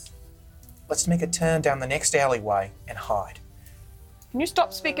us. Let's make a turn down the next alleyway and hide. Can you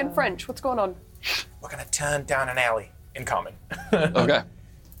stop speaking French? What's going on? We're gonna turn down an alley in common. Okay.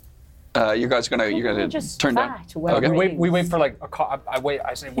 You guys you're gonna just turn down. fly to where Okay. We wait for like a car.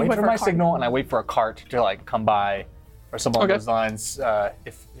 I say wait for my signal, and I wait for a cart to like come by, or something Okay. along those lines.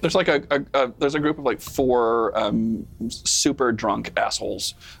 If There's like there's a group of like 4 super drunk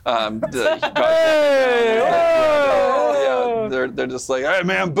assholes. Yeah, they're just like, hey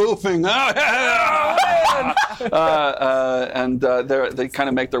man, boofing, they kind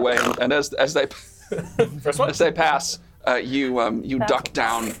of make their way, and as they as they pass, you duck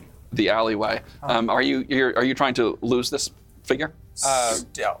down the alleyway. Are you trying to lose this figure?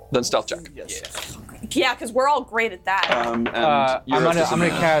 Then stealth check. Yes. Yeah, because we're all great at that. And I'm you're gonna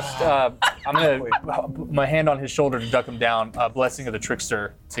at cast. I'm gonna put my hand on his shoulder to duck him down. Blessing of the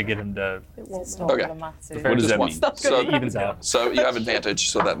trickster to get him to. It's not Okay. automatic. What does that one. mean? So It evens out. So you have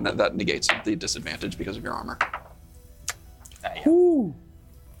advantage, so that negates the disadvantage because of your armor.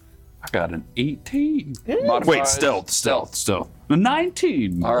 I got an 18. Modified Wait, stealth. A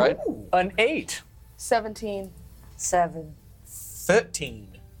 19. All right. An 8. 17. 7. 13.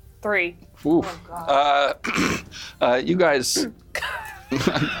 3. Oof. You guys,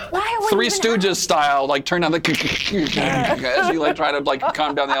 Three Stooges style, like turn down the as you like try to like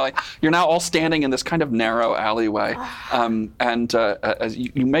calm down the alley. You're now all standing in this kind of narrow alleyway, and as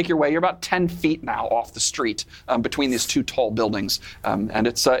you make your way, you're about 10 feet now off the street between these 2 tall buildings, and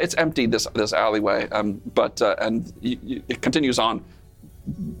it's empty, this alleyway, but it continues on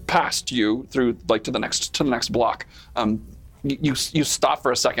past you through like to the next block. you stop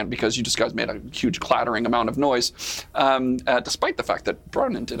for a second because you just guys made a huge clattering amount of noise, despite the fact that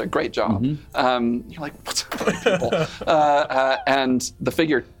Bronan did a great job. You're like, what's up with people? And the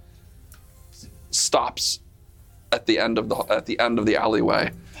figure stops at the end of the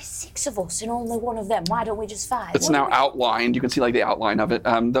alleyway. There's 6 of us and only one of them. Why don't we just fight? It's now outlined. You can see like the outline of it.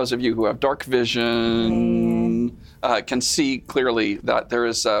 Those of you who have dark vision can see clearly that there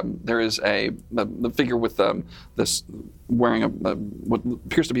is a figure with this wearing what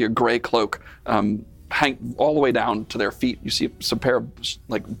appears to be a gray cloak, hang all the way down to their feet. You see some pair of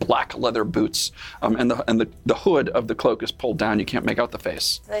like black leather boots, and the hood of the cloak is pulled down. You can't make out the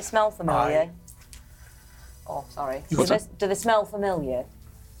face. Do they smell familiar? Oh, sorry. Do they smell familiar?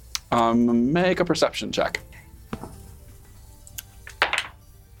 Make a perception check.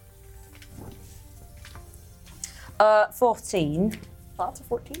 14. Lots of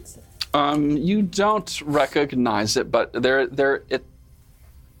 14s. You don't recognize it, but it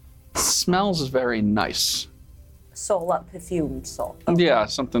smells very nice. So like perfumed sort. Yeah,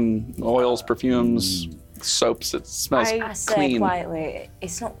 something, oils, perfumes, soaps. It smells I say clean. quietly,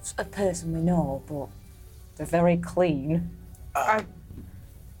 it's not a person we know, but they're very clean.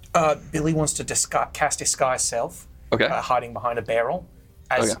 Billy wants to cast disguise self, Okay. hiding behind a barrel,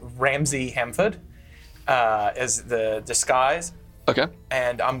 as Ramsay Hemford, as the disguise. Okay.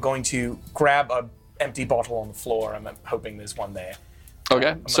 And I'm going to grab a empty bottle on the floor. I'm hoping there's one there.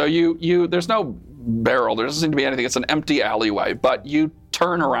 Okay. So you there's no barrel. There doesn't seem to be anything. It's an empty alleyway. But you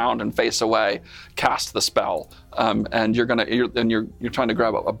turn around and face away, cast the spell, and you're trying to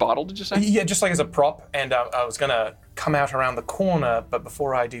grab a bottle. Did you say? Yeah, just like as a prop. And I was gonna come out around the corner, but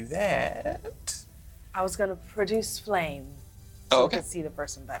before I do that, I was gonna produce flame Oh, so okay. I could see the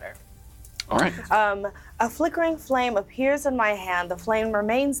person better. All right. A flickering flame appears in my hand. The flame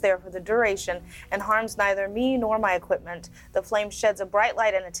remains there for the duration and harms neither me nor my equipment. The flame sheds a bright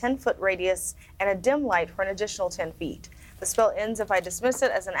light in a 10-foot radius and a dim light for an additional 10 feet. The spell ends if I dismiss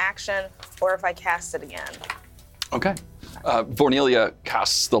it as an action or if I cast it again. Okay. Vernelia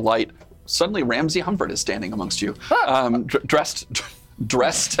casts the light. Suddenly, Ramsay Humbert is standing amongst you, dressed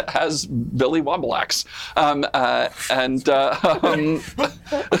as Billy Wobbleaxe.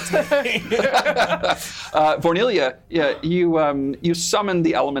 Vernelia, you summon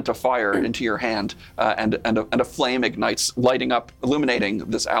the element of fire into your hand, and a flame ignites, lighting up, illuminating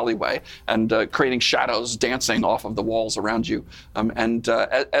this alleyway, and creating shadows dancing off of the walls around you.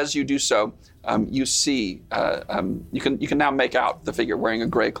 As you do so, you see, you can now make out the figure wearing a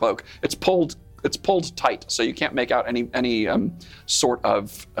gray cloak. It's pulled tight, so you can't make out any sort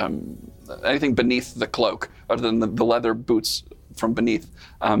of anything beneath the cloak, other than the leather boots from beneath.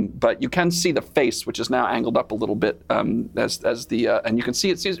 But you can see the face, which is now angled up a little bit, and you can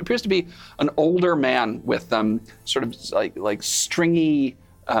see it appears to be an older man with sort of like stringy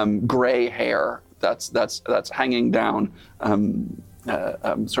gray hair that's hanging down,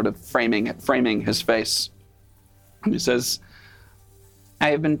 sort of framing his face. And he says, I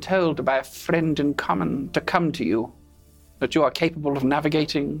have been told by a friend in common to come to you, that you are capable of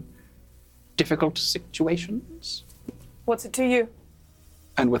navigating difficult situations. What's it to you?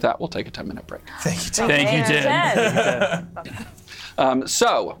 And with that, we'll take a 10-minute break. thank you, Tim. Thank you, Tim.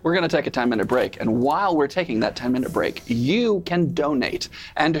 So we're going to take a 10-minute break. And while we're taking that 10-minute break, you can donate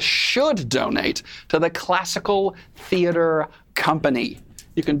and should donate to the Classical Theater Company.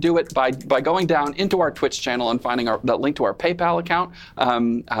 You can do it by going down into our Twitch channel and finding the link to our PayPal account,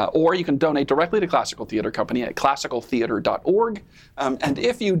 or you can donate directly to Classical Theater Company at classicaltheater.org. And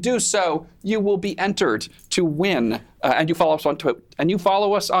if you do so, you will be entered to win. And you follow us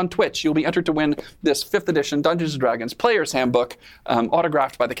on Twitch, you'll be entered to win this 5th edition Dungeons & Dragons Player's Handbook,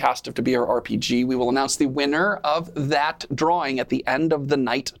 autographed by the cast of To Be Our RPG. We will announce the winner of that drawing at the end of the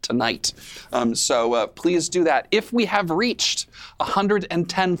night tonight. So please do that. If we have reached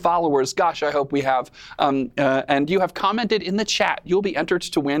 110 followers, gosh, I hope we have, and you have commented in the chat, you'll be entered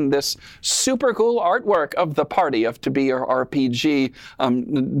to win this super cool artwork of the party of To Be Our RPG,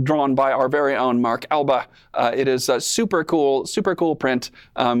 drawn by our very own Mark Alba. It is a super cool print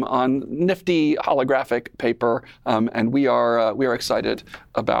on nifty holographic paper, and we are excited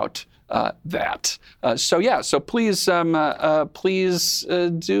about that. So please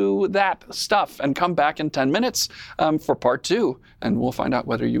do that stuff and come back in 10 minutes for part 2, and we'll find out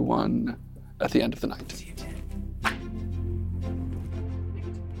whether you won at the end of the night.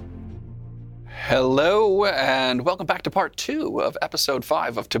 Hello, and welcome back to part 2 of episode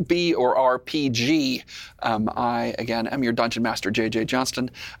 5 of To Be or RPG. I, again, am your Dungeon Master, JJ Johnston,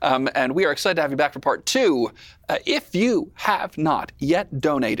 and we are excited to have you back for part 2. If you have not yet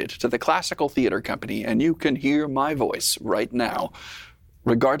donated to the Classical Theater Company, and you can hear my voice right now,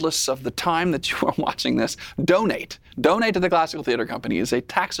 regardless of the time that you are watching this, donate. Donate to the Classical Theater Company. It's a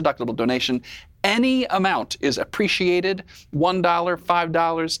tax-deductible donation. Any amount is appreciated. $1, $5,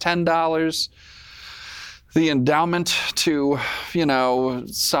 $10. The endowment to,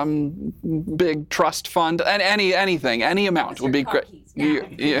 some big trust fund, and anything, any amount would be great.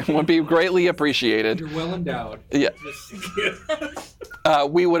 Would be greatly appreciated. You're well endowed. Yeah.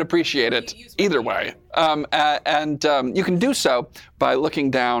 We would appreciate it either way. And you can do so by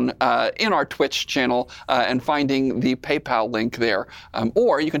looking down in our Twitch channel and finding the PayPal link there.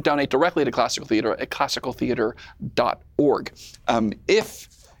 Or you can donate directly to Classical Theater at classicaltheater.org. If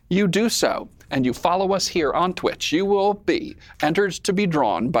you do so, and you follow us here on Twitch, you will be entered to be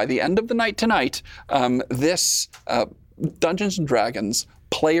drawn by the end of the night tonight, this Dungeons & Dragons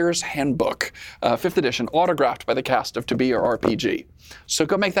Player's Handbook, 5th edition, autographed by the cast of To Be or RPG. So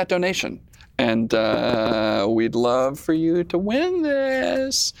go make that donation. And we'd love for you to win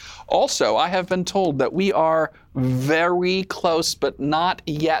this. Also, I have been told that we are very close, but not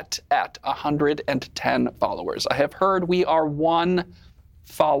yet at 110 followers. I have heard we are 1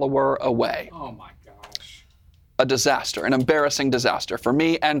 follower away. Oh my gosh. A disaster, an embarrassing disaster for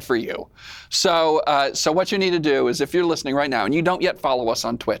me and for you. So what you need to do is, if you're listening right now and you don't yet follow us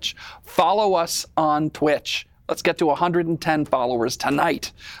on Twitch, follow us on Twitch. Let's get to 110 followers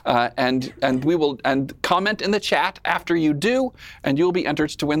tonight, and comment in the chat after you do, and you'll be entered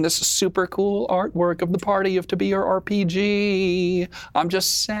to win this super cool artwork of the party of To Be or RPG. I'm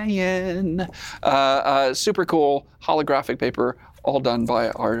just saying, super cool holographic paper, all done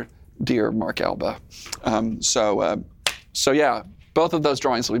by our dear Mark Alba. So yeah, both of those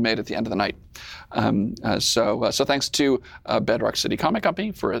drawings will be made at the end of the night. So thanks to Bedrock City Comic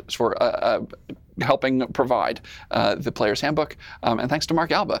Company for helping provide the Player's Handbook, and thanks to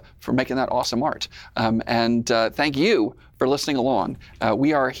Mark Alba for making that awesome art. And thank you for listening along.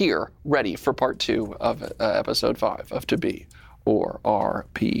 We are here ready for part 2 of episode 5 of To Be or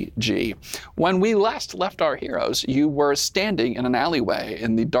RPG. When we last left our heroes, you were standing in an alleyway,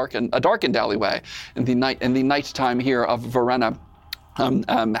 in the darkened alleyway, in the nighttime here of Verena.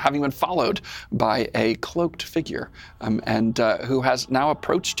 Having been followed by a cloaked figure, and who has now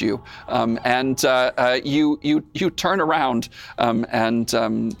approached you, and you turn around, and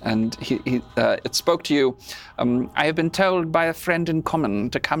it spoke to you. I have been told by a friend in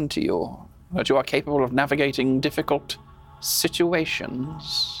common to come to you, that you are capable of navigating difficult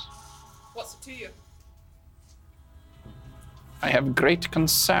situations. What's it to you? I have great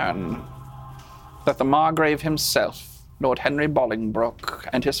concern that the Margrave himself, Lord Henry Bolingbroke,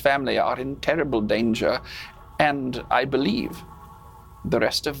 and his family are in terrible danger, and I believe the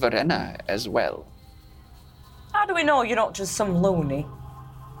rest of Verena as well. How do we know you're not just some loony?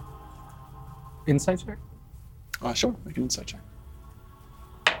 Insight check? Sure, make an insight check.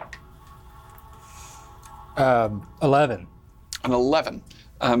 11. An 11.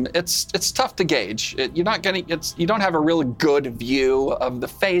 It's tough to gauge. You don't have a really good view of the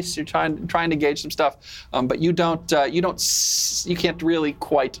face. You're trying to gauge some stuff, but you can't really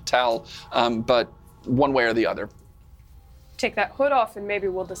quite tell, but one way or the other. Take that hood off and maybe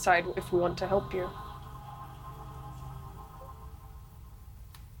we'll decide if we want to help you.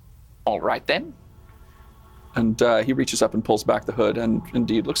 All right then. And he reaches up and pulls back the hood, and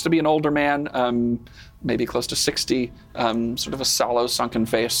indeed looks to be an older man, maybe close to 60, sort of a sallow, sunken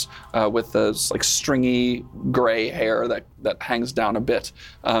face with this like stringy gray hair that hangs down a bit.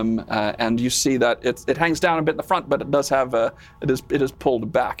 And you see that it hangs down a bit in the front, but it does have it is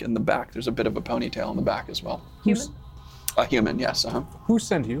pulled back in the back. There's a bit of a ponytail in the back as well. Human? A human, yes. Who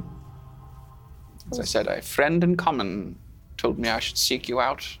sent you? As I said, a friend in common told me I should seek you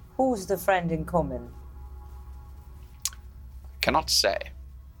out. Who's the friend in common? Cannot say.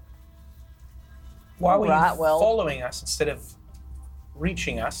 Why were Alright, you well. following us instead of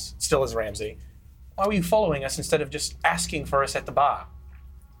reaching us, still as Ramsey? Why were you following us instead of just asking for us at the bar?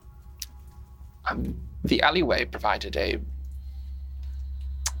 The alleyway provided a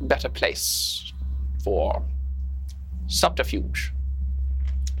better place for subterfuge.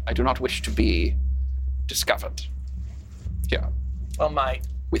 I do not wish to be discovered here Well, mate,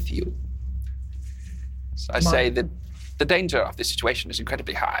 with you. So I say that the danger of this situation is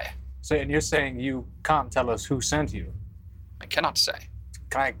incredibly high. So, and you're saying you can't tell us who sent you? I cannot say.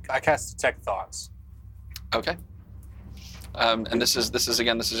 Can I cast Detect Thoughts? Okay. And this is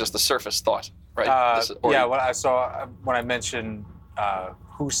just the surface thought right? Yeah, what I saw when I mentioned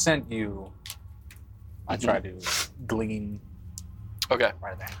who sent you, I tried to glean Okay.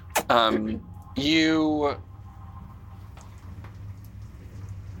 right there. You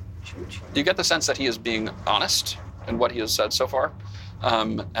get the sense that he is being honest in what he has said so far,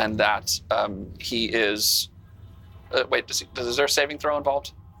 and that he is. Wait, is there a saving throw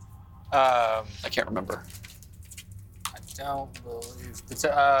involved? I can't remember. I don't believe it's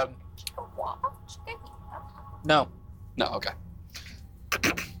no. No, okay.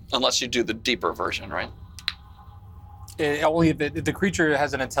 Unless you do the deeper version, right? Only if the creature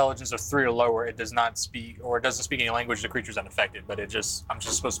has an intelligence of 3 or lower, it does not speak, or it doesn't speak any language. The creature's unaffected, but I'm just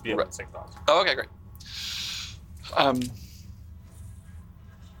supposed to be able to say thoughts. Oh, okay, great.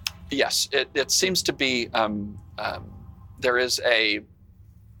 Yes, it seems to be. There is a.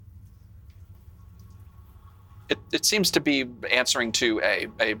 It seems to be answering to a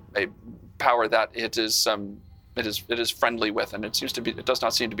power that it is friendly with, and it does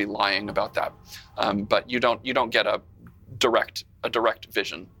not seem to be lying about that. But you don't get a direct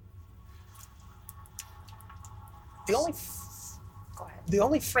vision. The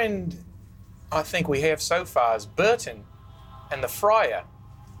only friend I think we have so far is Burton and the Friar.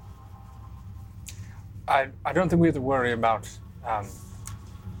 I don't think we have to worry about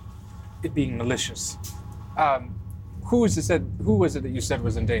it being malicious. Who was it that you said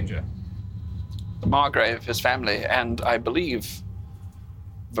was in danger? Margrave, his family, and I believe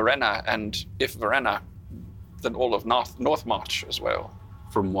Verena, and if Verena, then all of North March as well.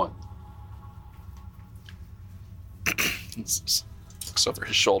 From what? Looks over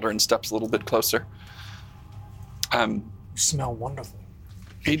his shoulder and steps a little bit closer. You smell wonderful.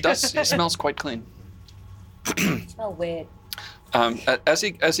 He does. He smells quite clean. Smell weird. As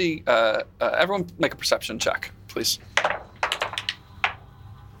he, everyone make a perception check, please.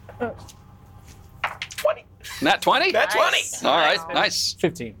 20. Nat 20? Nat 20. All right, nice.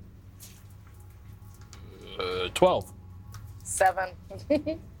 15. 12. 7.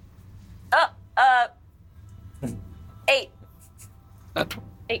 8.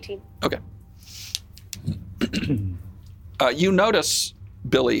 18. Okay. You notice,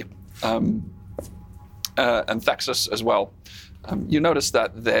 Billy, and Thexus as well. You notice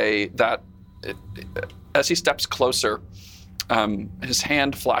that as he steps closer, his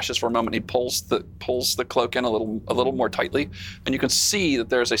hand flashes for a moment. He pulls the cloak in a little more tightly, and you can see that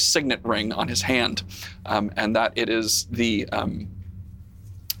there's a signet ring on his hand, and that it is the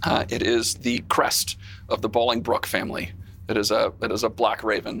crest of the Bolingbroke family. It is a black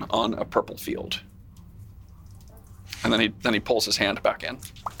raven on a purple field. And then he pulls his hand back in.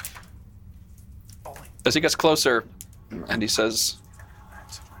 As he gets closer, and he says,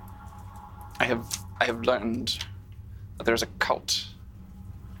 I have learned that there's a cult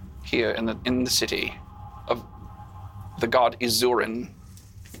here in the city of the god Izurin.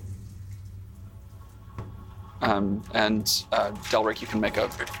 And Delric, you can make a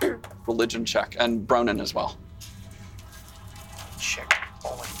religion check, and Bronin as well. Check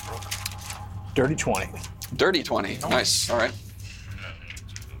Bolingbroke. Dirty 20. Dirty 20. Nice. All right.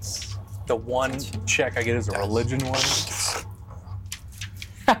 The one check I get is a religion one.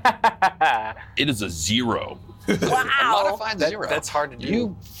 It is a 0. Wow. Modified 0. That's hard to do.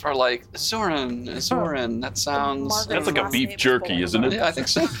 You are like, Zorin. That sounds... That's like a beef jerky, isn't it? Yeah, I think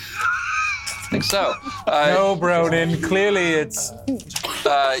so. I think so. No, Bronin. Clearly, it's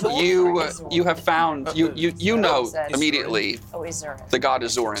You have found you know immediately Oh, is there? the god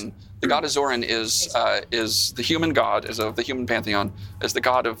Izurin. The god Izurin is the human god, is of the human pantheon, is the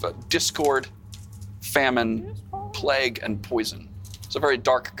god of discord, famine, plague, and poison. It's a very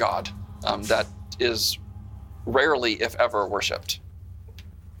dark god that is rarely, if ever, worshipped.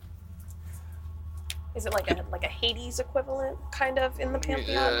 Is it like a Hades equivalent, kind of, in the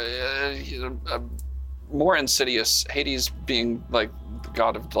pantheon? More insidious. Hades being like the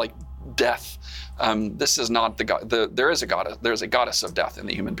god of like death. This is not the god. There is a goddess of death in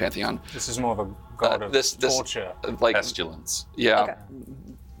the human pantheon. this is more of a god of torture. Like Pestilence. yeah, Okay.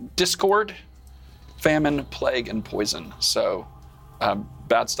 discord, famine, plague, and poison. So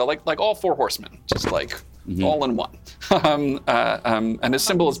bad stuff. Like all 4 horsemen, just like all in one. And his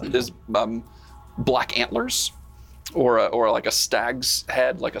symbol is black antlers, or like a stag's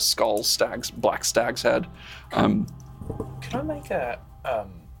head, like a skull black stag's head. Can I make a, I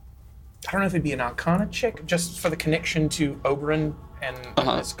don't know if it'd be an Arcana check, just for the connection to Oberyn and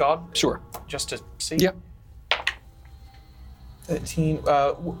this god? Sure. Just to see? Yeah. 13.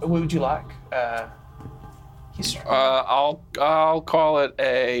 What would you like? History. I'll call it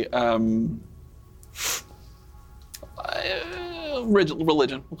a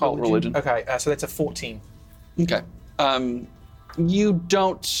Religion. We'll call it religion. Okay, so that's a 14. Okay. You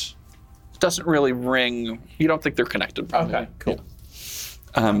don't. Doesn't really ring. You don't think they're connected. Probably. Okay, cool.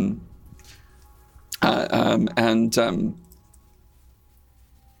 Yeah.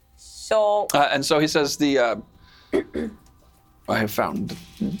 And so he says I have found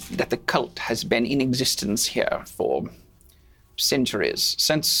that the cult has been in existence here for centuries,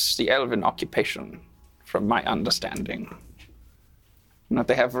 since the Elven occupation, from my understanding. And that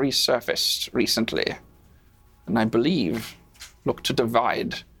they have resurfaced recently, and I believe look to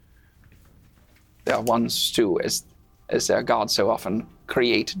divide their ones to, as their gods so often,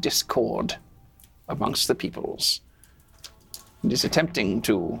 create discord amongst the peoples. It is attempting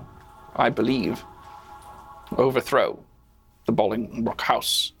to, I believe, overthrow the Bolingbroke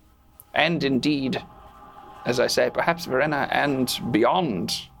House. And indeed, as I say, perhaps Verena and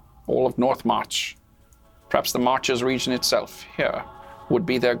beyond all of North March, perhaps the Marches region itself here, would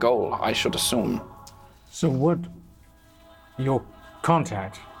be their goal, I should assume. So what your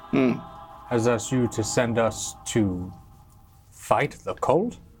contact has asked you to send us to fight the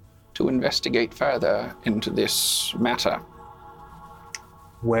cult? To investigate further into this matter.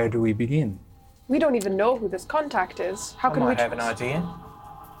 Where do we begin? We don't even know who this contact is. How can I we might have an trust? idea.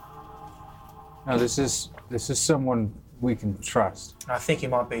 No, this is someone we can trust. I think he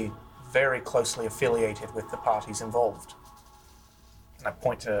might be very closely affiliated with the parties involved. And I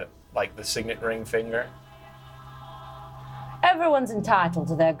point to, like, the signet ring finger. Everyone's entitled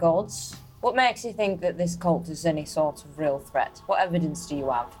to their gods. What makes you think that this cult is any sort of real threat? What evidence do you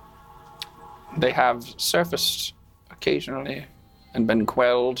have? They have surfaced occasionally and been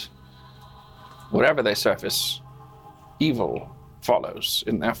quelled. Wherever they surface, evil follows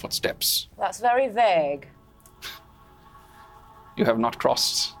in their footsteps. That's very vague. You have not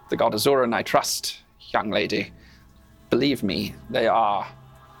crossed the god Azuran, I trust, young lady. Believe me, they are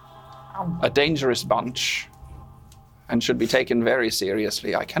a dangerous bunch and should be taken very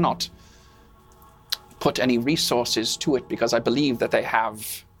seriously. I cannot put any resources to it because I believe that they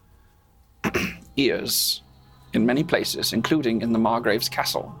have ears in many places, including in the Margrave's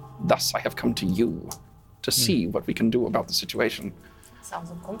castle. Thus, I have come to you to see what we can do about the situation. Sounds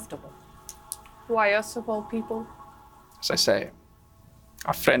uncomfortable. Why us of all people? As I say,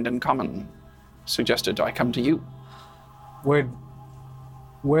 our friend in common suggested I come to you.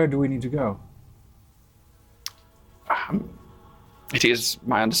 Where do we need to go? It is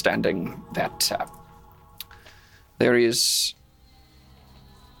my understanding that there is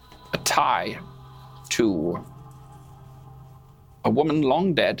a tie to a woman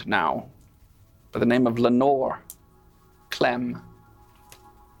long dead now by the name of Lenore Clem.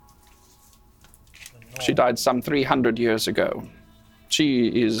 She died some 300 years ago. She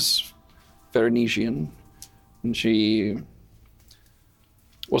is Verenesian, and she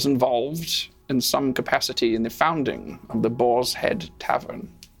was involved in some capacity in the founding of the Boar's Head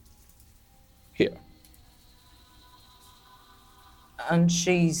Tavern here. And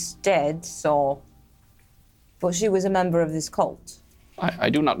she's dead, so... But she was a member of this cult.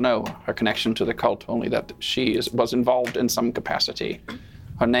 I do not know her connection to the cult, only that she was involved in some capacity.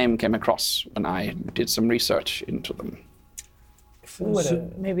 Her name came across when I did some research into them. If we were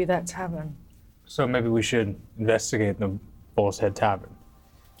to, Maybe that tavern. So maybe we should investigate the Boar's Head Tavern.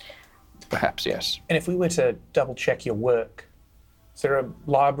 Perhaps, yes. and if we were to double check your work, is there a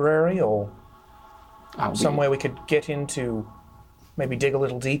library or somewhere we could get into, maybe dig a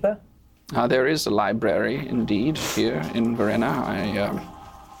little deeper? There is a library, indeed, here in Verena.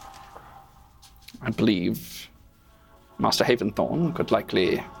 I believe Master Haventhorn could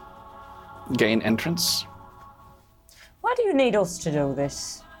likely gain entrance. Why do you need us to do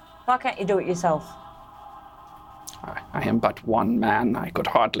this? Why can't you do it yourself? I am but one man. I could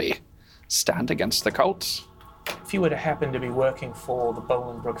hardly stand against the cult. If you were to happen to be working for the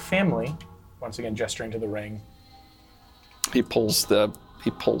Bolingbroke family, once again gesturing to the ring, He pulls the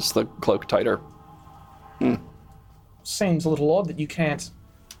cloak tighter. seems a little odd that you can't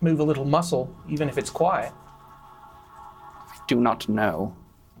move a little muscle, even if it's quiet. I do not know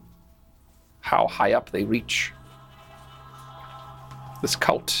how high up they reach. This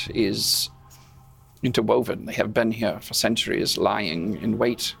cult is interwoven. They have been here for centuries, lying in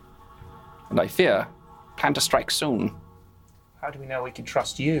wait. And I fear, plan to strike soon. How do we know we can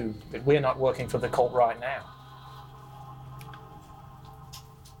trust you, that we're not working for the cult right now?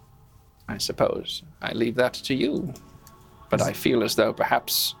 I suppose I leave that to you. But I feel as though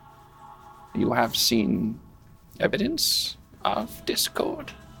perhaps you have seen evidence of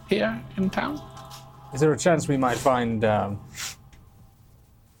discord here in town. Is there a chance we might find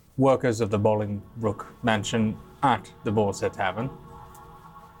workers of the Bolingbroke mansion at the Boar's Head Tavern.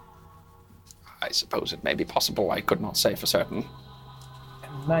 I suppose it may be possible. I could not say for certain.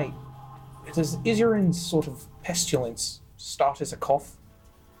 And mate, does Iserin's sort of pestilence start as a cough?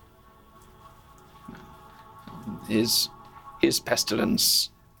 His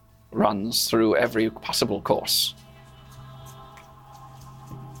pestilence runs through every possible course.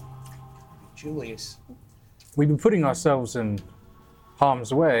 Julius. We've been putting ourselves in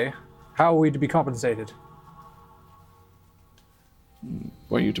harm's way. How are we to be compensated?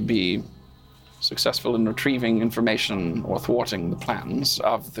 Were you to be successful in retrieving information or thwarting the plans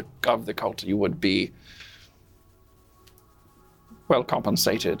of the cult, you would be well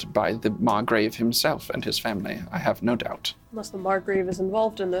compensated by the Margrave himself and his family, I have no doubt. Unless the Margrave is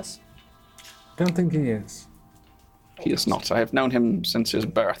involved in this. Don't think he is. He is not. I have known him since his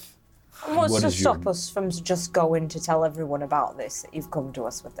birth. And what's What to is your- stop us from just going to tell everyone about this, that you've come to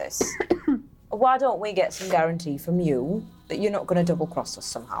us with this? Why don't we get some guarantee from you that you're not going to double-cross us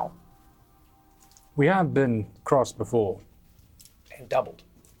somehow? We have been crossed before. And doubled.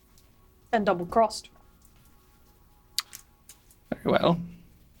 And double-crossed. Very well.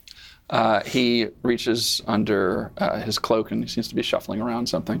 He reaches under his cloak and he seems to be shuffling around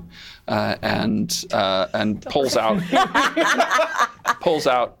something, and pulls out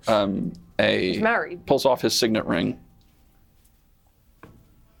He's married. pulls off his signet ring.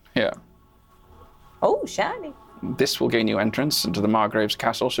 Here, Oh, shiny. this will gain you entrance into the Margrave's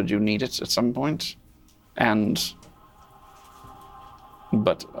castle should you need it at some point,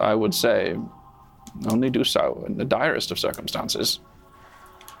 but I would say only do so in the direst of circumstances.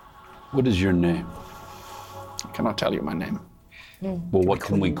 What is your name? I cannot tell you my name. Well, what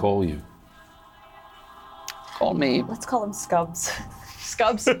can we call you? Call me Let's call him Scubs.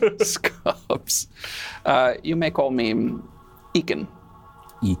 Scubs. Scubs. You may call me Eakin.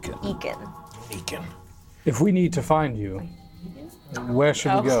 Eakin. Egan. Beacon. If we need to find you, where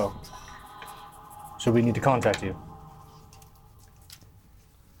should we go? Should we need to contact you?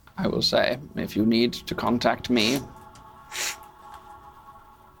 I will say, if you need to contact me,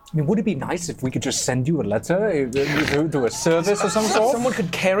 I mean, would it be nice if we could just send you a letter to a service or some sort? Someone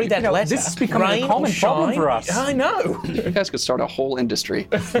could carry that letter. This is becoming rain a common or problem shine. for us. I know. you guys could start a whole industry.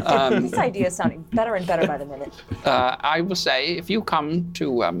 This idea is sounding better and better by the minute. I will say, if you come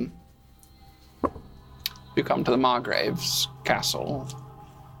to the Margrave's castle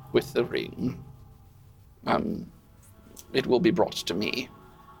with the ring, it will be brought to me,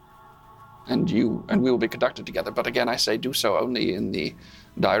 and we will be conducted together. But again, I say, do so only in the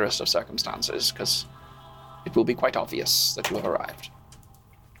direst of circumstances, because it will be quite obvious that you have arrived.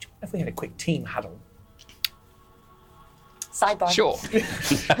 If we had a quick team huddle. Sidebar. Sure.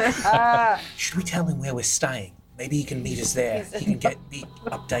 Should we tell him where we're staying? Maybe he can meet us there. He can be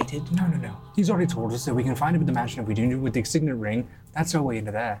updated. No. He's already told us that we can find him at the mansion if we do with the signet ring. That's our way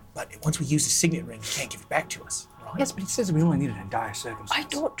into there. But once we use the signet ring, he can't give it back to us. Right? Yes, but he says we only need it in dire circumstances. I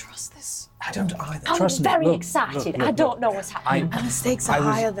don't trust this. I don't either. I'm Trust me, very look, excited. look, I don't look. know what's happening. And the stakes are I was-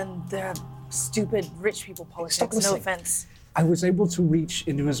 higher than their stupid rich people politics. Stop No listening. offense. I was able to reach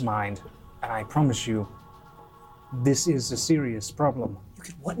into his mind, and I promise you, this is a serious problem. You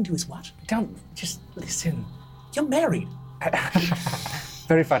could what into his what? Don't just listen. You're married.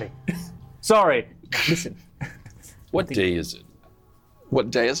 Very funny. Sorry. Listen. What day is it? What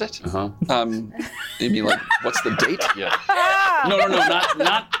day is it? Uh-huh. You mean like, what's the date? Yeah. No,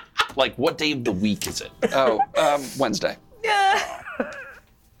 not like what day of the week is it? Oh, Wednesday.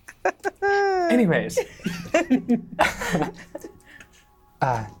 Anyways.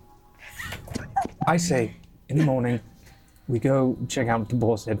 I say, in the morning, we go check out the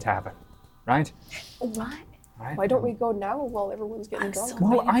Boar's Head Tavern, right? What? Right? Why don't we go now while everyone's getting drunk?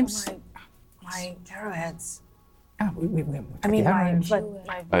 Well, Waiting I'm for my arrowheads. I I mean,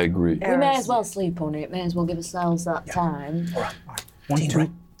 my I agree. We may as well sleep on it. May as well give ourselves that time. One, Team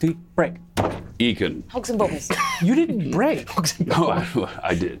two, three, break. Eakin. Hugs and bubbles. You didn't break. Oh,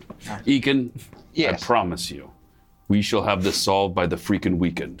 I did. Eakin, Yes. I promise you, we shall have this solved by the freaking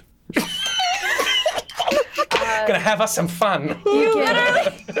weekend. Gonna have us some fun. You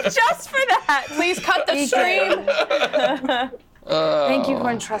literally just for that. Please cut the stream. Thank you for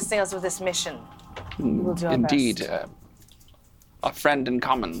entrusting us with this mission. We will do our Indeed. best. A friend in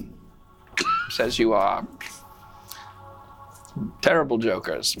common says you are terrible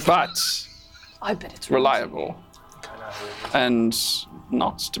jokers, but I bet it's reliable and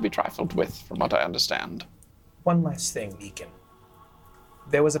not to be trifled with, from what I understand. One last thing, Beacon.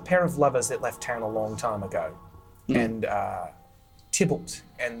 There was a pair of lovers that left town a long time ago, and Tybalt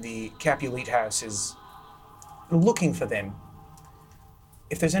and the Capulet House is looking for them.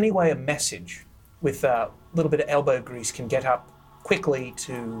 If there's any way a message with little bit of elbow grease can get up quickly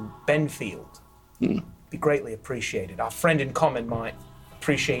to Benfield, be greatly appreciated. Our friend in common might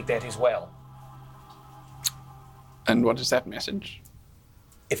appreciate that as well. And what is that message?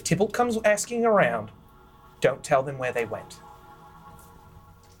 If Tybalt comes asking around, don't tell them where they went.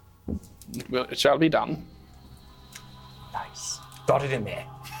 Well, it shall be done. Nice. Got it in there.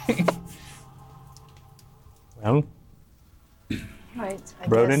 Well, Right. I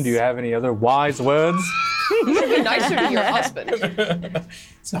Broden, guess. do you have any other wise words? Be nicer to your husband.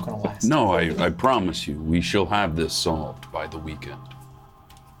 It's not going to last. No, I promise you, we shall have this solved by the weekend.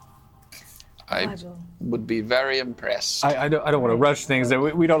 I would be very impressed. I don't want to rush things.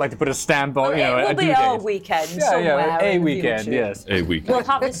 We don't like to put a stamp on, It will a be due our date. weekend Yeah, somewhere a in the weekend, future. yes. A weekend. We'll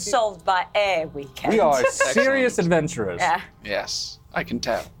have this solved by a weekend. We are serious adventurers. Yeah. Yes, I can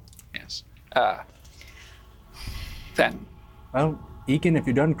tell. Yes. Then, Well, Ekin, if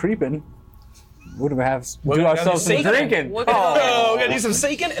you're done creeping, we're gonna have We're do gonna go ourselves some seeking. drinking. We're gonna Oh, we're going to do some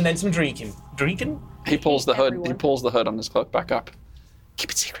seeking and then some drinking. Drinking? he pulls the hood. He everyone. pulls the hood on his cloak back up.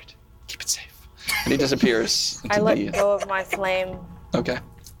 Keep it secret. Keep it safe. And he disappears into I let the. go of my flame. Okay.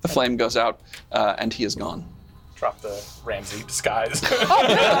 The flame goes out, and he is gone. Drop the Ramsey disguise.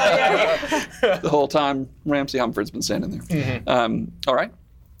 The whole time, Ramsay Humford's been standing there. All right.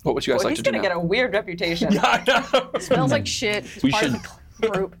 What would you guys like He's to do gonna now? get a weird reputation. Smells like shit. He's We part should- of the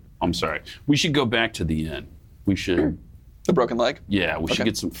group. I'm sorry. We should go back to the inn. We should, The broken leg. yeah, we should Okay.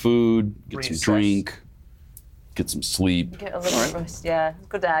 get some food, get Recess. some drink, get some sleep. Get a little rest. Yeah,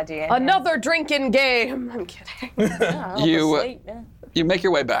 good idea. Another drinking game. I'm kidding. You Sleep, yeah. you make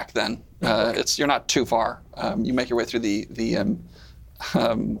your way back. Then you're not too far. You make your way through through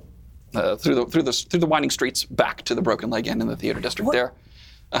the winding streets back to the Broken Leg Inn in the theater district there.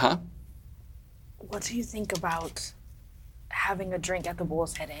 What do you think about having a drink at the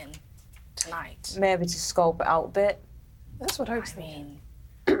Bull's Head Inn tonight? Maybe to scope it out a bit. That's what I was I thinking.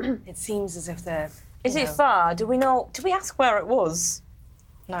 mean, it seems as if the. Is you it know- far? Do we know? Do we ask where it was?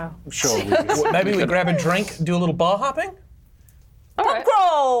 No. Sure. we do. Well, maybe we grab a drink, do a little bar hopping? All right.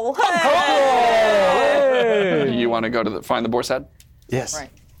 Roll! Hey! You want to go to find the Boar's Head? Yes. Right.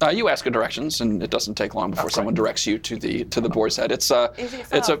 You ask directions, and it doesn't take long before someone directs you to the Boar's Head. It's Is it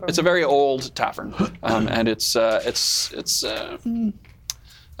far from- it's a very old tavern, and it's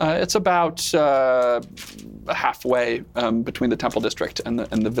about halfway between the Temple District and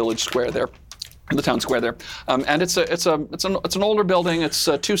the village square there. The town square there, and it's an older building. It's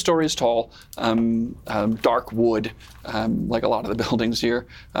 2 stories tall, dark wood, like a lot of the buildings here,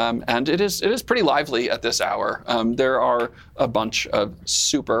 and it is pretty lively at this hour. There are a bunch of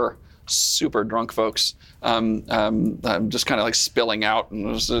super drunk folks, just kind of like spilling out,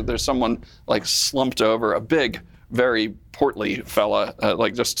 and there's someone like slumped over, a big, very portly fella,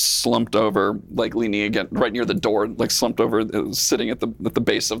 like just slumped over, like leaning again right near the door, like slumped over, sitting at the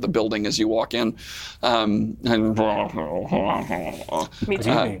base of the building as you walk in. And Me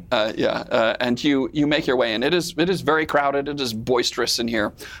too. and you make your way in. It is very crowded. It is boisterous in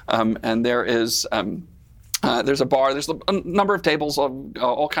here, and there is. There's a bar. There's a number of tables,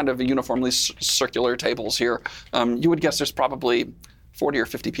 all kind of uniformly circular tables here. You would guess there's probably 40 or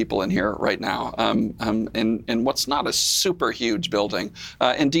 50 people in here right now, in what's not a super huge building.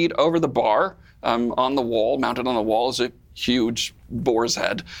 Indeed, over the bar, on the wall, mounted on the wall, is a huge boar's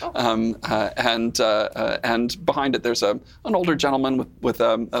head, and behind it there's an older gentleman with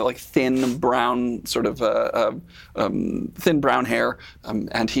like thin brown sort of thin brown hair,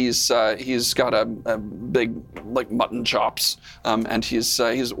 and he's got a big like mutton chops, and he's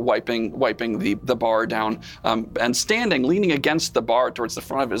wiping the bar down, and standing leaning against the bar towards the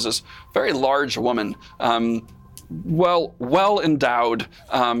front of it is this very large woman. Well endowed,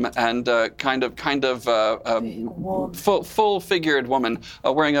 and kind of full-figured woman,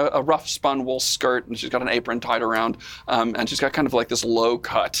 wearing a rough spun wool skirt, and she's got an apron tied around, and she's got kind of like this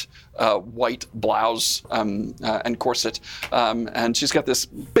low-cut white blouse and corset, and she's got this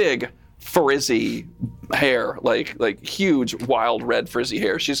big frizzy hair, like huge wild red frizzy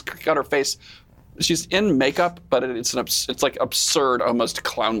hair. She's got her face. She's in makeup, but it's like absurd, almost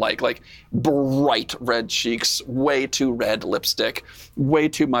clown-like, like bright red cheeks, way too red lipstick, way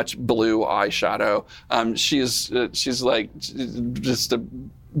too much blue eyeshadow. She's like just a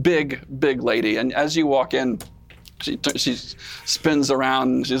big lady. And as you walk in, she spins around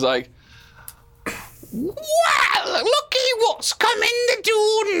and she's like, "Well, looky what's coming to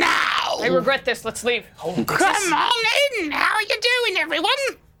do now. I regret this. Let's leave. Come on in. How are you doing, everyone?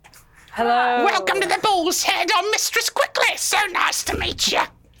 Hello. Welcome to the Bull's Head. I'm Mistress Quickly. So nice to meet you.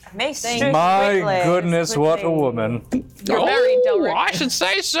 My goodness, what a woman. You're very Delric. I should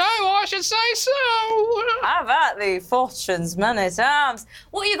say so. I should say so. I've had the fortunes many times.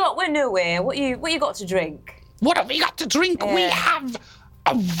 What you got? We're new here. What you got to drink? What have we got to drink? We have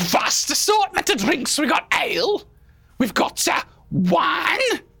a vast assortment of drinks. We got ale. We've got wine.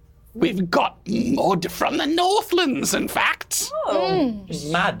 We've got mud from the Northlands, in fact. Oh,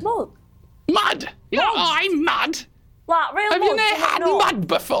 Mad. Mud. I'm mud. like real Have you mud, never had no. mud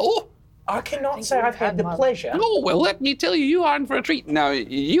before? I cannot say I've had the pleasure. Oh, well, let me tell you, you are in for a treat. Now,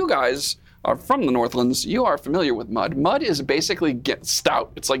 you guys are from the Northlands. You are familiar with mud. Mud is basically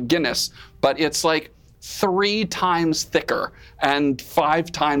stout. It's like Guinness, but it's like 3 times thicker and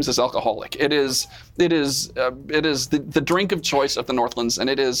 5 times as alcoholic. It is the drink of choice of the Northlands, and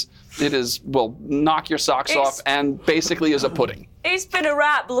it is will knock your socks off and basically is a pudding. It's been a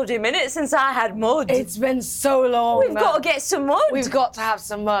right bloody minute since I had mud. It's been so long. We've got to get some mud. We've got to have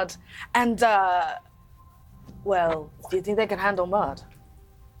some mud. And, well, do you think they can handle mud?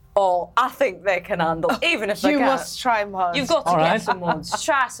 Oh, I think they can handle, even if they You can't. must try mud. You've got to All get right. some mud.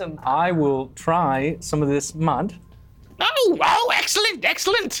 Try some. I will try some of this mud. Oh, excellent,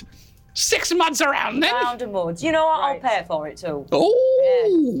 excellent. 6 muds around then. Pound of mud. You know what? Right. I'll pay for it too.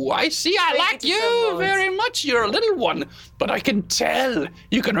 Oh, I see. I Treat like you to some you muds. very much. You're a little one, but I can tell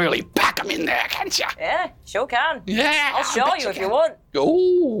you can really pack 'em in there, can't you? Yeah, sure can. Yeah, I'll show you if you want.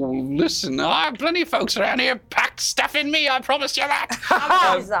 Oh, listen, I have plenty of folks around here pack stuff in me. I promise you that.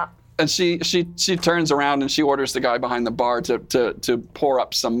 How much is that? And she turns around and she orders the guy behind the bar to pour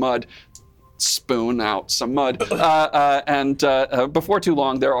up some mud, spoon out some mud, and before too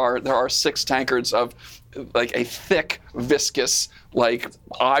long there are 6 tankards of like a thick, viscous, like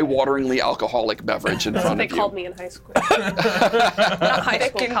eye-wateringly alcoholic beverage in That's what front they of you. called me in high school. Not high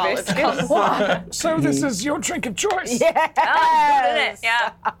school, college. So this is your drink of choice. Good, isn't it?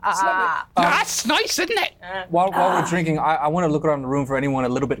 Yeah. That's nice, isn't it? While we're drinking, I want to look around the room for anyone a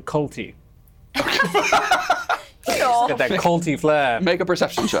little bit culty. Sure. Get that culty flair. Make a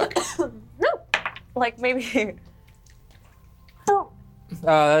perception check. Like maybe.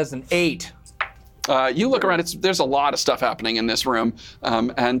 That's an 8. You look around. There's a lot of stuff happening in this room,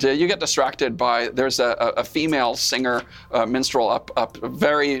 and you get distracted by there's a female singer, minstrel up,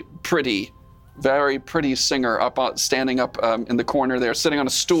 very pretty singer standing up in the corner there, sitting on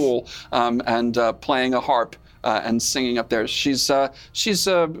a stool and playing a harp. And singing up there. She's looks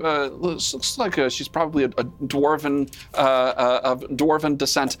like she's probably a dwarven of dwarven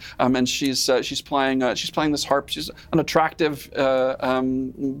descent, and she's playing this harp. She's an attractive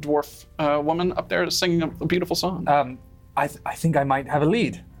dwarf woman up there singing a beautiful song. I think I might have a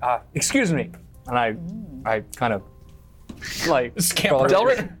lead. Excuse me. And I kind of like Scamper.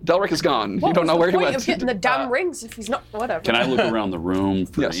 Delric is gone. You don't know where he Point went. of getting the damn rings if he's not whatever. Can I look around the room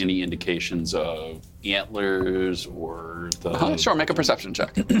for Yes. any indications of antlers or the... Sure, make a perception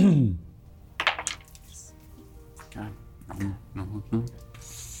check. Okay.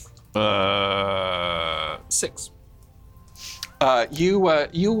 6.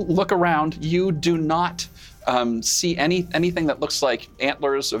 You look around. You do not see anything that looks like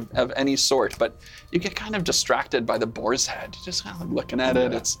antlers of any sort, but you get kind of distracted by the boar's head. You're just kind of looking at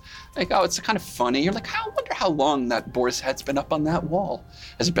it. It's like, oh, it's kind of funny. You're like, I wonder how long that boar's head's been up on that wall.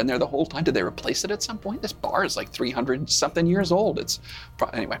 Has it been there the whole time? Did they replace it at some point? This bar is like 300-something years old.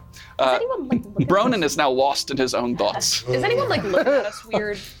 Anyway. anyone, like, looking at Bronan is now lost in his own thoughts. Is anyone like looking at us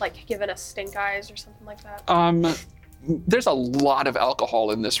weird, like giving us stink eyes or something like that? There's a lot of alcohol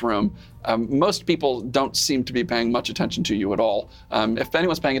in this room. Most people don't seem to be paying much attention to you at all. If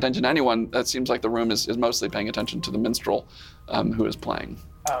anyone's paying attention to anyone, that seems like the room is mostly paying attention to the minstrel who is playing.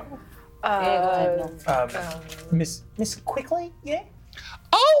 Miss Quickly, yeah?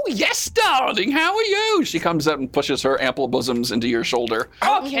 Oh, yes, darling. How are you? She comes out and pushes her ample bosoms into your shoulder.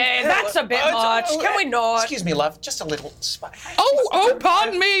 Okay, that's a bit much. Can we not? Excuse me, love. Just a little. Oh,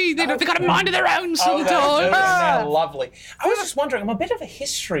 pardon me. They've got a mind of their own sometimes. Now, lovely. I was just wondering, I'm a bit of a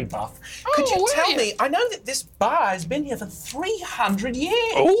history buff. Could you where are tell you? me? I know that this bar has been here for 300 years.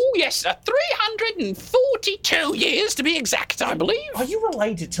 Oh, yes, 342 years to be exact, I believe. Are you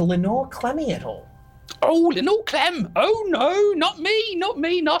related to Lenore Clemmy at all? Oh, Lenore Clem. Oh, no, not me,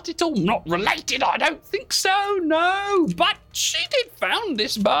 not at all. Not related, I don't think so, no. But she did found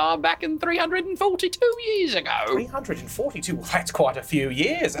this bar back in 342 years ago. 342? Well, that's quite a few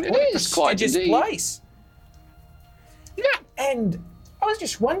years. And It what a is quite prestigious indeed. place. Yeah. And I was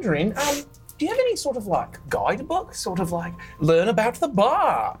just wondering, do you have any sort of like guidebook? Sort of like learn about the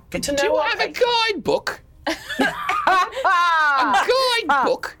bar? Get to know Do you our have a patrons? guidebook? A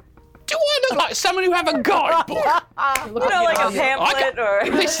guidebook? Do I look like someone who have a guidebook? You know, like a pamphlet or.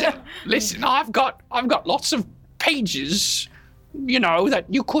 Listen. I've got lots of pages, that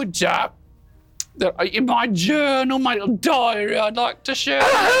you could. That in my journal, my little diary, I'd like to share.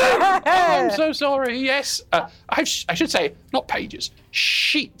 Oh, I'm so sorry. Yes, I should say not pages,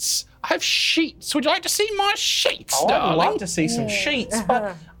 sheets. I have sheets. Would you like to see my sheets, Oh, I'd darling? love to see some sheets,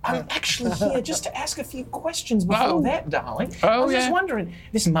 but I'm actually here just to ask a few questions before that, darling. I was just wondering,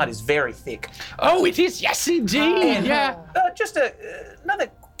 this mud is very thick. Oh, it is. Yes, indeed. Yeah. Just another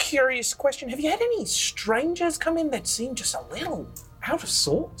curious question. Have you had any strangers come in that seem just a little out of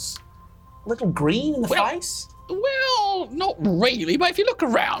sorts? A little green in the face? Well, not really, but if you look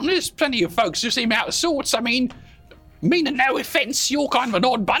around, there's plenty of folks who seem out of sorts. I mean no offence, you're kind of an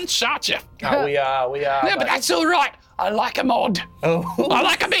odd bunch, aren't you? Oh, we are. Yeah, but that's all right. I like 'em odd. Oh. I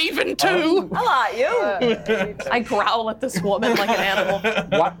like 'em even too. I like you. I growl at this woman like an animal.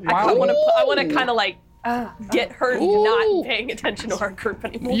 Wow. I want to kind of like get her not paying attention to our group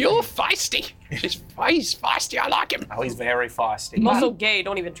anymore. You're feisty. He's feisty. I like him. Oh, he's very feisty. I'm also gay.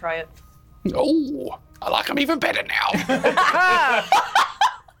 Don't even try it. Oh, I like him even better now.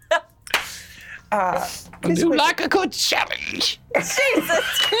 You like a good challenge.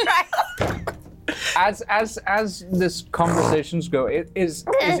 Jesus Christ. As this conversations go, is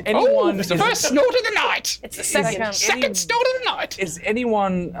anyone? It's the first snort of the night. It's the second. Second snort of the night. Is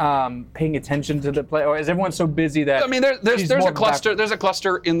anyone paying attention to the play, or is everyone so busy that? I mean, there's she's more a cluster. There's a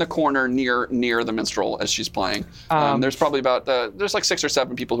cluster in the corner near the minstrel as she's playing. There's probably about there's like 6 or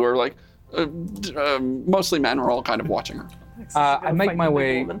 7 people who are like mostly men are all kind of watching her. I make my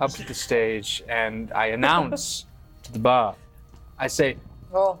way up to the stage and I announce to the bar. I say,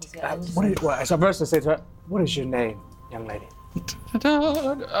 so first I say to her, "What is your name, young lady?"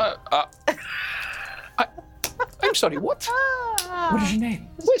 I'm sorry, what? What is your name?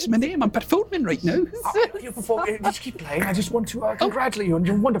 What's my name? I'm performing right now. Just keep playing. I just want to congratulate you on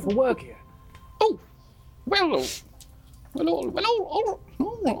your wonderful work here. Oh, well,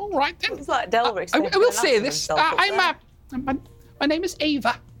 all right then. It's like Delric. I will say this. My name is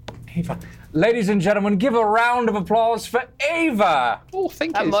Ava. Ava. Ladies and gentlemen, give a round of applause for Ava. Oh,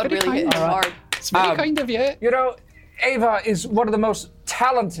 thank That you. mud It's very really hit kind. you hard. It's very kind of you. You know, Ava is one of the most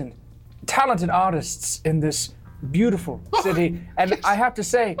talented artists in this beautiful city, and I have to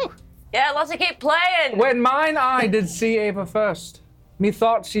say, Yeah, let's keep playing. when mine eye did see Ava first,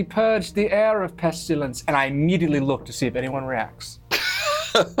 methought she purged the air of pestilence, and I immediately looked to see if anyone reacts.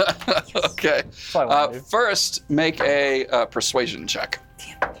 Okay. what I wanna do. First, make a persuasion check.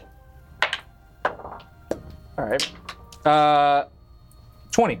 All right.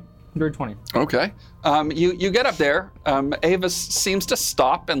 20. Under 20. Okay. You get up there. Ava seems to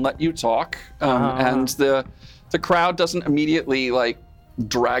stop and let you talk, and the crowd doesn't immediately like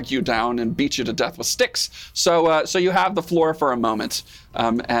drag you down and beat you to death with sticks. So you have the floor for a moment,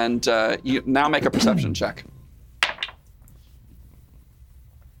 and you now make a perception check.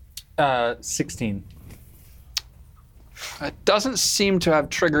 16. It doesn't seem to have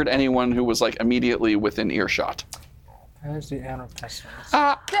triggered anyone who was like immediately within earshot. Purge the air of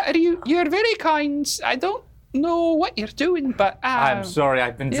pestilence. You're very kind. I don't know what you're doing, but I'm sorry,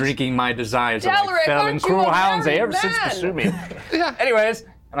 I've been drinking my desires like Delric, fell in aren't you cruel a hounds married ever since man? pursued me. Yeah. Anyways,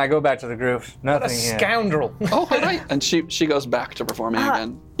 and I go back to the group. Nothing A here. scoundrel. Oh, all right. And she goes back to performing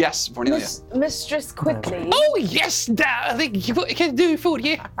again. Yes, Cornelia. Mistress, quickly. Oh yes, darling. What I can do for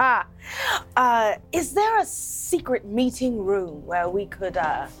you? Is there a secret meeting room where we could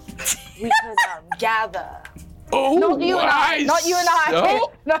gather? Oh, Not you and I. Not you and I.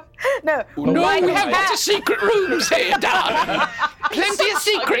 No. No, Like we have that. lots of secret rooms here, darling. Plenty of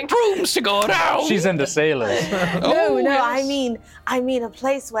secret rooms to go around. She's into sailors. No, yes. I mean a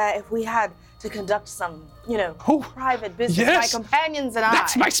place where if we had to conduct some, private business, yes. my companions and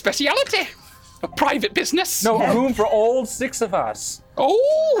That's I. my speciality. A private business. No, room for all 6 of us.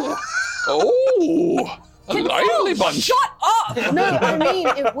 Oh, a lively bunch. Shut up! No, I mean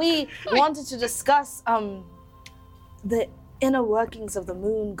if we wanted to discuss the inner workings of the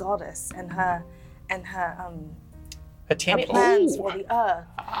moon goddess and her Attention. plans for the earth.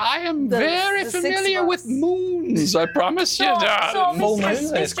 I am The- very the 6 familiar of with us. moons, I promise you, darling. Full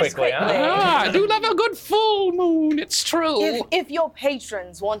moon is quickly, huh? I do love a good full moon, it's true. If your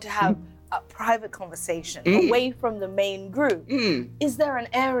patrons want to have a private conversation away from the main group, is there an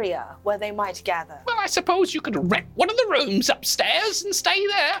area where they might gather? Well, I suppose you could rent one of the rooms upstairs and stay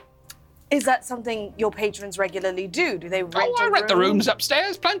there. Is that something your patrons regularly do? Do they rent I a rent the room? rooms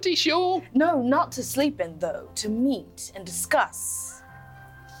upstairs, plenty, sure. No, not to sleep in though, to meet and discuss.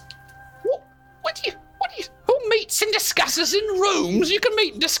 Who meets and discusses in rooms. You can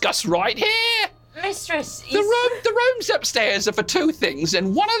meet and discuss right here. Mistress, The rooms upstairs are for two things,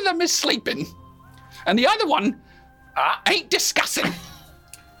 and one of them is sleeping, and the other one ain't discussing.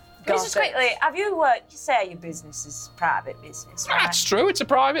 Just quickly, have you say your business is private business, right? That's true. It's a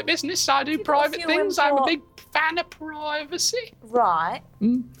private business. I do got a private few things. I'm a import- big fan of privacy. Right. Have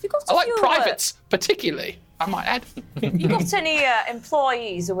you got I a like few, privates, particularly, I might add. You got any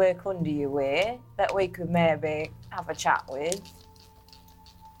employees who work under you here that we could maybe have a chat with?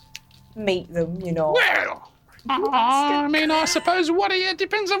 Meet them, you know. Well, I mean, I suppose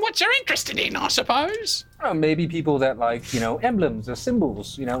depends on what you're interested in, I suppose. Well, maybe people that like, emblems or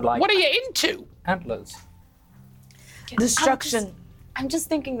symbols, like What are you into? antlers. Destruction. I'm just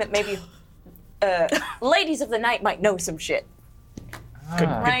thinking that maybe ladies of the night might know some shit. Good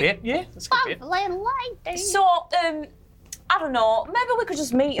Right. bit. Yeah, that's a good bit. So, I don't know, maybe we could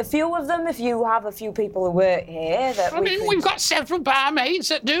just meet a few of them if you have a few people who work here that I we mean, could... we've got several barmaids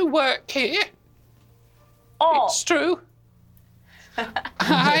that do work here. Oh, It's true.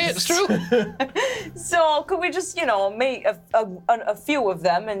 It's true. so could we just, meet a few of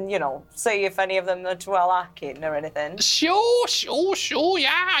them and, see if any of them are well acting or anything? Sure,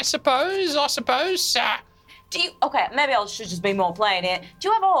 yeah, I suppose. Okay, maybe I should just be more plain here. Do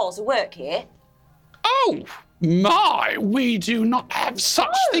you have all who work here? Oh, my, we do not have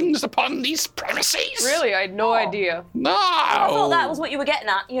such things upon these premises. Really, I had no idea. No. I thought that was what you were getting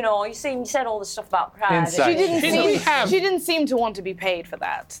at. You said all this stuff about pride. Insight. She didn't seem to want to be paid for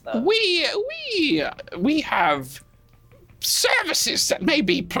that, though. We have services that may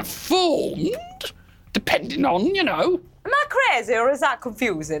be performed, depending on, Am I crazy or is that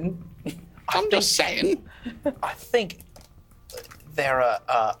confusing? I'm just saying. I think they're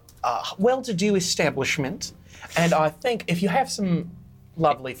a well-to-do establishment, and I think if you have some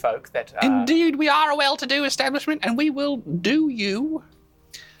lovely folk that... Indeed, we are a well-to-do establishment, and we will do you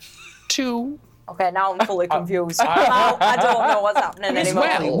to... Okay, now I'm fully confused. I don't know what's happening anymore.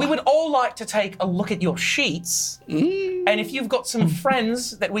 well. We would all like to take a look at your sheets, and if you've got some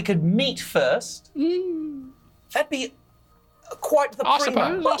friends that we could meet first, that'd be quite the I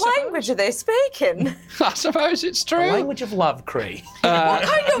primo. suppose. What language are they speaking? I suppose it's true. The language of love, Cree. What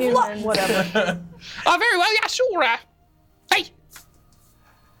kind of Whatever. Oh, very well, yeah, sure. Hey,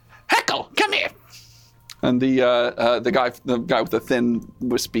 Heckle, come here. And the guy with the thin,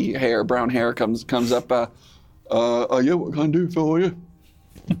 wispy hair, brown hair, comes up. Yeah, what can I do for you?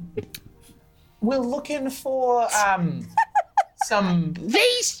 We're looking for some...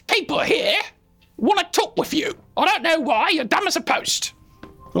 These people here want to talk with you. I don't know why. You're dumb as a post.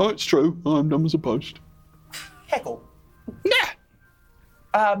 Oh, it's true. I'm dumb as a post. Heckle.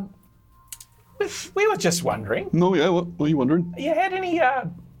 Yeah. We were just wondering, No, yeah. What are you wondering? you had any,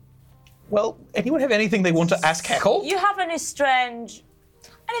 anyone have anything they want to ask Heckle? You have anything strange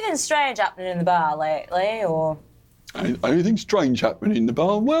happening in the bar lately, or? Anything strange happening in the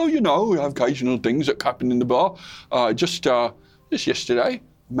bar? Well, we have occasional things that happen in the bar. Just yesterday,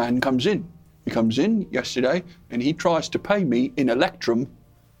 a man comes in. He comes in yesterday, and he tries to pay me in Electrum.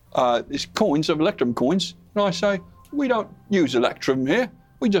 It's coins of Electrum coins. And I say, we don't use Electrum here.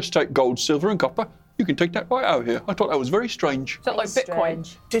 We just take gold, silver, and copper. You can take that right out here. I thought that was very strange. Is that like Bitcoin?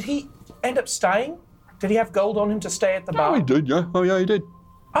 Strange. Did he end up staying? Did he have gold on him to stay at the Oh, bar? he did, yeah. Oh, yeah, he did.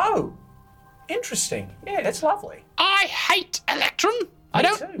 Oh, interesting. Yeah, that's lovely. I hate Electrum.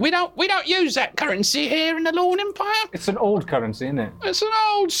 too. We don't use that currency here in the Lorne Empire. It's an old currency, isn't it? It's an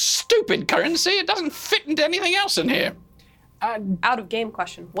old, stupid currency. It doesn't fit into anything else in here. Out of game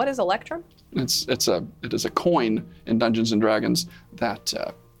question. What is Electrum? It is a coin in Dungeons and Dragons that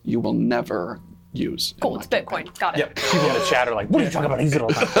you will never use. in Cool, my it's campaign. Bitcoin. Got it. Yep. People in the chat are like, what are you talking about? He's all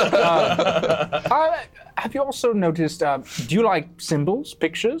the time. Have you also noticed, do you like symbols,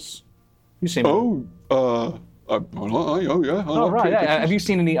 pictures? You seem... Oh, yeah. I Oh, like right. pretty Yeah. pictures. Have you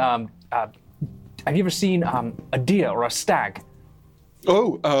seen any, have you ever seen a deer or a stag?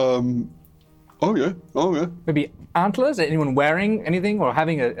 Oh, yeah. Maybe antlers? Anyone wearing anything or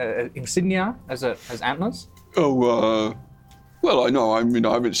having a insignia as antlers? Oh, well, I know. I mean,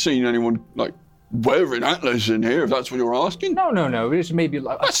 I haven't seen anyone like wearing antlers in here. If that's what you're asking. No. It's maybe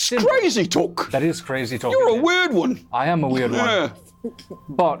like a That's symbol. crazy talk. That is crazy talk. You're a isn't it? weird one. I am a weird Yeah. one.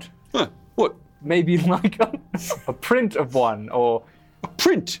 But Huh. What? maybe like a print of one or A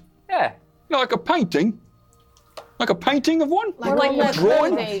print? yeah. Like a painting? Like a painting of one? Or like, a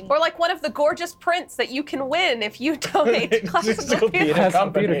drawing? or like one of the gorgeous prints that you can win if you donate to Classical Theater.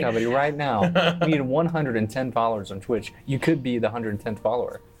 Classical Theater Company right now. We need 110 followers on Twitch. You could be the 110th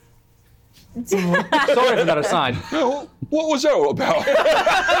follower. Sorry for that aside. Oh, what was that all about? You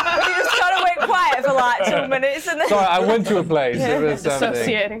just kind of went quiet for like 2 minutes and then. Sorry, I went to a place. It was something.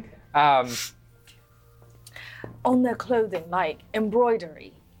 Associating. On their clothing, like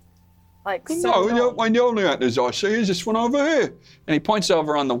embroidery. Like No, my only actors I see is this one over here. And he points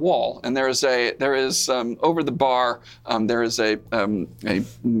over on the wall, and there is over the bar. There is a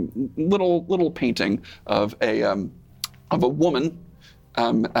little painting of a woman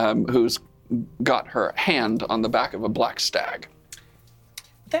who's got her hand on the back of a black stag.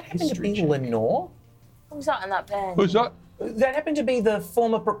 That happened to be Lenore? Who's that in that pen? Who's that? That happened to be the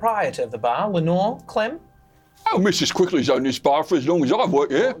former proprietor of the bar, Lenore Clem? Oh, Mrs. Quickly's owned this bar for as long as I've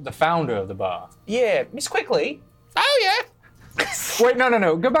worked here. The founder of the bar. Yeah, Miss Quickly. Oh, yeah. Wait,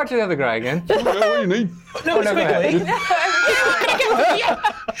 no. Go back to the other guy again. What do you need? No, Miss no, go Quickly.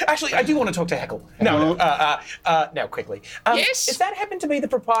 Actually, I do want to talk to Heckle. No, Quickly. Yes? Does that happen to be the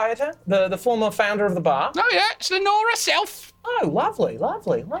proprietor, the former founder of the bar? Oh, yeah, it's Lenore herself. Oh, lovely.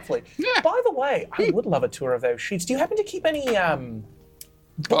 Yeah. By the way, I would love a tour of those sheets. Do you happen to keep any,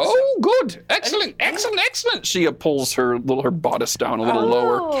 Oh, good. Excellent. She pulls her bodice down a little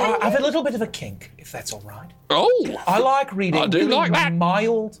lower. I've a little bit of a kink, if that's all right. Oh. I like reading I do really like that.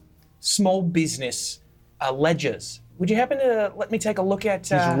 mild, small business ledgers. Would you happen to let me take a look at...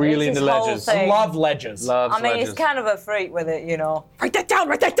 He's really It's into his whole ledgers. thing. love ledgers. Loves I mean, ledgers. he's kind of a freak with it, you know. Write that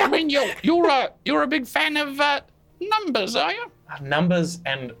down. I mean, you're a big fan of numbers, are you? Numbers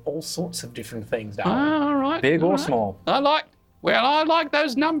and all sorts of different things, darling. All right. Big all or right. small? I like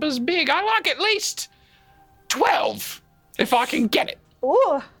those numbers big. I like at least 12, if I can get it.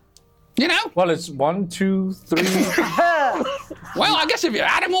 Ooh. You know? Well, it's 1, 2, 3. Well, I guess if you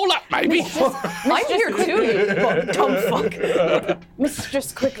add them all up, maybe. I'm here too. Dumb fuck.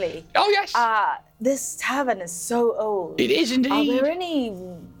 Mistress Quickly. Oh, yes. This tavern is so old. It is Are indeed. there any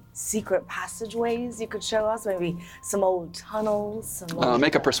secret passageways you could show us? Maybe some old tunnels? Some old...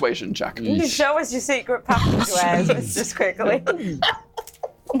 Make a persuasion check. You show us your secret passageways, just quickly.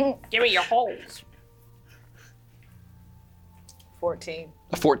 Give me your holes. 14.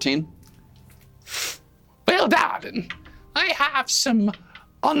 A 14. Well, darling, I have some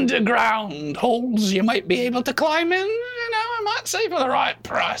underground holes you might be able to climb in. You know, I might say for the right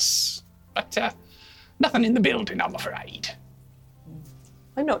price. But nothing in the building, I'm afraid.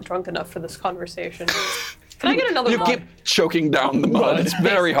 I'm not drunk enough for this conversation. Can I get another You mug? keep choking down the mud. It's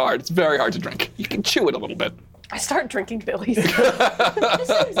very hard. It's very hard to drink. You can chew it a little bit. I start drinking Billy's. This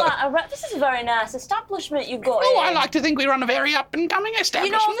seems like this is a very nice establishment you've got Oh, here. I like to think we run a very up-and-coming You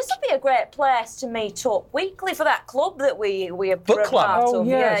establishment. know, this would be a great place to meet up weekly for that club that we are Book club. part Oh, of.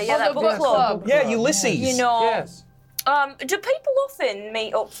 yes. Yeah, that the book book club. club. Yeah, Ulysses. You know, Yes. do people often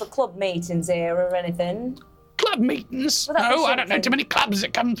meet up for club meetings here or anything? Club meetings? Well, that was No, I don't know something. too many clubs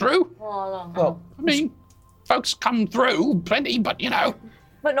that come through. Oh, no. Well, I mean, folks come through plenty, but you know,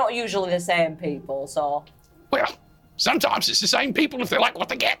 But not usually the same people, so. well, sometimes it's the same people if they like what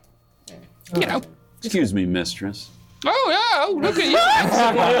they get. You know. Excuse me, mistress. Oh, yeah, oh, look at you.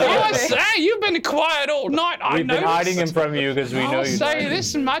 I say, you've been quiet all night, I We've been noticed. hiding him from you because we know I'll you. say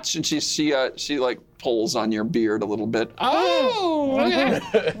this much, and she like pulls on your beard a little bit. Oh, look at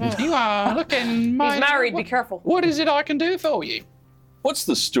that. You are looking. He's married, be careful. What is it I can do for you? What's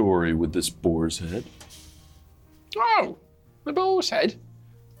the story with this boar's head? Oh, the boar's head.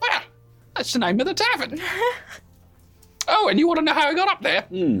 Well, that's the name of the tavern. Oh, and you want to know how I got up there?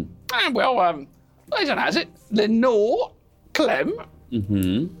 Well, legend has it, Lenore Clem.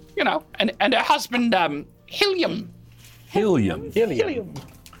 You know, and her husband, Hilliam. Helium.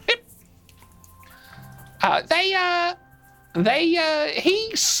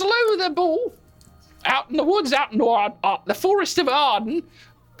 He slew the bull out in the woods, out in the forest of Arden.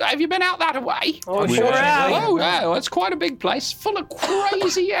 Have you been out that way? Oh, sure have. Oh, yeah, well, it's quite a big place, full of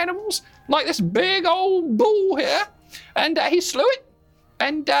crazy animals, like this big old bull here. And he slew it,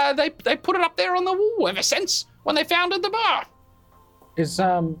 and they put it up there on the wall ever since when they founded the bar. Is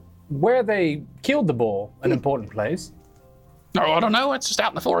where they killed the bull an important place? No, I don't know. It's just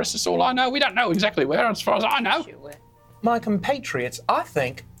out in the forest. That's all I know. We don't know exactly where, as far as I know. my compatriots, I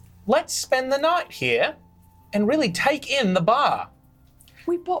think, let's spend the night here and really take in the bar.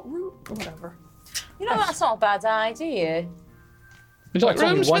 We bought root. Whatever. You know, that's not a bad idea. Would you like It's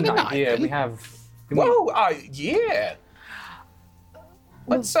only rooms for one the night. night? Yeah, then? we have. Whoa, yeah.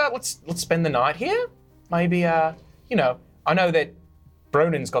 Let's spend the night here. Maybe you know, I know that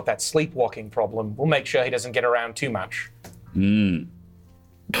Bronin's got that sleepwalking problem. We'll make sure he doesn't get around too much. You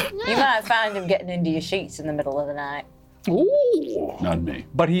might find him getting into your sheets in the middle of the night. Ooh, Not me.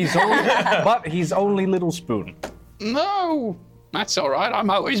 But he's only. But he's only Little Spoon. no. That's all right. I'm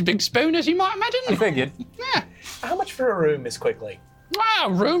always big spoon, as you might I imagine. figured. Yeah. How much for a room, Miss Quickly? Wow,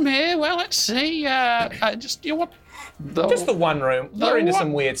 room here. Well, let's see. Just you know what? Just the one room. We're into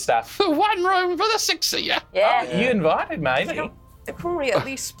some weird stuff. The one room for the 6 of you. Yeah. You invited, maybe. If we at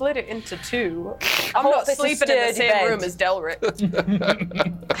least split it into 2. I'm hope not it's a sleeping in the sturdy same bed. room as Delric.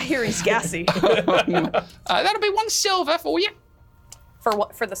 I hear he's gassy. That'll be 1 silver for you For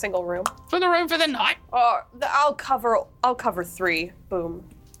what? For the single room? for the room for the night. I'll cover 3. Boom.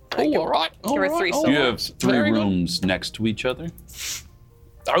 Oh, all right. All her right, 3 all Do you silver. right. have 3 Very good. rooms next to each other?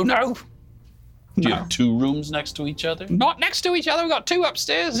 Oh no, Do you have 2 rooms next to each other? not next to each other. We've got 2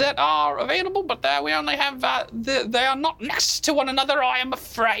 upstairs that are available, but we only have. They are not next to one another. I am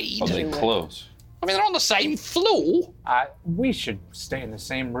afraid. Are they close? I mean, they're on the same floor. We should stay in the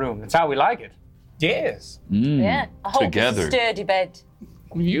same room. That's how we like it. Yes. Yeah. I hope Together. it's a sturdy bed.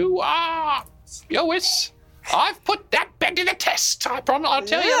 You are, Yois. I've put that bed to the test. I'll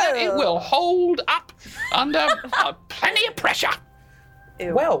tell you that it will hold up under plenty of pressure.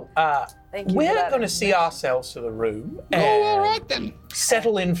 Ew. Well, Thank you for we're that going to see ourselves to the room and Oh, all right then.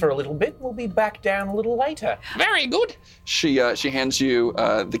 settle in for a little bit. We'll be back down a little later. Very good. She hands you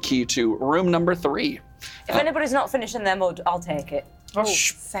the key to room number 3. If anybody's not finishing their mud, I'll take it.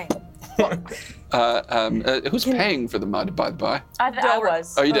 Same. Who's paying for the mud, by the by? I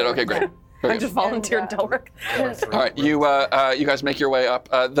was. Oh, you did. Okay, great. I just volunteered Delric. All right, you guys make your way up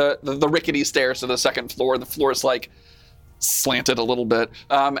the rickety stairs to the 2nd floor. The floor is like slanted a little bit,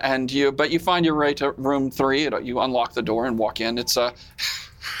 but you find your way to room 3. You unlock the door and walk in. It's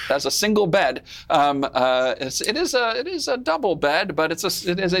has a single bed. It is a double bed, but it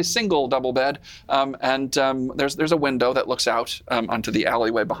is a single double bed. There's a window that looks out onto the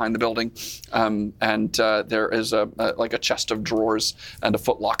alleyway behind the building, and there is like a chest of drawers and a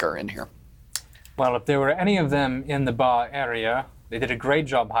footlocker in here. Well, if there were any of them in the bar area, they did a great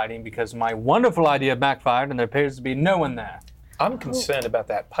job hiding because my wonderful idea backfired and there appears to be no one there. I'm concerned about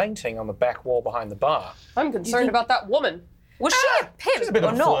that painting on the back wall behind the bar. I'm concerned about that woman. Was she a pimp She's a bit or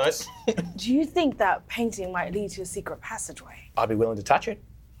of a not? flirt. Do you think that painting might lead to a secret passageway? I'd be willing to touch it.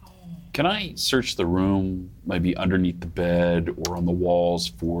 Can I search the room, maybe underneath the bed or on the walls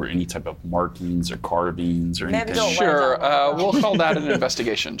for any type of markings or carvings or Maybe anything? don't Sure, Well done. we'll call that an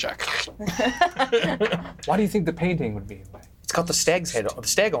investigation check. Why do you think the painting would be in way? It's got the stag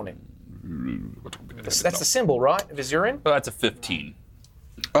on it. That's the symbol, right? Of Azurin? Well, that's a 15.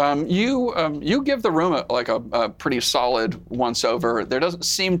 You give the room a pretty solid once over. There doesn't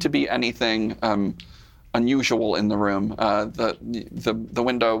seem to be anything unusual in the room. The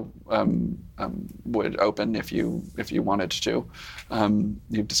window would open if you wanted to.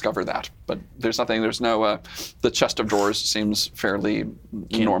 You discover that, but there's nothing. There's no. The chest of drawers seems fairly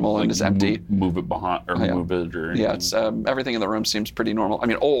normal and is empty. Move it behind or Yeah. move it or anything. Yeah, it's everything in the room seems pretty normal. I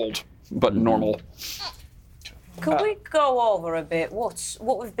mean, old but normal. Could we go over a bit what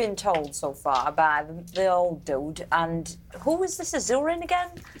we've been told so far by the old dude, and who is this Azurin again?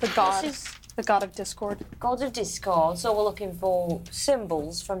 The god. This is The god of discord. God of Discord, so we're looking for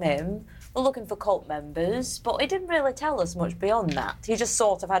symbols from him. We're looking for cult members, but he didn't really tell us much beyond that. He just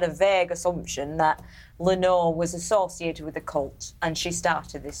sort of had a vague assumption that Lenore was associated with the cult and she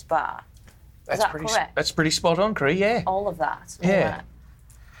started this bar. Is that correct? That's pretty spot on, Cree, yeah. All of that. Yeah. Right.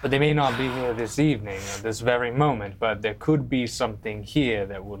 But they may not be here this evening or this very moment, but there could be something here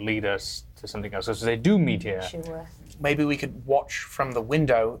that would lead us to something else. So they do meet here. Sure. Maybe we could watch from the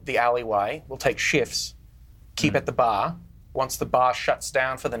window, the alleyway. We'll take shifts, keep at the bar. Once the bar shuts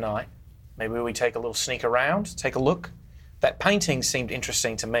down for the night, maybe we take a little sneak around, take a look. That painting seemed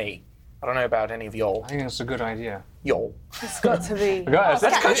interesting to me. I don't know about any of y'all. I think that's a good idea. Y'all. It's got to be. Guys,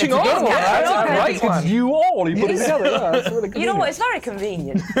 that's catching on. That's a great one. It's you all. You put it together. Yeah, that's really You know what? It's very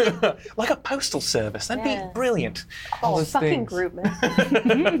convenient. Like a postal service. That'd Yeah. be brilliant. All those Fucking things. group,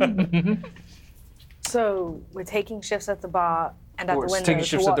 man. So we're taking shifts at the bar and at We're the window taking to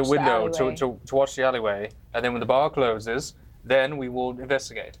shifts at the watch window alleyway. to watch the alleyway, and then when the bar closes, then we will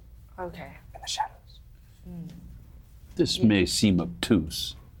investigate. Okay. In the shadows. This may seem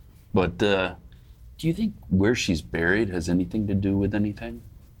obtuse, but do you think where she's buried has anything to do with anything?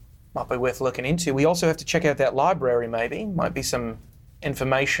 Might be worth looking into. We also have to check out that library, maybe. Might be some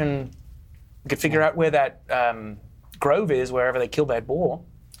information. We could figure out where that grove is, wherever they killed that boar.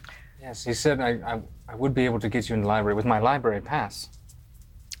 Yes, he said I would be able to get you in the library with my library pass.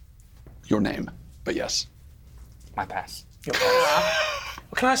 Your name, but yes. My pass. Well,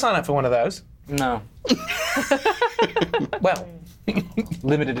 can I sign up for one of those? No. Well,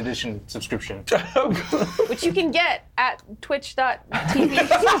 limited edition subscription. Which you can get at twitch.tv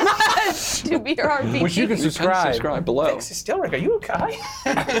to be your RPG. Which you can subscribe. Subscribe below. Alexis Delrick, are you okay?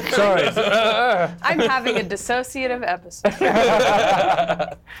 Sorry. I'm having a dissociative episode.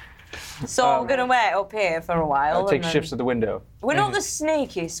 So we're going to wait up here for a while. I'll take and then- shifts at the window. We're not the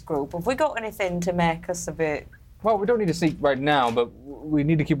sneakiest group. Have we got anything to make us a bit... Well, we don't need to sneak right now, but we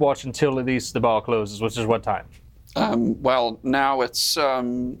need to keep watch until at least the bar closes, which is what time? Well, now it's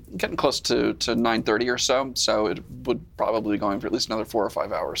getting close to 9:30 or so it would probably be going for at least another 4 or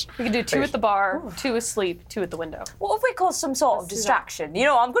 5 hours. We could do 2 at the bar, 2 asleep, 2 at the window. What if we cause some sort of distraction? You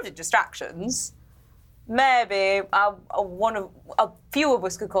know, I'm good at distractions. Maybe a few of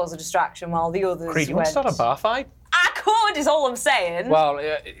us could cause a distraction while the others Creed, you want to start a bar fight? I could, is all I'm saying. Well,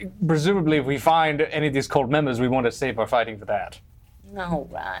 presumably if we find any of these cult members, we want to save our fighting for that. No,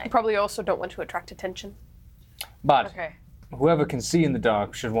 right. You probably also don't want to attract attention. But Okay. whoever can see in the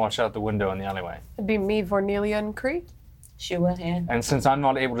dark should watch out the window in the alleyway. It'd be me, Vornelia, and Cree. Sure, yeah. And since I'm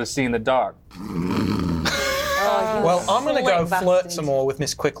not able to see in the dark, Well, I'm going to go Slick flirt bastard. some more with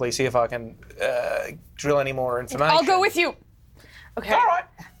Miss Quickly, see if I can drill any more information. I'll go with you. Okay. All right.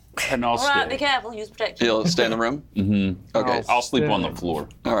 And I'll All right, stay. be careful, use protection. You'll stay in the room? Mm-hmm. Okay. I'll sleep on the floor.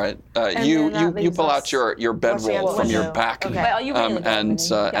 All right. then You that you leaves pull out us your watching out bedroll the from your window. back Okay. Wait, are you really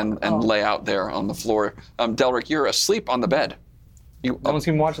and lay out there on the floor. Delrick, you're asleep on the bed. You no one's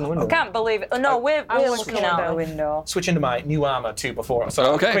even watching the window. Can't believe it. Oh, no, we're watching looking the out the window. window. Switch into my new armor too before, so I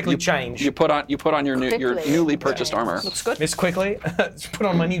okay? quickly you, change. You put on your Quickly. newly purchased armor. Looks good. Miss Quickly, put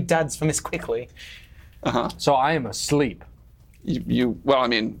on my new duds for Miss Quickly. So I am asleep. Well, I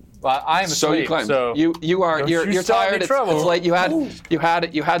mean, Well, I am so asleep. you claim. So You are Don't you're you start tired. any It's trouble. late.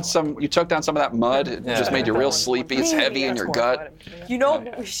 You took down some of that mud. It just made you real sleepy. It's heavy in your gut. You know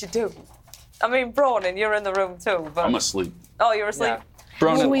what we should do? I mean, Bronin, you're in the room too, but... I'm asleep. Oh, you're asleep? Yeah.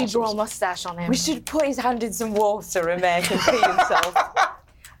 Bronin We also draw a was- mustache on him. We should put his hand in some water and make him pee himself.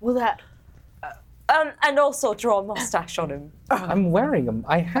 Will that? And also draw a mustache on him. I'm wearing them.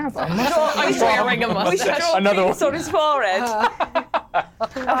 I have. I'm not. I'm wearing a We should mustache. draw Another peace one. on his forehead.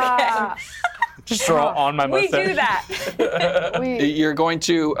 Okay. Just draw on my We mustache. do that. You're going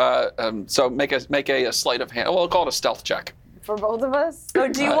to so make a sleight of hand. Well, we'll call it a stealth check. For both of us? Oh,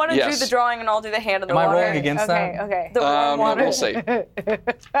 do you want to yes. do the drawing and I'll do the hand in the Am I water? rolling against Okay, that? okay. The warm water? We'll see.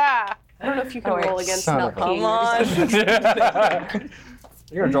 I don't know if you can roll against son of Nut a- King. Come on.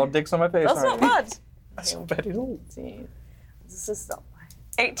 You're gonna draw dicks on my face. That's not aren't bad. That's not bad at all. This is so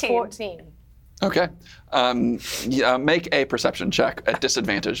 18. 14. Okay. Make a perception check at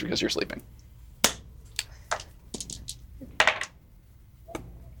disadvantage because you're sleeping.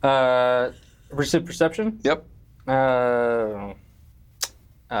 Perception? Yep.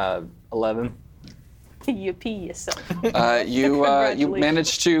 11. You pee yourself. You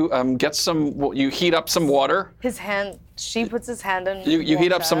manage to get some. You heat up some water. His hand, she puts his hand in. You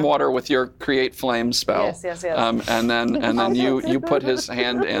heat up some water with your create flame spell. Yes, yes, yes. And then you put his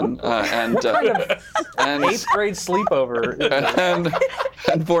hand in and 8th grade sleepover.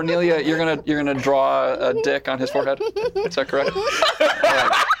 and Vornelia, you're gonna draw a dick on his forehead. Is that correct? All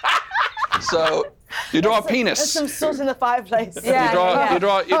right. So you draw a penis. There's some soot in the fireplace. You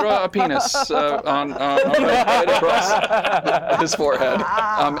draw a penis right across his forehead.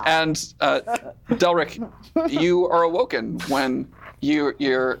 Delrick, you are awoken when you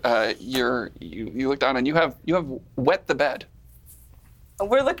look down and you have wet the bed.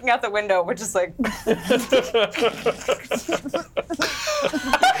 We're looking out the window. We're just like...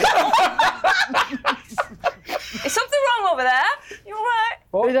 Is something wrong over there? You all right?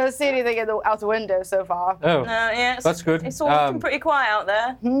 We don't see anything out the window so far. Oh, Yeah, it's, that's good. It's all looking pretty quiet out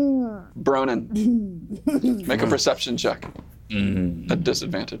there. Bronin, make a perception check at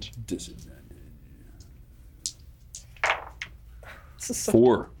disadvantage.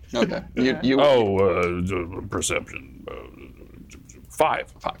 Four. Okay. Perception.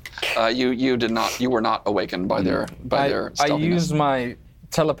 5. You were not awakened by their I stealthiness. used my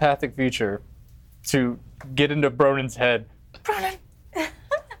telepathic feature to get into Bronin's head. Bronin,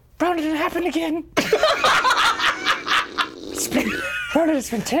 it happened again. Bronin, it's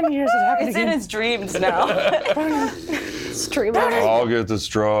been 10 years. It happened It's in again. his dreams now. I'll get the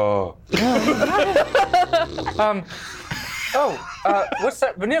straw. What's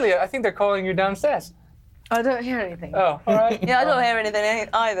that? Vanilla, I think they're calling you downstairs. I don't hear anything. Oh, all right. Yeah, I don't hear anything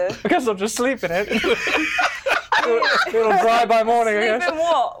either. I guess I'll just sleep in it. It'll dry by morning, I Sleep guess. in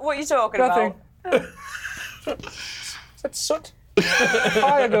what? What are you talking Nothing. about? Is that soot?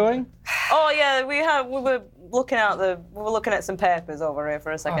 Fire going. Oh yeah, we were looking at some papers over here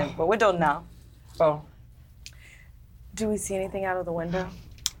for a second, but we're done now. Oh. Do we see anything out of the window?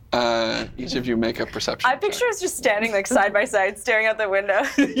 Each of you make a perception I check. picture us just standing like side by side, staring out the window,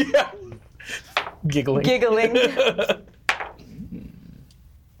 Yeah. Giggling. giggling.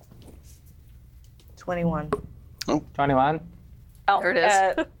 21. 21. Oh, There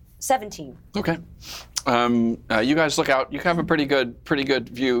it is. 17. Okay. You guys look out. You have a pretty good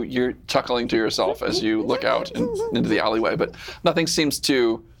view. You're chuckling to yourself as you look out into the alleyway, but nothing seems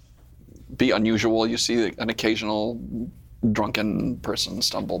to be unusual. You see an occasional drunken person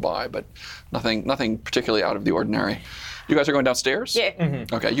stumble by, but nothing particularly out of the ordinary. You guys are going downstairs? Yeah.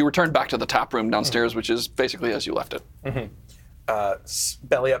 Okay. You return back to the tap room downstairs, which is basically as you left it.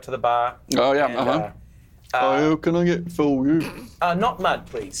 Belly up to the bar. Oh yeah. And, How can I get for you? not mud,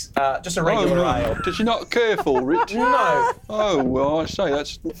 please. Just a regular ale. Did you not care for it? No. Oh, well, I say,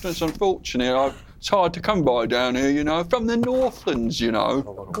 that's unfortunate. It's hard to come by down here, you know, from the Northlands, you know.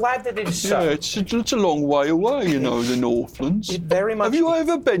 Glad that it is so. Yeah, it's a long way away, you know, the Northlands. It very much Have you is.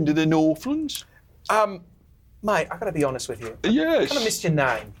 ever been to the Northlands? Mate, I gotta be honest with you. Yes. I kind of missed your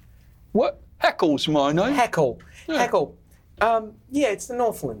name. What? Heckle's my name. Heckle. Yeah. Heckle. Yeah, it's the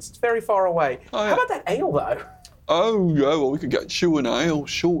Northlands. It's very far away. Oh, yeah. How about that ale, though? Oh, yeah, well, we could get you an ale,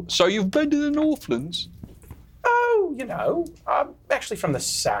 sure. So you've been to the Northlands? Oh, you know, I'm actually from the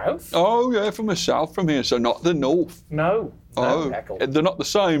south. Oh, yeah, from the south, from here, so not the north. No, Oh, Heckle. they're not the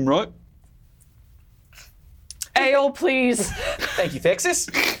same, right? Ale, please. Thank you, Texas.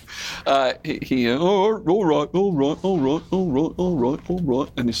 All right,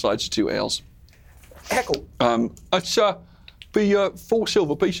 and he slides 2 ales. Heckle. It's be 4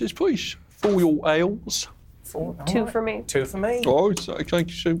 silver pieces, please, for your ales. 4. 2 for me. 2 for me. Oh, thank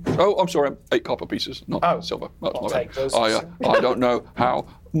you, sir. Oh, I'm sorry, 8 copper pieces, not Oh, silver. That's I'll my take bad. those. I don't know how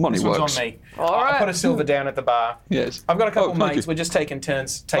money This works. one's on me. All I right. put a silver down at the bar. Yes. I've got a couple Oh, thank mates. you. We're just taking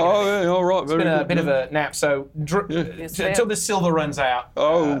turns taking Oh, a yeah, all right. It's been a bit of a nap, so until the silver runs out.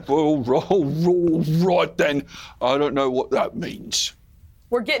 Oh, all right then. I don't know what that means.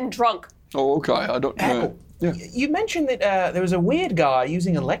 We're getting drunk. Oh, okay. I don't know. Heckle, Yeah. you mentioned that there was a weird guy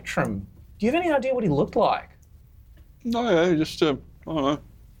using Electrum. Do you have any idea what he looked like? No, yeah, just I don't know,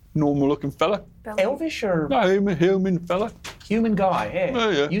 normal-looking fella. Elvish or No, human fella. human guy? Yeah. Oh,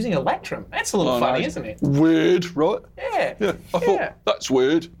 yeah. Using Electrum. That's a little Oh, funny, nice. isn't it? Weird, right? Yeah. Yeah. I thought that's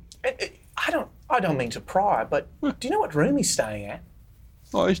weird. I don't mean to pry, but do you know what room he's staying at?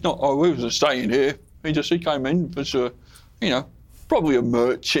 Oh, he's not. Oh, he was staying here. He came in as a, you know, probably a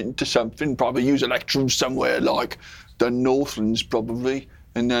merchant or something. Probably use Electrum somewhere like the Northlands, probably.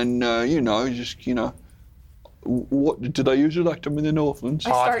 And then what do they use Electrum in the Northlands?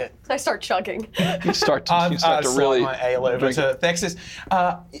 I start chugging. You start to I've really. my ale over drink. to Texas.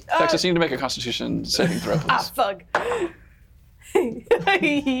 Texas, you need to make a Constitution saving throw, please. Fuck.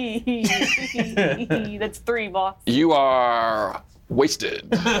 That's 3, boss. You are wasted.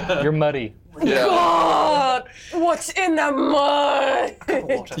 You're muddy. Yeah. God, what's in the mud?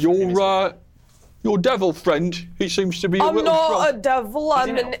 Your devil friend, he seems to be a I'm little not a drunk. devil, I'm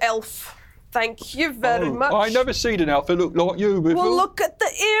an an elf. Thank you very much. I never seen an elf that looked like you before. Well, look at the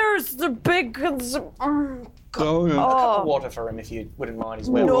ears. They're big. And Oh, yeah. Cup of water for him if you wouldn't mind as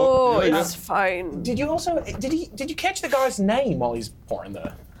well. no, Yeah, it's fine. Did you catch the guy's name while he's pouring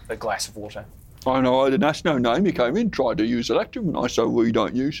the glass of water? I know, I didn't ask no name. He came in, tried to use Electrum, and I said, we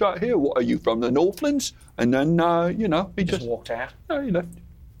don't use that here. What are you, from the Northlands? And then, he Just just walked out. no, he left.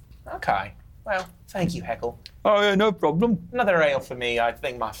 Okay. Well, thank you, Heckle. Oh, yeah, no problem. Another ale for me. I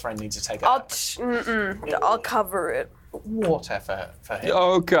think my friend needs to take I'll cover it. water for him.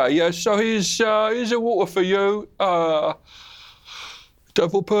 Okay, yeah, so here's a water for you,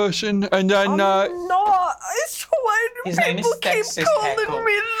 devil person, and then, No, I swear His name is people keep Sexist calling Heckle.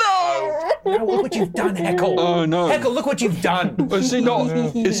 me though. No, look what you've done, Heckle. oh, no. Heckle, look what you've done. Is he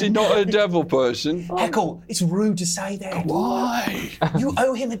not a devil person? Heckle, it's rude to say that. Why? You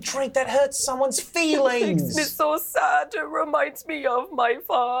owe him a drink that hurts someone's Makes me feelings. so sad. It reminds me of my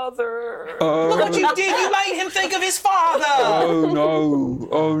father. Look what you did. You made him think of his father. Oh, no.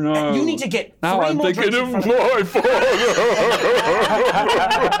 Oh, no. You need to get Now 3 I'm more thinking drinks of in front my father.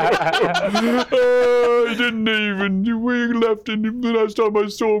 I didn't even. We left him. The last time I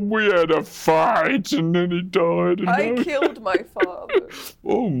saw him, we had a fight, and then he died. And I killed my father.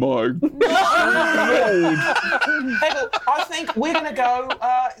 Oh my lord! Heckle, I think we're going to go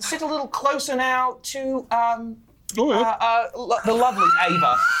sit a little closer now to Oh yeah. the lovely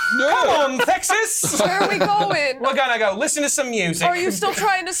Ava. Come on, Texas. Where are we going? We're going to go listen to some music. Are you still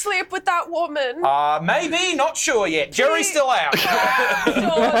trying to sleep with that woman? Maybe, not sure yet. Jury's still out. Don't do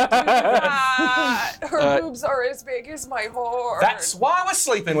that. Her boobs are as big as my heart. That's why we're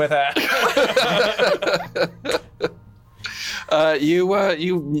sleeping with her.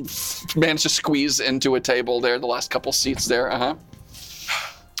 You manage to squeeze into a table there, the last couple seats there.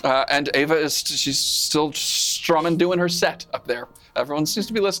 And Ava she's still strumming, doing her set up there. Everyone seems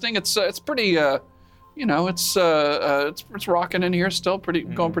to be listening. It's pretty, it's rocking in here still,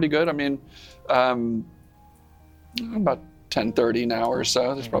 going pretty good. I mean, about 10:30 now or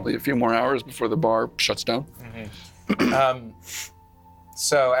so. There's probably a few more hours before the bar shuts down.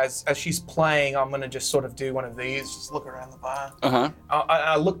 So as she's playing, I'm gonna just sort of do one of these, just look around the bar.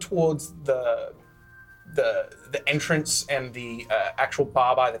 I look towards the entrance and the actual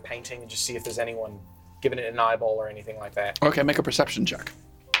bar by the painting, and just see if there's anyone giving it an eyeball or anything like that. Okay, make a perception check.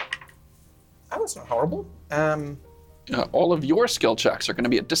 Oh, it's not horrible. All of your skill checks are going to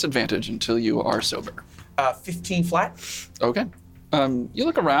be at disadvantage until you are sober. 15 flat. Okay. You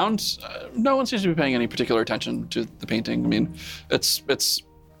look around. No one seems to be paying any particular attention to the painting. I mean, it's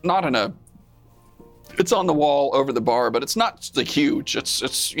not it's on the wall over the bar, but it's not like huge.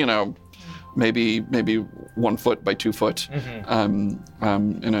 It's maybe 1 foot by 2 foot, in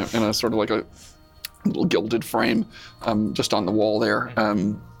a sort of like a little gilded frame, just on the wall there.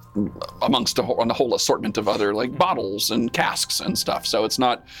 Amongst a whole assortment of other like bottles and casks and stuff. So it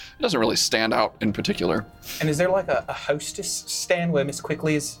doesn't really stand out in particular. And is there like a hostess stand where Miss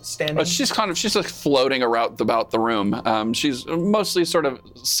Quickly is standing? She's like floating around about the room. She's mostly sort of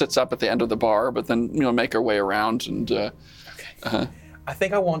sits up at the end of the bar, but then make her way around and. Okay. I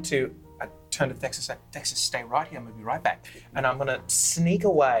think I want to. I turn to Texas. Texas, stay right here. I'm gonna be right back. And I'm gonna sneak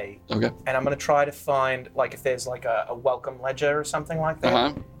away. Okay. And I'm gonna try to find like if there's like a welcome ledger or something like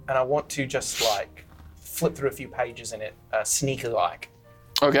that. And I want to just like flip through a few pages in it, sneaker-like.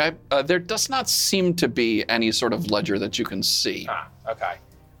 Okay. There does not seem to be any sort of ledger that you can see. Okay.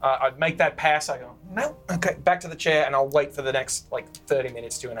 I'd make that pass. I go, no. Okay, back to the chair, and I'll wait for the next like 30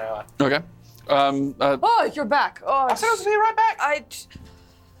 minutes to an hour. Okay. Oh, you're back. Oh, I said I was gonna be right back.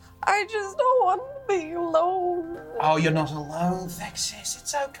 I just don't want to be alone. Oh, you're not alone, Texas.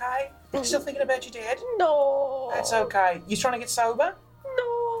 It's okay. You're still thinking about your dad? No. That's okay. You trying to get sober?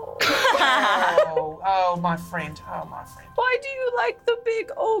 No. Oh, my friend. Oh, my friend. Why do you like the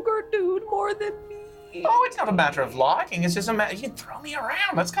big ogre dude more than me? Oh, it's not a matter of liking. It's just a matter. You can throw me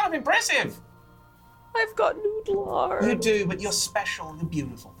around. That's kind of impressive. I've got noodle arms. You do, but you're special. You're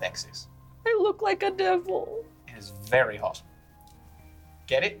beautiful, Texas. I look like a devil. It is very hot.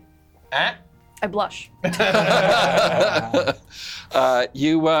 Get it? Huh? I blush.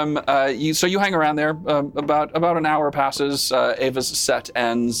 So you hang around there. About an hour passes. Ava's set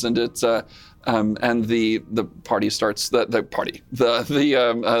ends, and it's and the party starts. The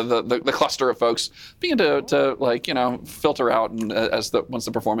cluster of folks begin to like filter out, and once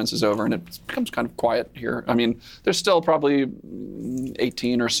the performance is over, and it becomes kind of quiet here. I mean, there's still probably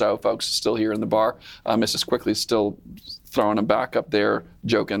 18 or so folks still here in the bar. Mrs. Quickly's still throwing them back up there,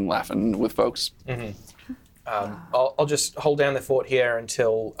 joking, laughing with folks. I'll just hold down the fort here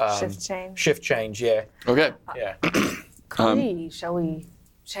until shift change. Shift change, yeah. Okay. Yeah. Shall we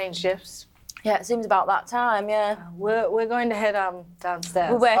change shifts? Yeah, it seems about that time, yeah. We're going to head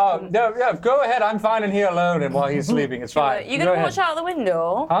downstairs. Oh, no, yeah, go ahead. I'm fine in here alone, and while he's sleeping, it's fine. You gonna watch out the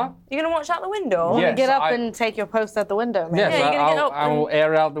window? Huh? You gonna watch out the window? Yes, Get up and take your post at the window, man. Yes, Yeah, you're gonna get up I will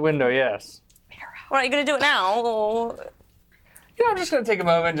air out the window, yes. All right, you gonna do it now, or? I'm just going to take a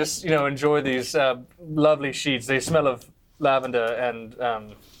moment and just, enjoy these lovely sheets. They smell of lavender and,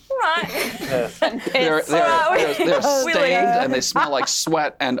 All right. They're stained and they smell like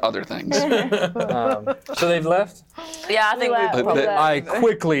sweat and other things. so they've left? Yeah, I think we probably. I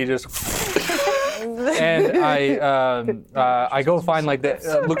quickly just... and I go find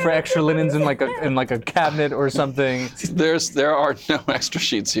look for extra linens in like a cabinet or something. There are no extra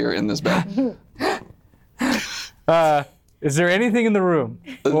sheets here in this bed. Is there anything in the room?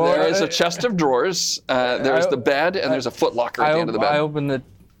 There is a chest of drawers. There's the bed, and there's a footlocker at the end of the bed. I open the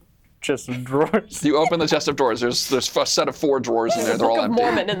chest of drawers. You open the chest of drawers. There's a set of 4 drawers in there. They're all empty.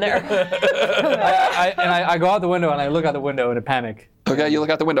 Mormon in there. I go out the window and I look out the window in a panic. Okay, you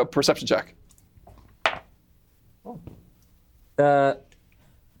look out the window. Perception check.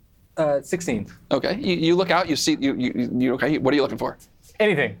 16. Okay, you look out. You see. You okay? What are you looking for?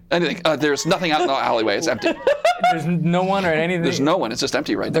 Anything. Anything. There's nothing out in the alleyway. It's empty. There's no one or anything. There's no one. It's just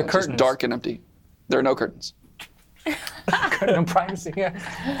empty right now. It's just curtains. dark and empty. There are no curtains. No privacy here.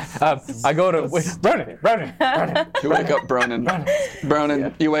 I go to Bronin. You wake up, Bronin.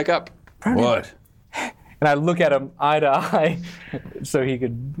 Bronin, you wake up. What? And I look at him eye to eye, so he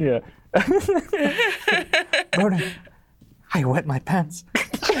could, Bronin, I wet my pants.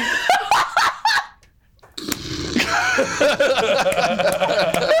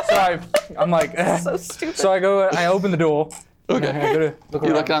 So I'm like, so stupid. So I open the door, Okay. I gotta look You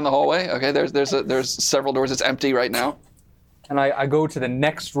around. look down the hallway. Okay, there's several doors. It's empty right now. And I go to the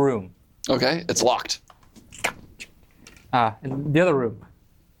next room. Okay, it's locked. In the other room.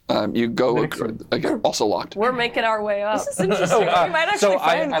 You go next room. again, also locked. We're making our way up. This is interesting. We might actually So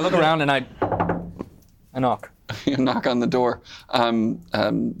find. I look around and I knock. You knock on the door.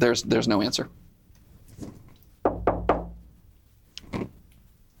 There's no answer.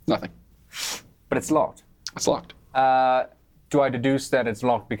 Nothing. But it's locked. It's locked. Do I deduce that it's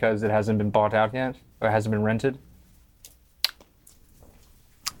locked because it hasn't been bought out yet? Or hasn't been rented?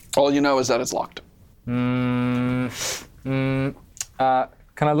 All you know is that it's locked. Can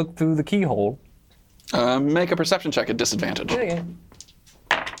I look through the keyhole? Make a perception check at disadvantage.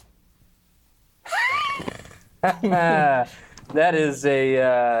 That is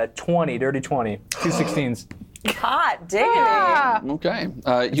a 20, dirty 20. 2 16s. Hot diggity. Okay.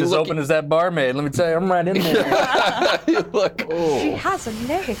 You As look. open as that barmaid. Let me tell you, I'm right in there. You look. She has a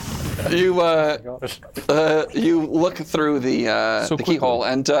name. You look through the quickly. keyhole,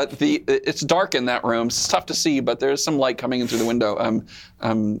 and it's dark in that room. It's tough to see, but there's some light coming in through the window.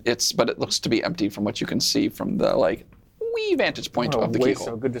 But it looks to be empty from what you can see from the wee vantage point of the Waste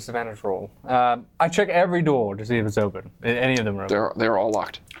keyhole. of a good disadvantage roll. I check every door to see if it's open. Any of them are open. They're all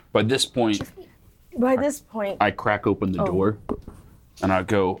locked. By this point, By this point, I crack open the door and I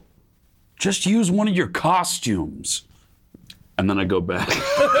go, just use one of your costumes. And then I go back.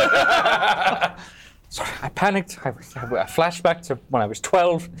 Sorry, I panicked. I flashed back to when I was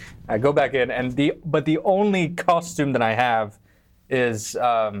 12. I go back in, and the only costume that I have is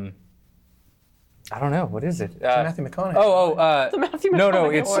I don't know, what is it? Matthew McConaughey. The Matthew No,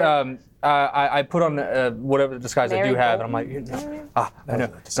 McConaughey it's award. I put on whatever disguise I do have, and I'm like, I know.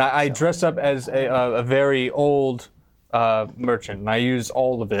 And I dress up as a very old merchant, and I use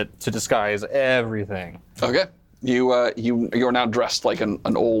all of it to disguise everything. Okay. You're now dressed like an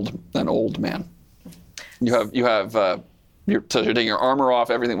old man. You're taking your armor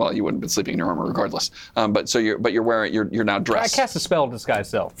off, everything. Well, you wouldn't have been sleeping in your armor regardless. But you're wearing. You're now I dressed. cast a spell, disguise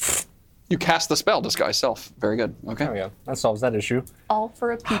self. You cast the spell, disguise self. Very good. Okay. There we go. That solves that issue. All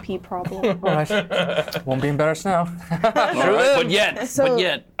for a PP problem. All right. Won't be embarrassed now. All right, but yet,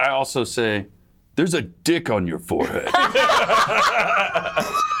 I also say, there's a dick on your forehead.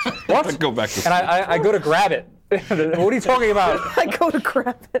 What? Go back to And I go to grab it. What are you talking about? I go to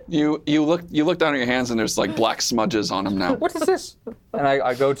grab it. You look down at your hands and there's like black smudges on them now. What is this? And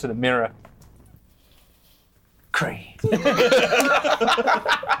I go to the mirror. Cree.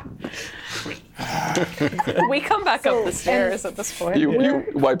 We come back up the stairs at this point. You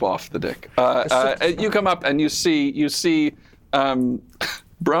wipe off the dick. You come up and you see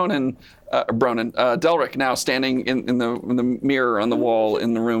Delric now standing in the mirror on the wall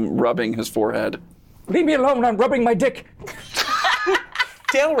in the room, rubbing his forehead. Leave me alone, I'm rubbing my dick.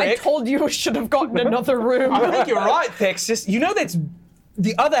 Delric, I told you we should have gotten another room. I think you're right, Thexus. You know that's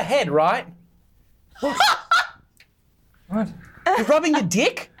the other head, right? What? You're rubbing your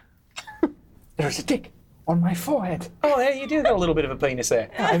dick? There's a dick on my forehead. Oh, yeah, you do got a little bit of a penis there.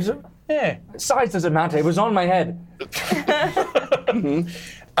 Yeah. Size doesn't matter, it was on my head.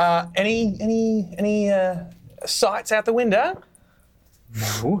 Any sights out the window?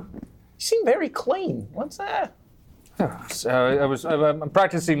 No. You seem very clean. What's that? I'm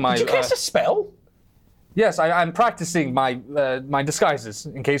practicing my... Did you cast a spell? Yes, I'm practicing my my disguises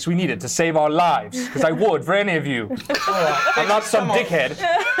in case we need it to save our lives, because I would for any of you. I'm not some dickhead.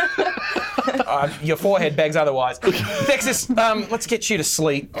 Your forehead begs otherwise. Thexus, let's get you to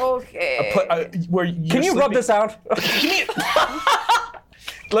sleep. Okay. Can you rub this out?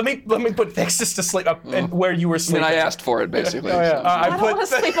 Let me put Thexus to sleep and where you were sleeping. And I asked for it, basically. I don't want to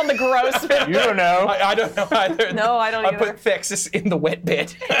sleep on the gross bed. You don't know. I don't know either. No, I don't I either. put Thexus in the wet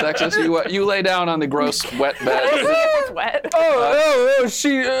bed. Texas, you lay down on the gross wet bed. It's wet.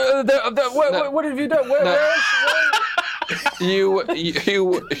 She. What have you done? Where is she?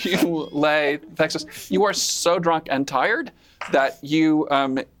 You lay, Texas. You are so drunk and tired that you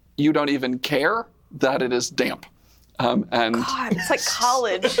don't even care that it is damp. And God, it's like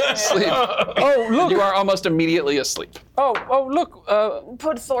college. sleep. Oh, look. You are almost immediately asleep. Oh, look.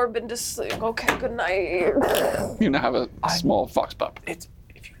 Put Thorbin to sleep. Okay, good night. You now have a small fox pup. If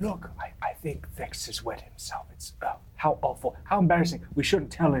you look, I think Vex has wet himself. It's how awful, how embarrassing. We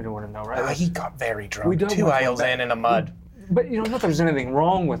shouldn't tell anyone, though, right? He got very drunk. We don't 2 want to ales in the mud. But you know, not that there's anything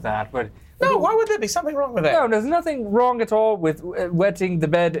wrong with that. But No, why would there be something wrong with that? no, there's nothing wrong at all with wetting the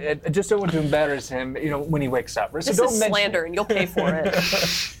bed. I just don't want to embarrass him. You know, when he wakes up. So This don't is mention- slander, and you'll pay for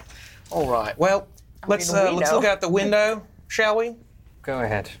it. All right. Well, let's we look know. out the window, shall we? Go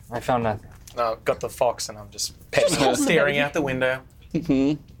ahead. I found nothing. I've got the fox, and I'm just staring out the window.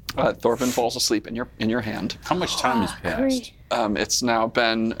 Thorfinn falls asleep in your hand. How much time has passed? It's now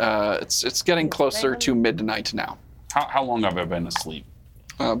been it's getting closer to midnight now. How long have I been asleep?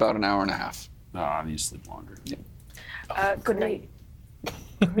 About an hour and a half. No, I need to sleep longer. Good night.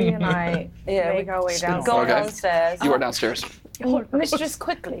 Cree and I make our way down. Go Okay. downstairs. You are downstairs. Mistress,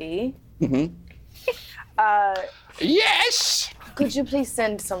 quickly, Yes. could you please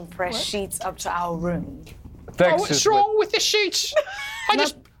send some fresh sheets up to our room? Oh, what's wrong with the sheets? I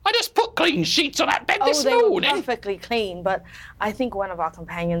just put clean sheets on that bed this they were morning. perfectly clean, but I think one of our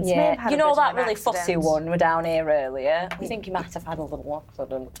companions may have Yeah, had you a know bit that of an really fussy accident. one were down here earlier. I think he might have had a little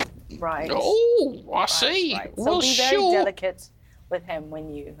accident. Right. Oh, I see. Right. So Well, be very sure. delicate with him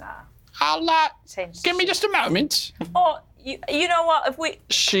when you I'll change. give me just a moment. Oh, you know what? If we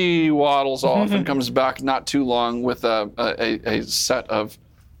She waddles off and comes back not too long with a set of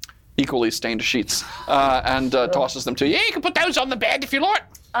equally stained sheets and tosses them to you. Yeah, you can put those on the bed if you like.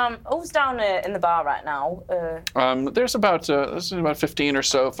 who's down in the bar right now? There's about 15 or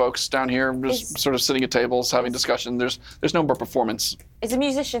so folks down here, just sort of sitting at tables having discussion. There's no more performance. Is the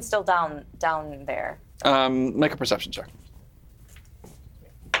musician still down there? Make a perception check.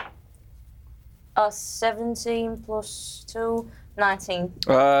 17 plus 2, 19.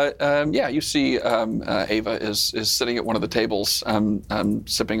 Yeah, you see Ava is sitting at one of the tables,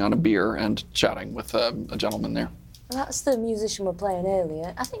 sipping on a beer and chatting with a gentleman there. That's the musician we were playing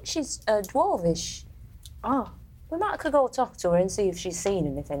earlier. I think she's dwarvish. Oh, We might could go talk to her and see if she's seen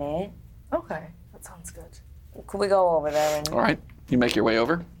anything here. okay. That sounds good. Could we go over there and... All right, you make your way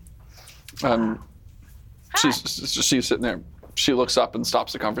over. She's sitting there. She looks up and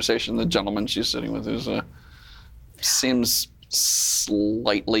stops the conversation. The gentleman she's sitting with is seems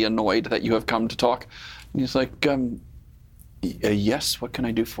slightly annoyed that you have come to talk. And he's like, yes, what can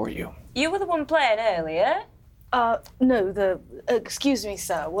I do for you? You were the one playing earlier. No, excuse me,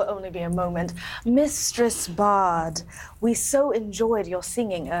 sir, will only be a moment. Mistress Bard, we so enjoyed your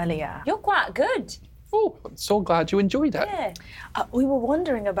singing earlier. You're quite good. Oh, I'm so glad you enjoyed that. Yeah. We were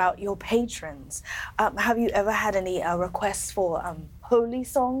wondering about your patrons. Have you ever had any requests for holy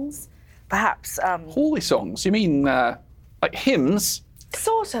songs? Perhaps, Holy songs? You mean like hymns?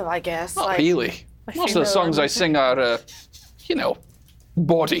 sort of, I guess. Not like, really. Most of the songs I sing are,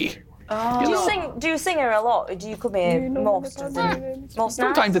 bawdy. Do you sing her a lot, or do you come here most of the most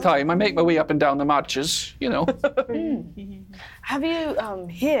From time to time, I make my way up and down the marches, Have you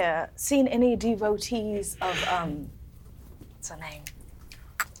here seen any devotees of what's her name?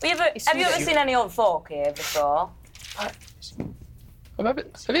 Have you ever seen any old folk here before? Have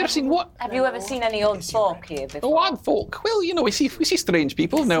you ever seen what? Have you ever seen any old folk here before? Oh, odd folk. Well, we see strange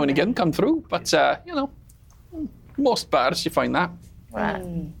people now and again come through, but most bars you find that. Right.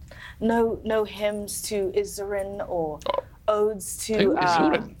 No hymns to Izarin or odes to. Who is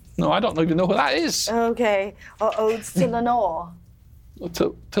Urin? No, I don't even know who that is. Okay, or odes to Lenore.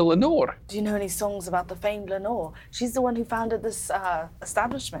 To Lenore. Do you know any songs about the famed Lenore? She's the one who founded this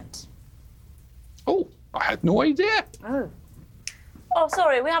establishment. Oh, I had no idea. Oh. Oh,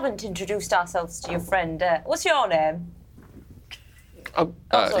 sorry, we haven't introduced ourselves to your friend. What's your name?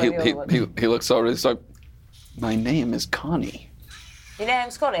 He looks over. He's like, my name is Connie. Your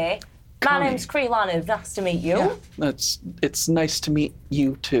name's Connie? My name's Cree Lanard. Nice to meet you. Yeah, it's nice to meet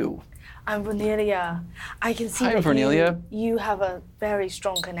you too. I'm Vernelia. I can see Hi, that Vernelia. you have a very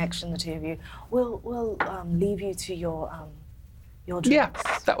strong connection, the two of you. We'll leave you to your drinks. Yeah,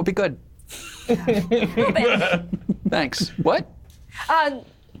 that would be good. Thanks. What?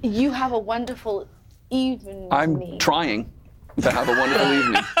 You have a wonderful evening. I'm trying to have a wonderful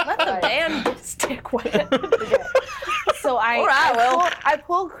evening. Let the man stick quiet. So I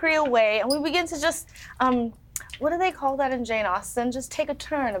pull Cree away, and we begin to just what do they call that in Jane Austen? Just take a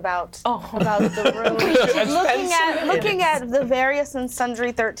turn about the room, looking at the various and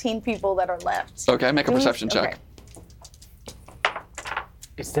sundry 13 people that are left. Okay, make a perception check.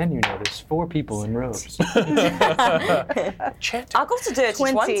 It's then you notice 4 people in robes. I got a dirty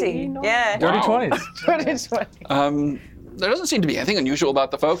 20. Yeah. Dirty Wow. 20s. There doesn't seem to be anything unusual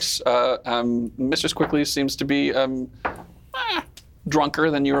about the folks. Mistress Quickly seems to be drunker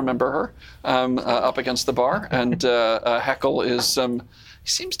than you remember her, up against the bar, and Heckle is. He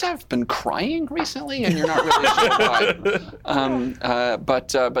seems to have been crying recently, and you're not really sure why.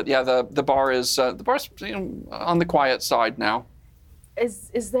 But yeah, the bar's on the quiet side now.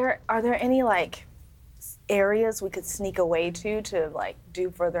 Are there any like areas we could sneak away to like do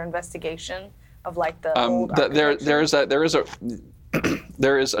further investigation of like the old there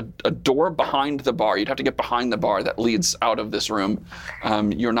is a door behind the bar. You'd have to get behind the bar that leads out of this room.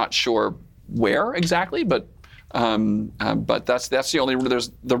 You're not sure where exactly, but that's the only.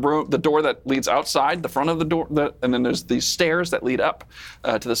 There's the door that leads outside, the front of the door, and then there's these stairs that lead up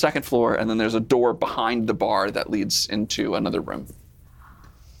to the second floor, and then there's a door behind the bar that leads into another room.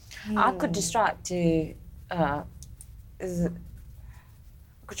 I could distract you. I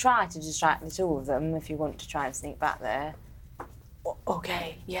could try to distract the two of them if you want to try and sneak back there.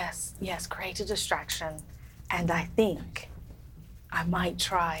 Okay, yes, create a distraction. And I think I might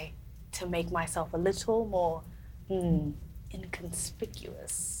try to make myself a little more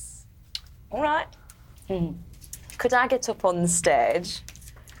inconspicuous. All right. Could I get up on the stage?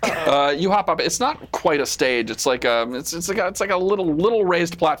 You hop up. It's not quite a stage. It's like it's like a little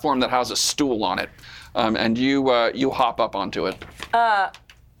raised platform that has a stool on it, and you hop up onto it.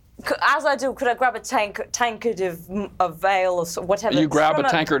 As I do, could I grab a tankard of ale or whatever? You grab a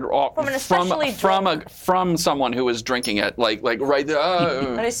tankard from an especially from someone who is drinking it, like right there.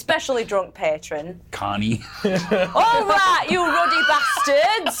 An especially drunk patron. Connie. All right, you ruddy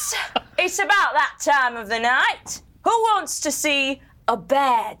bastards! It's about that time of the night. Who wants to see a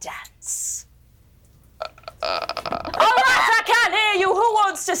bear dance? All right, I can't hear you. Who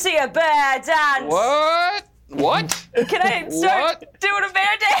wants to see a bear dance? What? Can I start doing a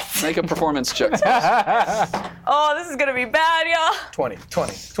bear dance? Make a performance check. Oh, this is gonna be bad, y'all. 20.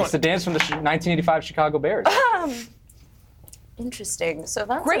 It's the dance from the 1985 Chicago Bears. Interesting. So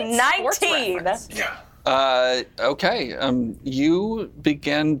that's Great a 19. Okay. You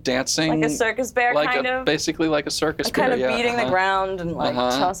begin dancing Like a circus bear, kind of? Basically like a circus bear. Kind of beating the ground and like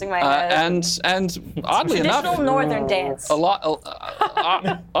tossing my head. And oddly enough, Traditional northern dance.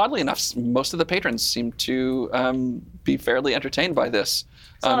 Oddly enough, most of the patrons seem to be fairly entertained by this.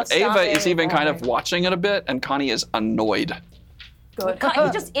 not Ava stopping is even kind of anymore. watching it a bit, and Connie is annoyed. Good.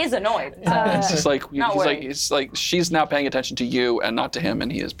 He just is annoyed. It's just like worried. he's like she's now paying attention to you and not to him,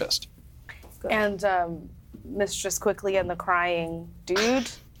 and he is pissed. And Mistress Quickly and the crying dude.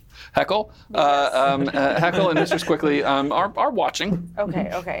 Heckle, Heckle and Mistress Quickly are watching.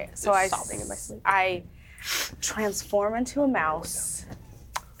 Okay. So sobbing in my sleep. I transform into a mouse.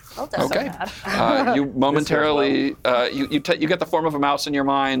 Oh, that's Okay. so bad. You momentarily you get the form of a mouse in your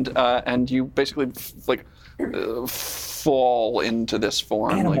mind, and you basically fall into this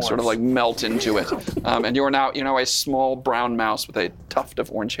form, like sort of like melt into it. And you're now a small brown mouse with a tuft of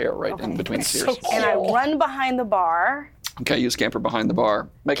orange hair right in between its ears. And I run behind the bar. Okay, you scamper behind the bar.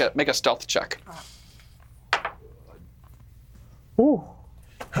 Make a stealth check. Ooh.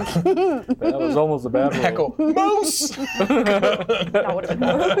 That was almost a bad roll. Heckle. Moose!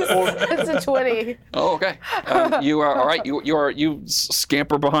 It's a 20. Oh, okay. You are all right. You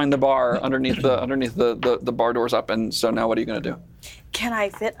scamper behind the bar underneath the bar doors up. And so now what are you going to do? Can I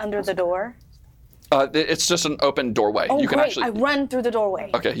fit under the door? It's just an open doorway. Oh, you can great. actually. I run through the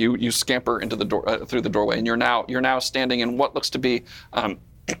doorway. Okay, you scamper into the door through the doorway, and you're now standing in what looks to be,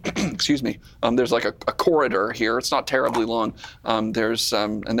 excuse me. There's like a corridor here. It's not terribly long. And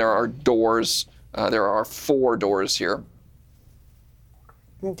there are doors. There are 4 doors here.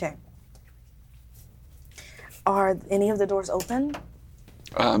 Okay. Are any of the doors open?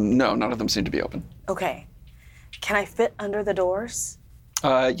 No, none of them seem to be open. Okay. Can I fit under the doors?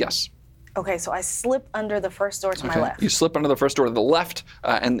 Yes. Okay, so I slip under the first door to my left. You slip under the first door to the left,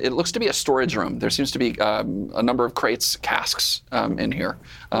 and it looks to be a storage room. There seems to be a number of crates, casks in here.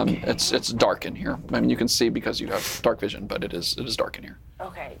 It's dark in here. I mean, you can see because you have dark vision, but it is dark in here.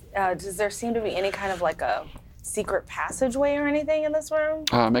 Okay. Does there seem to be any kind of like a secret passageway or anything in this room?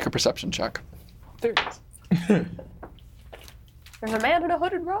 Make a perception check. There it is. There's a man in a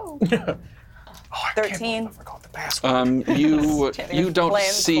hooded robe. 13. I forgot the password. You don't Plans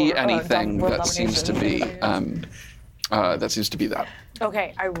see for, anything world that seems to be that.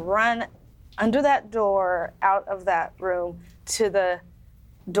 Okay, I run under that door, out of that room, to the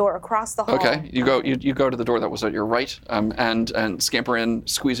door across the hall. Okay, you go to the door that was at your right, and scamper in,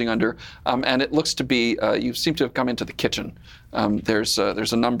 squeezing under, and it looks to be you seem to have come into the kitchen. There's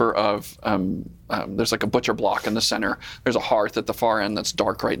a number of there's like a butcher block in the center. There's a hearth at the far end that's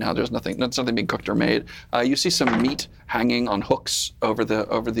dark right now. There's nothing being cooked or made. You see some meat hanging on hooks over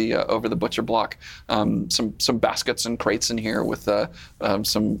the butcher block. Some baskets and crates in here with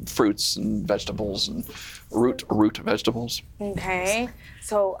some fruits and vegetables and root vegetables. Okay,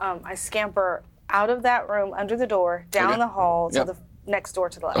 so I scamper out of that room, under the door, down the hall to the next door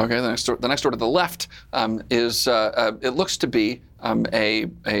to the left. Okay, the next door to the left is it looks to be a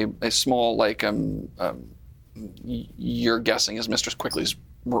small you're guessing is Mistress Quickly's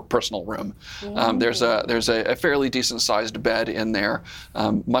personal room. There's a fairly decent sized bed in there,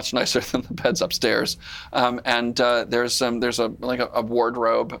 much nicer than the beds upstairs. And there's a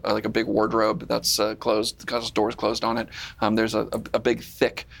wardrobe, like a big wardrobe that's closed, has doors closed on it. There's a big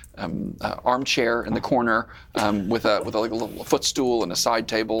thick armchair in the corner with a little footstool and a side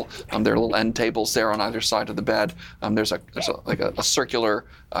table. There are little end tables there on either side of the bed. There's a circular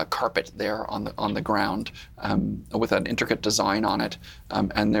carpet there on the ground with an intricate design on it.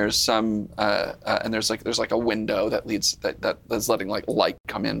 And there's a window that's letting like light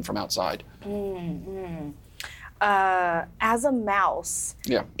come in from outside. As a mouse,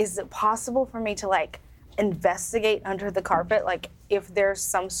 Yeah. is it possible for me to like investigate under the carpet, like if there's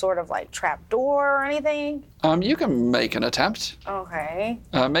some sort of like trap door or anything? You can make an attempt. Okay.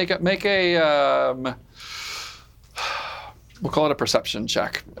 Make a we'll call it a perception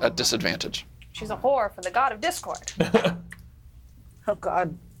check at disadvantage. She's a whore for the god of discord. Oh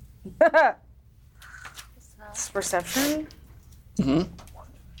God. It's perception.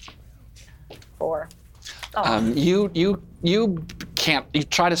 4. You can't. You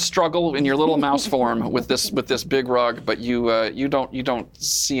try to struggle in your little mouse form with this big rug, but you don't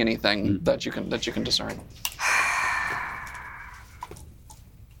see anything that you can discern.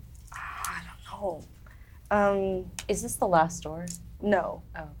 I don't know. Is this the last door? No.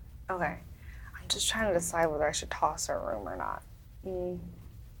 Oh. Okay. I'm just trying to decide whether I should toss her room or not.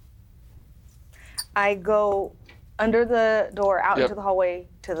 I go under the door, out into the hallway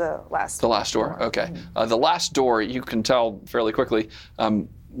to the last The last door. Okay. The last door, you can tell fairly quickly,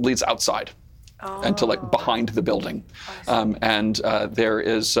 leads outside. And to like behind the building. There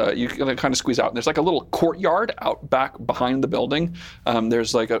is, you can kind of squeeze out, and there's like a little courtyard out back behind the building.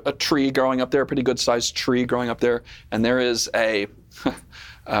 There's like a tree growing up there, a pretty good sized tree growing up there. And there is a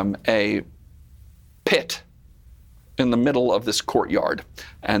pit in the middle of this courtyard.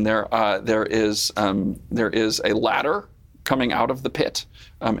 And there is a ladder coming out of the pit.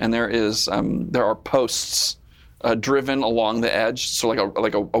 And there are posts driven along the edge, so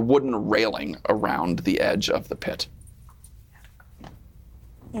like a wooden railing around the edge of the pit.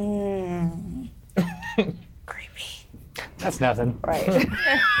 Creepy. That's nothing. Right.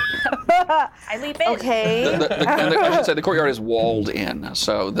 I leap in. Okay. I should say the courtyard is walled in.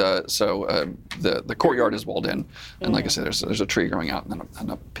 So the courtyard is walled in, and like I said, there's a tree growing out, and then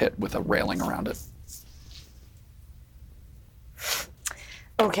a pit with a railing around it.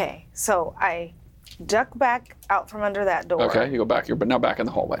 Okay. So I duck back out from under that door. Okay, you go back. You're now back in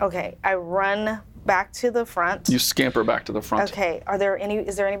the hallway. Okay. I run back to the front. You scamper back to the front. Okay.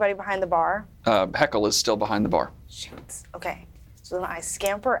 Is there anybody behind the bar? Heckle is still behind the bar. Shoot. Okay. So then I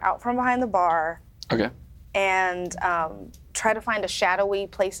scamper out from behind the bar Okay. and try to find a shadowy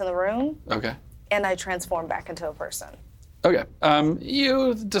place in the room, Okay. and I transform back into a person. Okay.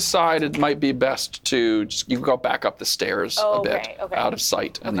 You decide it might be best to you go back up the stairs a bit, Okay. out of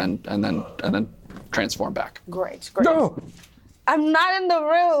sight, and then transform back. Great. No, I'm not in the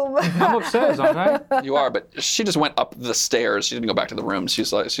room. I'm upstairs, aren't I? You are, but she just went up the stairs. She didn't go back to the room.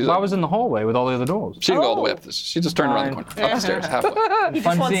 Well, I was in the hallway with all the other doors. She didn't go all the way up. She just turned around the corner, up the stairs, halfway.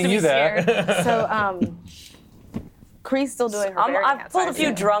 Fun seeing you there. So, Cree's still doing her very I've pulled a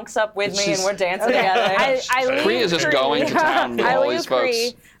few drunks up with me, and we're dancing together. I leave Cree is just going to town with I all leave these folks.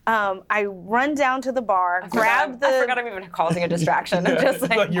 Cree. I run down to the bar, grab I forgot I'm even causing a distraction. I'm just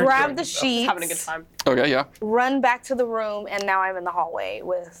like, grab the sheets, Having a good time. Okay, yeah. run back to the room, and now I'm in the hallway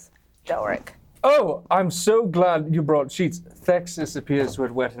with Delric. Oh, I'm so glad you brought sheets. Thexus appears to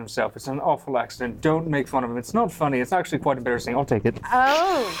have wet himself. It's an awful accident. Don't make fun of him. It's not funny. It's actually quite embarrassing. I'll take it.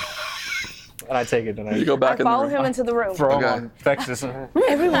 Oh. And I take it and You go back I in the follow room. him into the room. throw Okay. him on Thexus.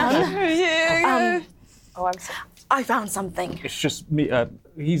 Everyone. oh, I'm so. I found something. It's just me.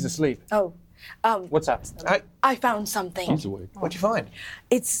 He's asleep. Oh. What's up? I found something. What'd you find?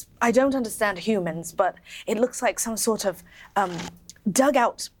 I don't understand humans, but it looks like some sort of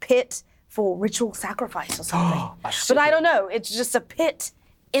dugout pit for ritual sacrifice or something. But I don't know. It's just a pit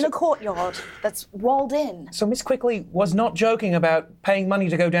in a courtyard that's walled in. So Miss Quickly was not joking about paying money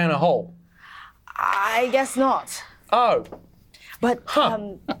to go down a hole. I guess not. Oh, But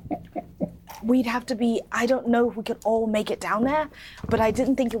we'd have to be, I don't know if we could all make it down there, but I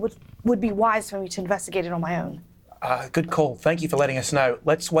didn't think it would be wise for me to investigate it on my own. good call. Thank you for letting us know.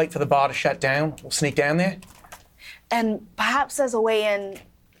 Let's wait for the bar to shut down. We'll sneak down there. And perhaps there's a way in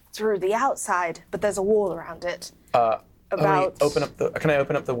through the outside, but there's a wall around it. Can I open up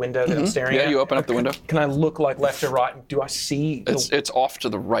the window that I'm staring at? Yeah, you open up the window. Can I look like left or right? Do I see? It's off to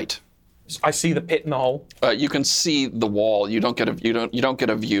the right. I see the pit in the hole. You can see the wall. You don't get a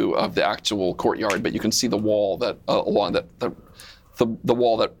view of the actual courtyard, but you can see the wall that along the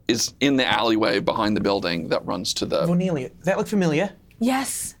wall that is in the alleyway behind the building that runs to the. Verena, does that look familiar?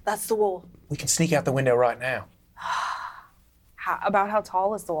 Yes, that's the wall. We can sneak out the window right now. About how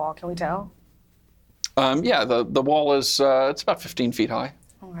tall is the wall? Can we tell? Yeah, the wall is it's about 15 feet high.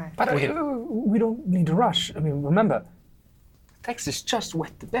 Okay. But we don't need to rush. I mean, remember, Texas just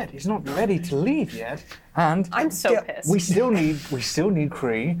wet the bed. He's not ready to leave yet. And I'm so pissed. we still need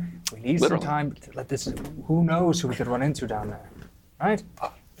Kree. We need Literally. some time to let this. Who knows who we could run into down there, right?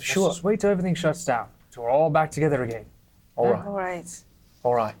 Sure. Let's just wait till everything shuts down, so we're all back together again. All right. All right.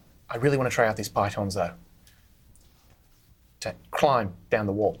 All right. I really want to try out these pythons, though. To climb down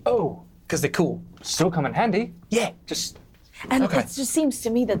the wall. Oh, Because they're cool. still come in handy. Yeah. Just And Okay. it just seems to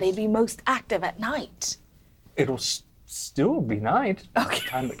me that they'd be most active at night. it'll still be night. Okay.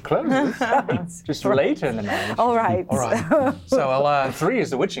 Time it closes. Just later in the night. All right. All right. So I'll, 3 is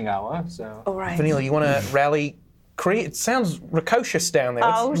the witching hour, so. All right. Vanilla, you want to rally Kree? It sounds precocious down there.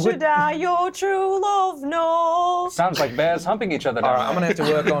 How should I your true love know? Sounds like bears humping each other down All right, I'm going to have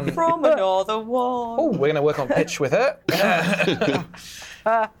to work on... From another one. Oh, we're going to work on pitch with her.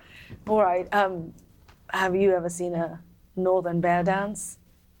 All right. Have you ever seen a northern bear dance?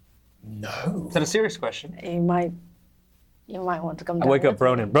 No. Is that a serious question? You might want to come down. I wake up with me.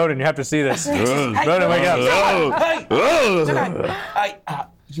 Bronin. Bronin, you have to see this. Bronin, wake up. Hey! Hey,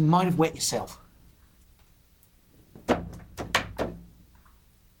 you might have wet yourself.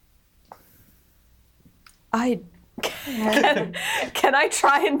 Can I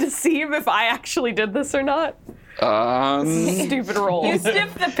try and deceive if I actually did this or not? Stupid roll. You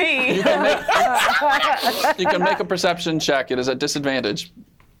sniff the pee. You can make a perception check. It is at disadvantage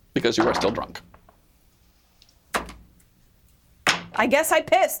because you are still drunk. I guess I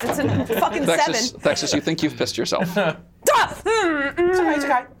pissed. It's a fucking Texas, 7. Texas, you think you've pissed yourself. It's okay, it's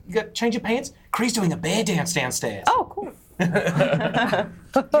okay. You got to change your pants. Kree's doing a bear dance downstairs. Oh, cool.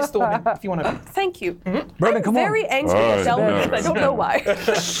 Just thought if you want to... Thank you. Bronin, come Very on. angry at Delvin. I don't know why.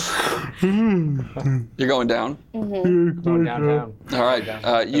 You're going down. Going downtown. All right.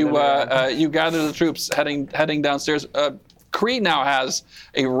 You gather the troops heading downstairs. Kree now has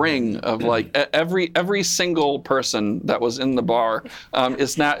a ring of like every single person that was in the bar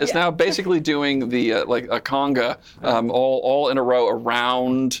is now basically doing the like a conga all in a row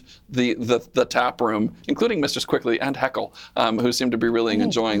around the tap room, including Mistress Quickly and Heckle, who seem to be really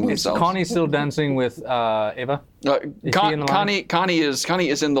enjoying Is themselves. Connie still dancing with Ava? Is he in the line? Connie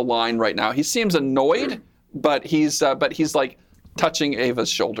is in the line right now. He seems annoyed, but he's like touching Ava's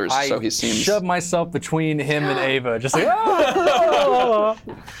shoulders, so he seems. Shove myself between him and Ava, just like.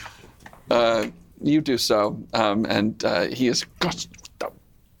 You do so, and he is.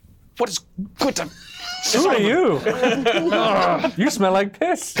 What is good to? Who are you? You smell like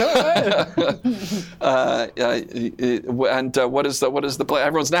piss. Go ahead. And what is the play?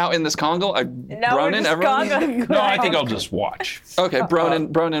 Everyone's now in this conga. Bronin, everyone. No, I think I'll just watch Okay,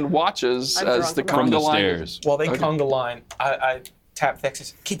 Bronin watches as the from the conga line. stairs. While they conga line, I tap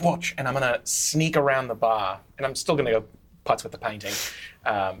Thexis, keep watch, and I'm going to sneak around the bar, and I'm still going to go putz with the painting.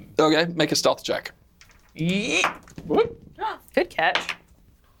 Okay, make a stealth check. Yeah. Whoop. Good catch.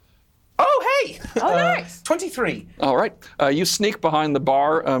 Oh, hey! Oh, nice. 23. All right, you sneak behind the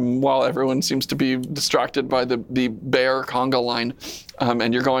bar while everyone seems to be distracted by the bear conga line,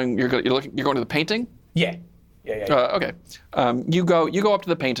 and you're going to the painting. Yeah. Okay. You go up to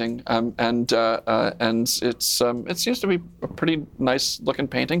the painting, and it seems to be a pretty nice looking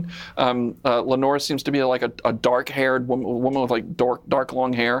painting. Lenore seems to be like a dark-haired woman with like dark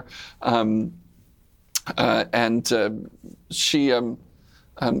long hair, and she.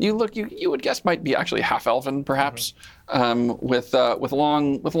 You would guess might be actually half elven, perhaps, with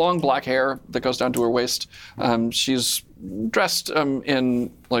long black hair that goes down to her waist. She's dressed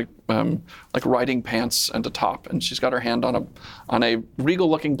in like riding pants and a top, and she's got her hand on a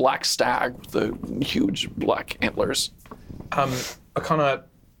regal-looking black stag with the huge black antlers. I kind of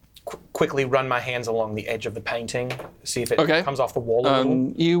quickly run my hands along the edge of the painting, see if it comes off the wall a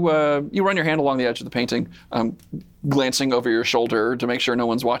little. You run your hand along the edge of the painting, glancing over your shoulder to make sure no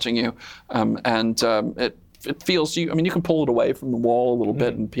one's watching you, and it feels you. I mean, you can pull it away from the wall a little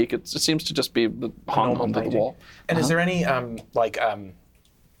bit and peek. It seems to just be hung onto the wall. And is there any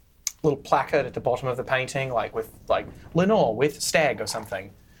little placard at the bottom of the painting, like with Lenore with stag or something?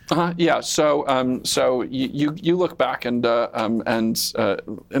 Yeah. So you look back and there's a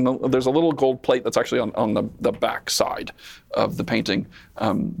little gold plate that's actually on the back side of the painting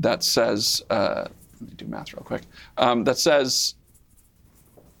that says. Let me do math real quick. That says.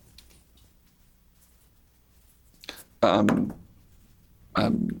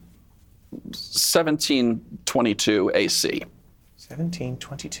 1722 AC.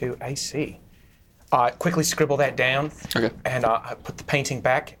 1722 AC. I quickly scribble that down. Okay. And I put the painting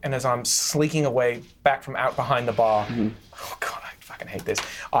back. And as I'm sleeking away back from out behind the bar, oh God, I fucking hate this.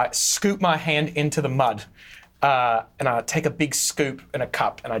 I scoop my hand into the mud. And I take a big scoop in a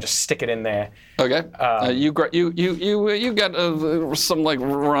cup and I just stick it in there. Okay. You get some like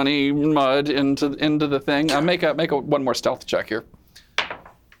runny mud into the thing. Make a one more stealth check here.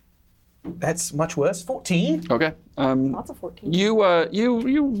 That's much worse. 14. Okay. Lots of 14.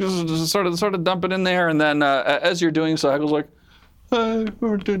 You just sort of dump it in there, and then as you're doing so, Heckle's like, "Hey,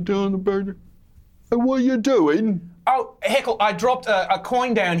 we're doing the burger. Hey, what are you doing?" Oh, Heckle, I dropped a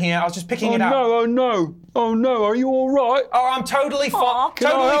coin down here. I was just picking it up. Oh no! Are you all right? Oh, I'm totally fine. Can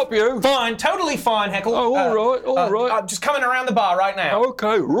I help you? Fine, totally fine, Heckle. Oh, all right. I'm just coming around the bar right now. Okay.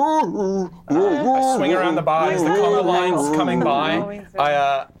 I swing around the bar as the conga line's coming by.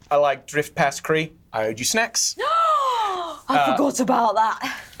 I like drift past Cree. I owed you snacks. I forgot about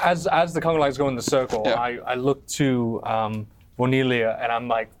that. As the conga lines go in the circle, Yeah. I look to Vernelia and I'm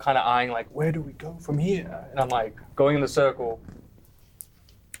like kind of eyeing like, where do we go from here? And I'm like going in the circle.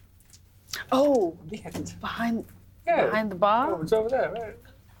 Oh, behind the bar? Oh, it's over there. Right?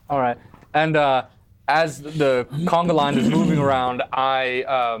 All right. And as the conga line is moving around,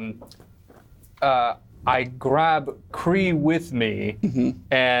 I grab Cree with me,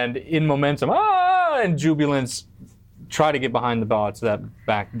 and in momentum, and jubilance, try to get behind the bar to that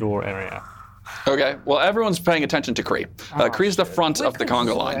back door area. Okay. Well, everyone's paying attention to Cree. Cree's the front of the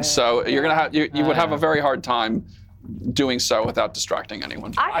conga line, so you're gonna have you would have a very hard time doing so without distracting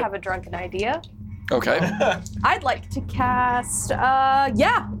anyone. I have a drunken idea. Okay. I'd like to cast, I'm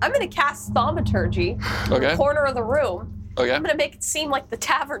gonna cast Thaumaturgy in Okay. the corner of the room. Okay. I'm gonna make it seem like the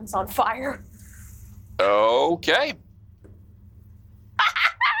tavern's on fire. Okay.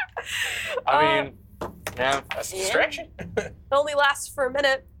 I mean, yeah. That's a distraction. It only lasts for a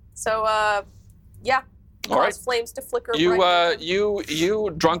minute, so All cause right. flames to flicker. You brightly.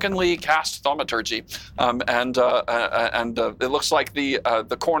 you drunkenly cast Thaumaturgy, and it looks like the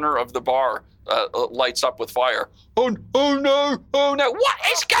corner of the bar lights up with fire. Oh no! What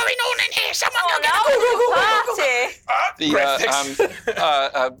is going on in here? Someone Party.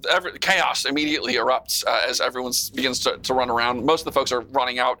 chaos immediately erupts as everyone begins to run around. Most of the folks are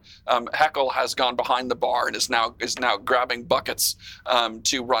running out. Heckle has gone behind the bar and is now grabbing buckets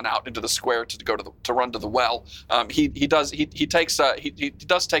to run out into the square to run to the well. He does take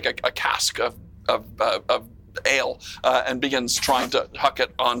a cask of ale and begins trying to huck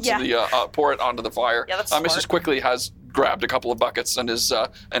it onto pour it onto the fire. Yeah, that's Mrs. smart. Quickly has grabbed a couple of buckets and is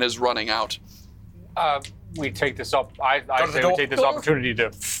running out. We take this up. I to the say we door. take this opportunity to.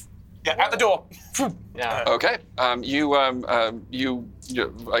 Yeah, out the door. Yeah. Okay.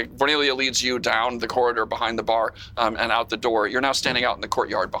 Vernelia leads you down the corridor behind the bar and out the door. You're now standing out in the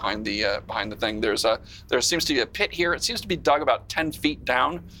courtyard behind the thing. There seems to be a pit here. It seems to be dug about 10 feet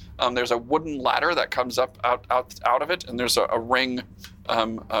down. There's a wooden ladder that comes up out of it, and there's a ring,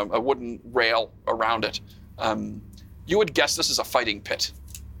 a wooden rail around it. You would guess this is a fighting pit.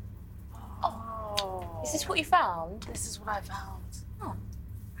 Oh. Is this what you found? This is what I found. Oh.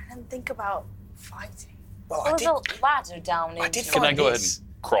 I didn't think about fighting. Well, There's a ladder down I into did it. Can I find go ahead this. and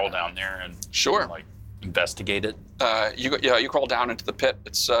crawl down there and Sure. like investigate it? You crawl down into the pit.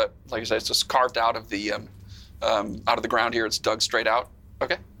 It's like I said, it's just carved out of the ground here. It's dug straight out.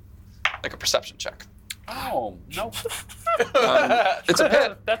 Okay. Make a perception check. Oh no, It's a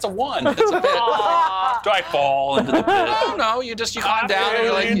pit. that's a 1. It's a pit. Do I fall into the pit? Oh no, you climb down and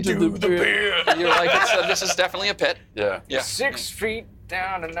you're like, into the pit. you're like, this is definitely a pit. Yeah. Yeah. 6 feet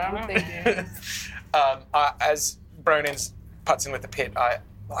down, and I'm thinking. As Bronin's puts in with the pit, I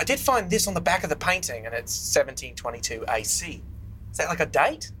did find this on the back of the painting, and it's 1722 AC. Is that like a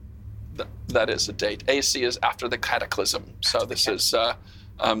date? That is a date. AC is after the cataclysm, so this is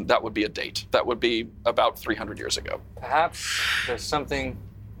that would be a date. That would be about 300 years ago. Perhaps there's something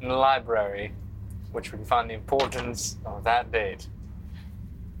in the library which we can find the importance of that date.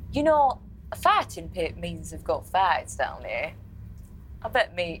 You know, a fighting pit means they've got fights down here. I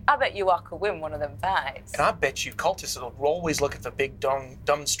bet you I could win one of them fights. And I bet you cultists will always look at the big, dumb,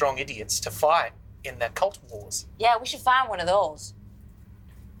 strong idiots to fight in their cult wars. Yeah, we should find one of those.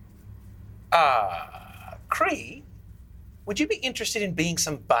 Cree, would you be interested in being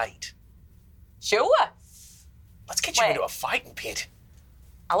some bait? Sure. Let's get you Wait. into a fighting pit.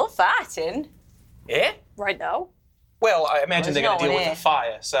 I love fighting. Yeah? Right now. Well, I imagine There's they're going no to deal one with here. the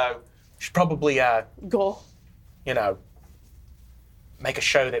fire, so we should probably, Go. make a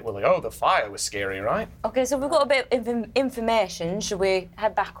show that we're like, oh, the fire was scary, right? Okay, so we've got a bit of information. Should we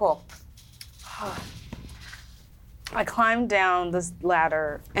head back up? I climb down this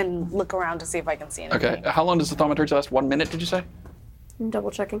ladder and look around to see if I can see anything. Okay. How long does the thaumaturgy last? 1 minute, did you say? I'm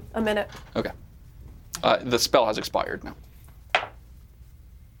double checking. A minute. Okay. The spell has expired now.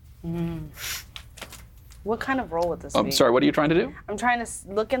 What kind of roll would this be? I'm sorry, what are you trying to do? I'm trying to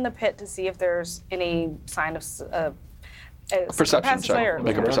look in the pit to see if there's any sign of Perception check.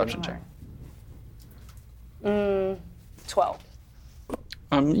 Make a perception check. 12.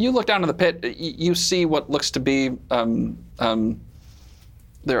 You look down in the pit. You see what looks to be there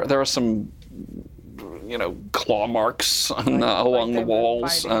are some claw marks along the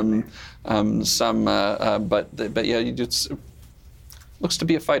walls. But yeah, you just looks to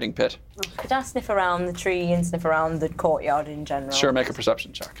be a fighting pit. Could I sniff around the tree and sniff around the courtyard in general? Sure, make a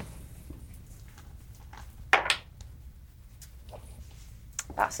perception check.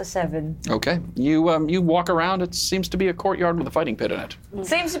 That's a 7. Okay. You walk around. It seems to be a courtyard with a fighting pit in it.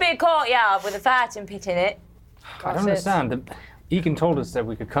 Seems to be a courtyard with a fighting pit in it. I don't understand. Egan told us that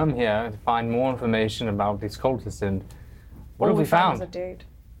we could come here to find more information about these cultists, and what have we found? A date.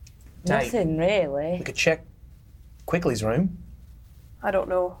 Nothing really. We could check Quickly's room. I don't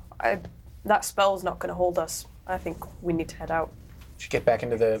know. That spell's not going to hold us. I think we need to head out. Should get back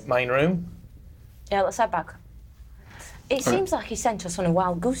into the main room. Yeah, let's head back. It seems like he sent us on a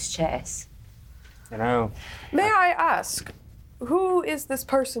wild goose chase. You know. May I ask, who is this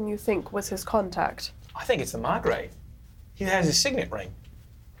person you think was his contact? I think it's the Margrave. He has his signet ring.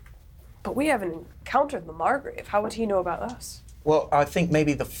 But we haven't encountered the Margrave. How would he know about us? Well, I think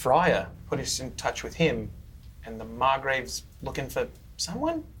maybe the Friar put us in touch with him, and the Margrave's looking for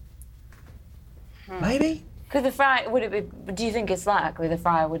someone? Maybe? Could the Friar, do you think it's likely the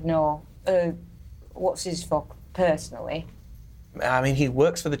Friar would know what's his fuck personally? I mean, he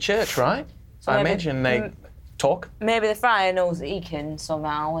works for the church, right? So I maybe- imagine they talk. Maybe the Friar knows that he can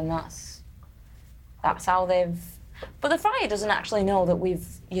somehow, and that's how they've... But the Friar doesn't actually know that we've,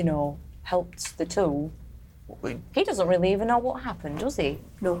 helped the two. He doesn't really even know what happened, does he?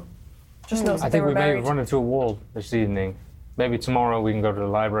 No. Just knows I that they think were we may buried. have run into a wall this evening. Maybe tomorrow we can go to the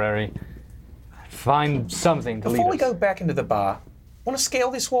library, find something to lead Before we us. go back into the bar, want to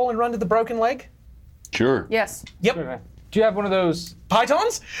scale this wall and run to the broken leg? Sure. Yes. Yep. Okay. Do you have one of those?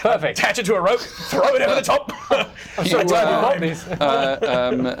 Pythons? Perfect. Attach it to a rope, throw it over the top. I'm so glad we bought these.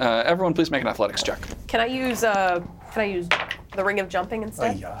 Everyone, please make an athletics check. Can I use the ring of jumping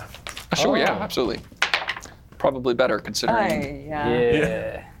instead? Yeah. Sure, yeah, absolutely. Probably better considering.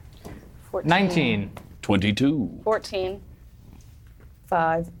 Yeah. 14. 19. 22. 14.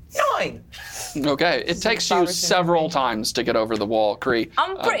 5. 9. Okay, it takes you several times to get over the wall, Kree.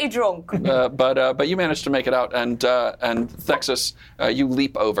 I'm pretty drunk. But you manage to make it out, and Thexus, you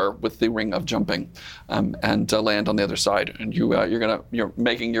leap over with the ring of jumping, and land on the other side, and you're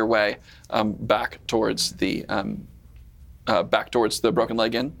making your way back towards the Broken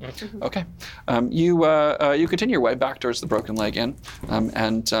Leg Inn. Mm-hmm. Okay, you continue your way back towards the Broken Leg Inn,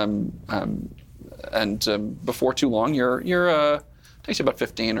 and before too long, you're takes you about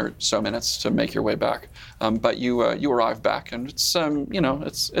 15 or so minutes to make your way back, but you arrive back, and it's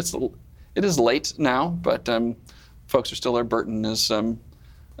it is late now, but folks are still there. Burton is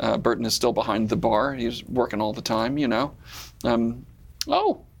still behind the bar. He's working all the time,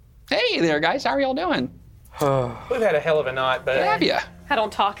 Oh, hey there, guys. How are y'all doing? We've had a hell of a night, but Have you? I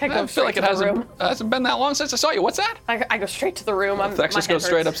don't talk. I go I feel straight like to it the room. hasn't been that long since I saw you. What's that? I go straight to the room. My Thexus head goes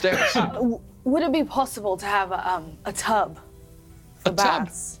straight hurts. upstairs. Would it be possible to have a tub for A tub?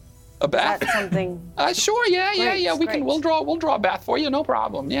 baths? A bath? That's something. Sure. Yeah. Great, We can. great. We'll draw a bath for you. No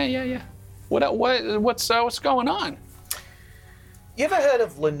problem. Yeah. What's going on? you ever heard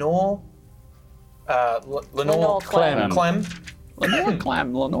of Lenore? Lenore Clem. Clem?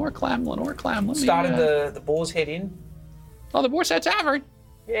 Lenore Clem. Let me, Started the Boar's Head Inn. Oh, the Boar's Head Tavern.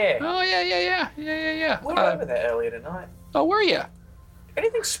 Yeah. Oh yeah. We were over there earlier tonight. Oh, were you?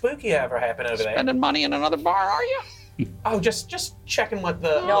 Anything spooky ever happen over there? Spending money in another bar, are you? Oh, just checking what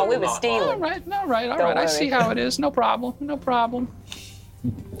the. No, we were night stealing. All right. I worry. see how it is. No problem.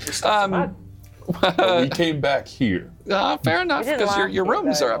 We came back here, Fair enough, didn't because like your it,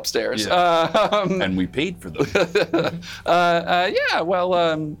 rooms though. are upstairs. and we paid for them. I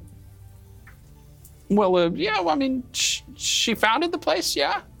mean, she founded the place,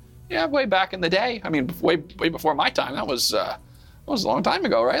 yeah, way back in the day. I mean, way before my time. That was a long time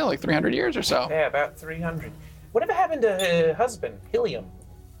ago, right? Like 300 years or so. Yeah, about 300. Whatever happened to her husband, Helium?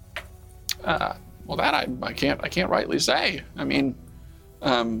 Well, that I can't rightly say. I mean,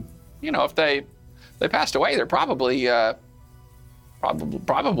 if they passed away, they're probably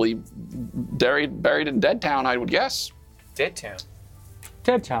buried in Dead Town, I would guess. Dead Town.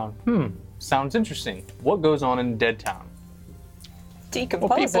 Dead Town. Sounds interesting. What goes on in Dead Town?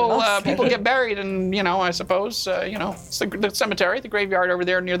 Decomposing. People get buried, and I suppose it's the cemetery, the graveyard over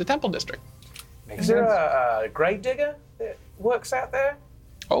there near the Temple District. Is there a grave digger that works out there?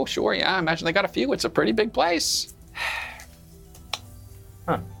 Oh, sure, yeah. I imagine they got a few. It's a pretty big place.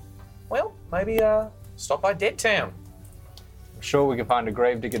 Well, maybe stop by Dead Town. I'm sure we can find a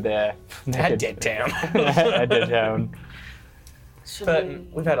gravedigger there. At Dead Town. At Dead Town. Burton,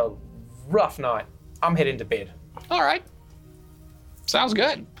 we've had a rough night. I'm heading to bed. All right. Sounds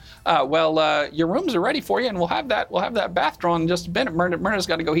good. Your rooms are ready for you, and we'll have that bath drawn in just a bit. Myrna's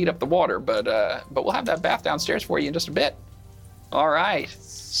got to go heat up the water, but we'll have that bath downstairs for you in just a bit. All right.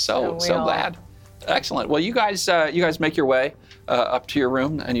 So glad. Excellent. Well, you guys make your way up to your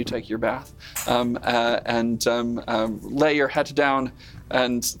room, and you take your bath, and lay your head down,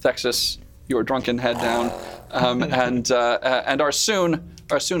 and Thexus, your drunken head down, and are soon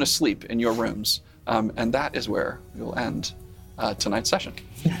asleep in your rooms, and that is where we will end tonight's session.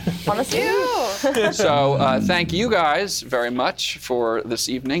 So thank you guys very much for this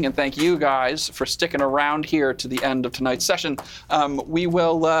evening, and thank you guys for sticking around here to the end of tonight's session. We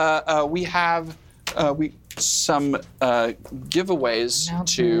have some giveaways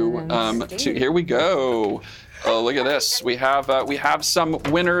to here we go. Oh, look at this. We have some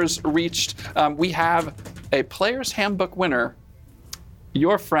winners reached. We have a Player's Handbook winner,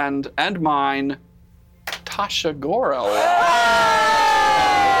 your friend and mine, Tasha Gorel.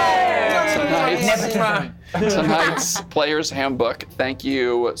 Tonight's Player's Handbook. Thank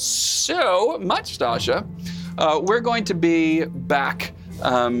you so much, Tasha. We're going to be back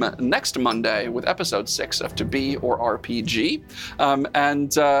next Monday with episode 6 of To Be or RPG.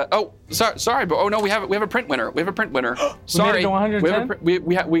 Sorry, but we have a print winner. We have a print winner. Sorry, we made it to 110? we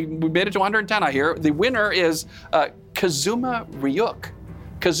made it to 110. I hear the winner is Kazuma Ryuk.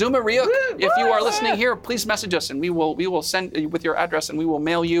 Kazuma Ryuk, if you are listening here, please message us, and we will send you with your address, and we will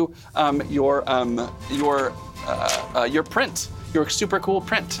mail you your print, your super cool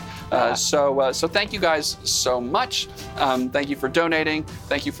print. So thank you guys so much. Thank you for donating.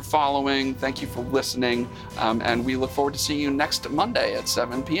 Thank you for following. Thank you for listening. And we look forward to seeing you next Monday at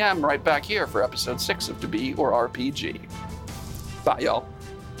 7 p.m. right back here for episode 6 of To Be or RPG. Bye, y'all.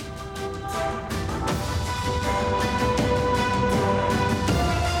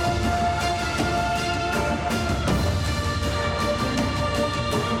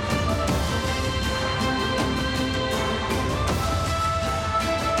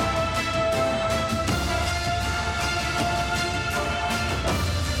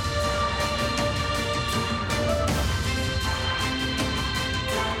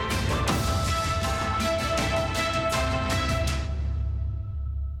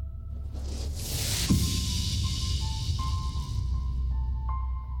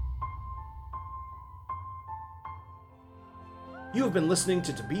 You have been listening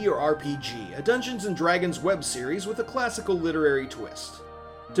to Be Your RPG, a Dungeons & Dragons web series with a classical literary twist.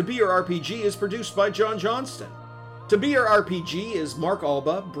 To Be Your RPG is produced by John Johnston. To Be Your RPG is Mark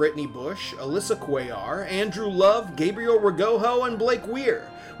Alba, Brittany Bush, Alyssa Cuellar, Andrew Love, Gabriel Ragojo, and Blake Weir,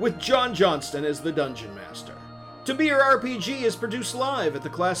 with John Johnston as the Dungeon Master. To Be Your RPG is produced live at the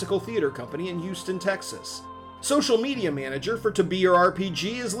Classical Theater Company in Houston, Texas. Social media manager for To Be Your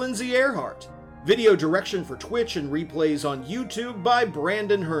RPG is Lindsay Earhart. Video direction for Twitch and replays on YouTube by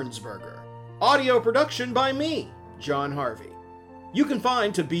Brandon Hernsberger. Audio production by me, John Harvey. You can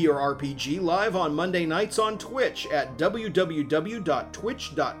find To Be Your RPG live on Monday nights on Twitch at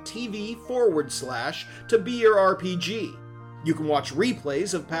www.twitch.tv/ToBeYourRPG. You can watch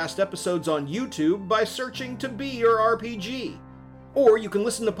replays of past episodes on YouTube by searching To Be Your RPG. Or you can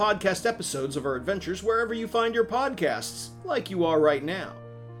listen to podcast episodes of our adventures wherever you find your podcasts, like you are right now.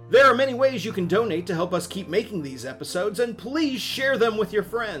 There are many ways you can donate to help us keep making these episodes, and please share them with your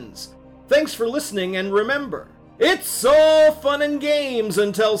friends. Thanks for listening, and remember, it's all fun and games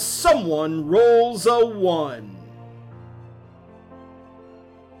until someone rolls a 1.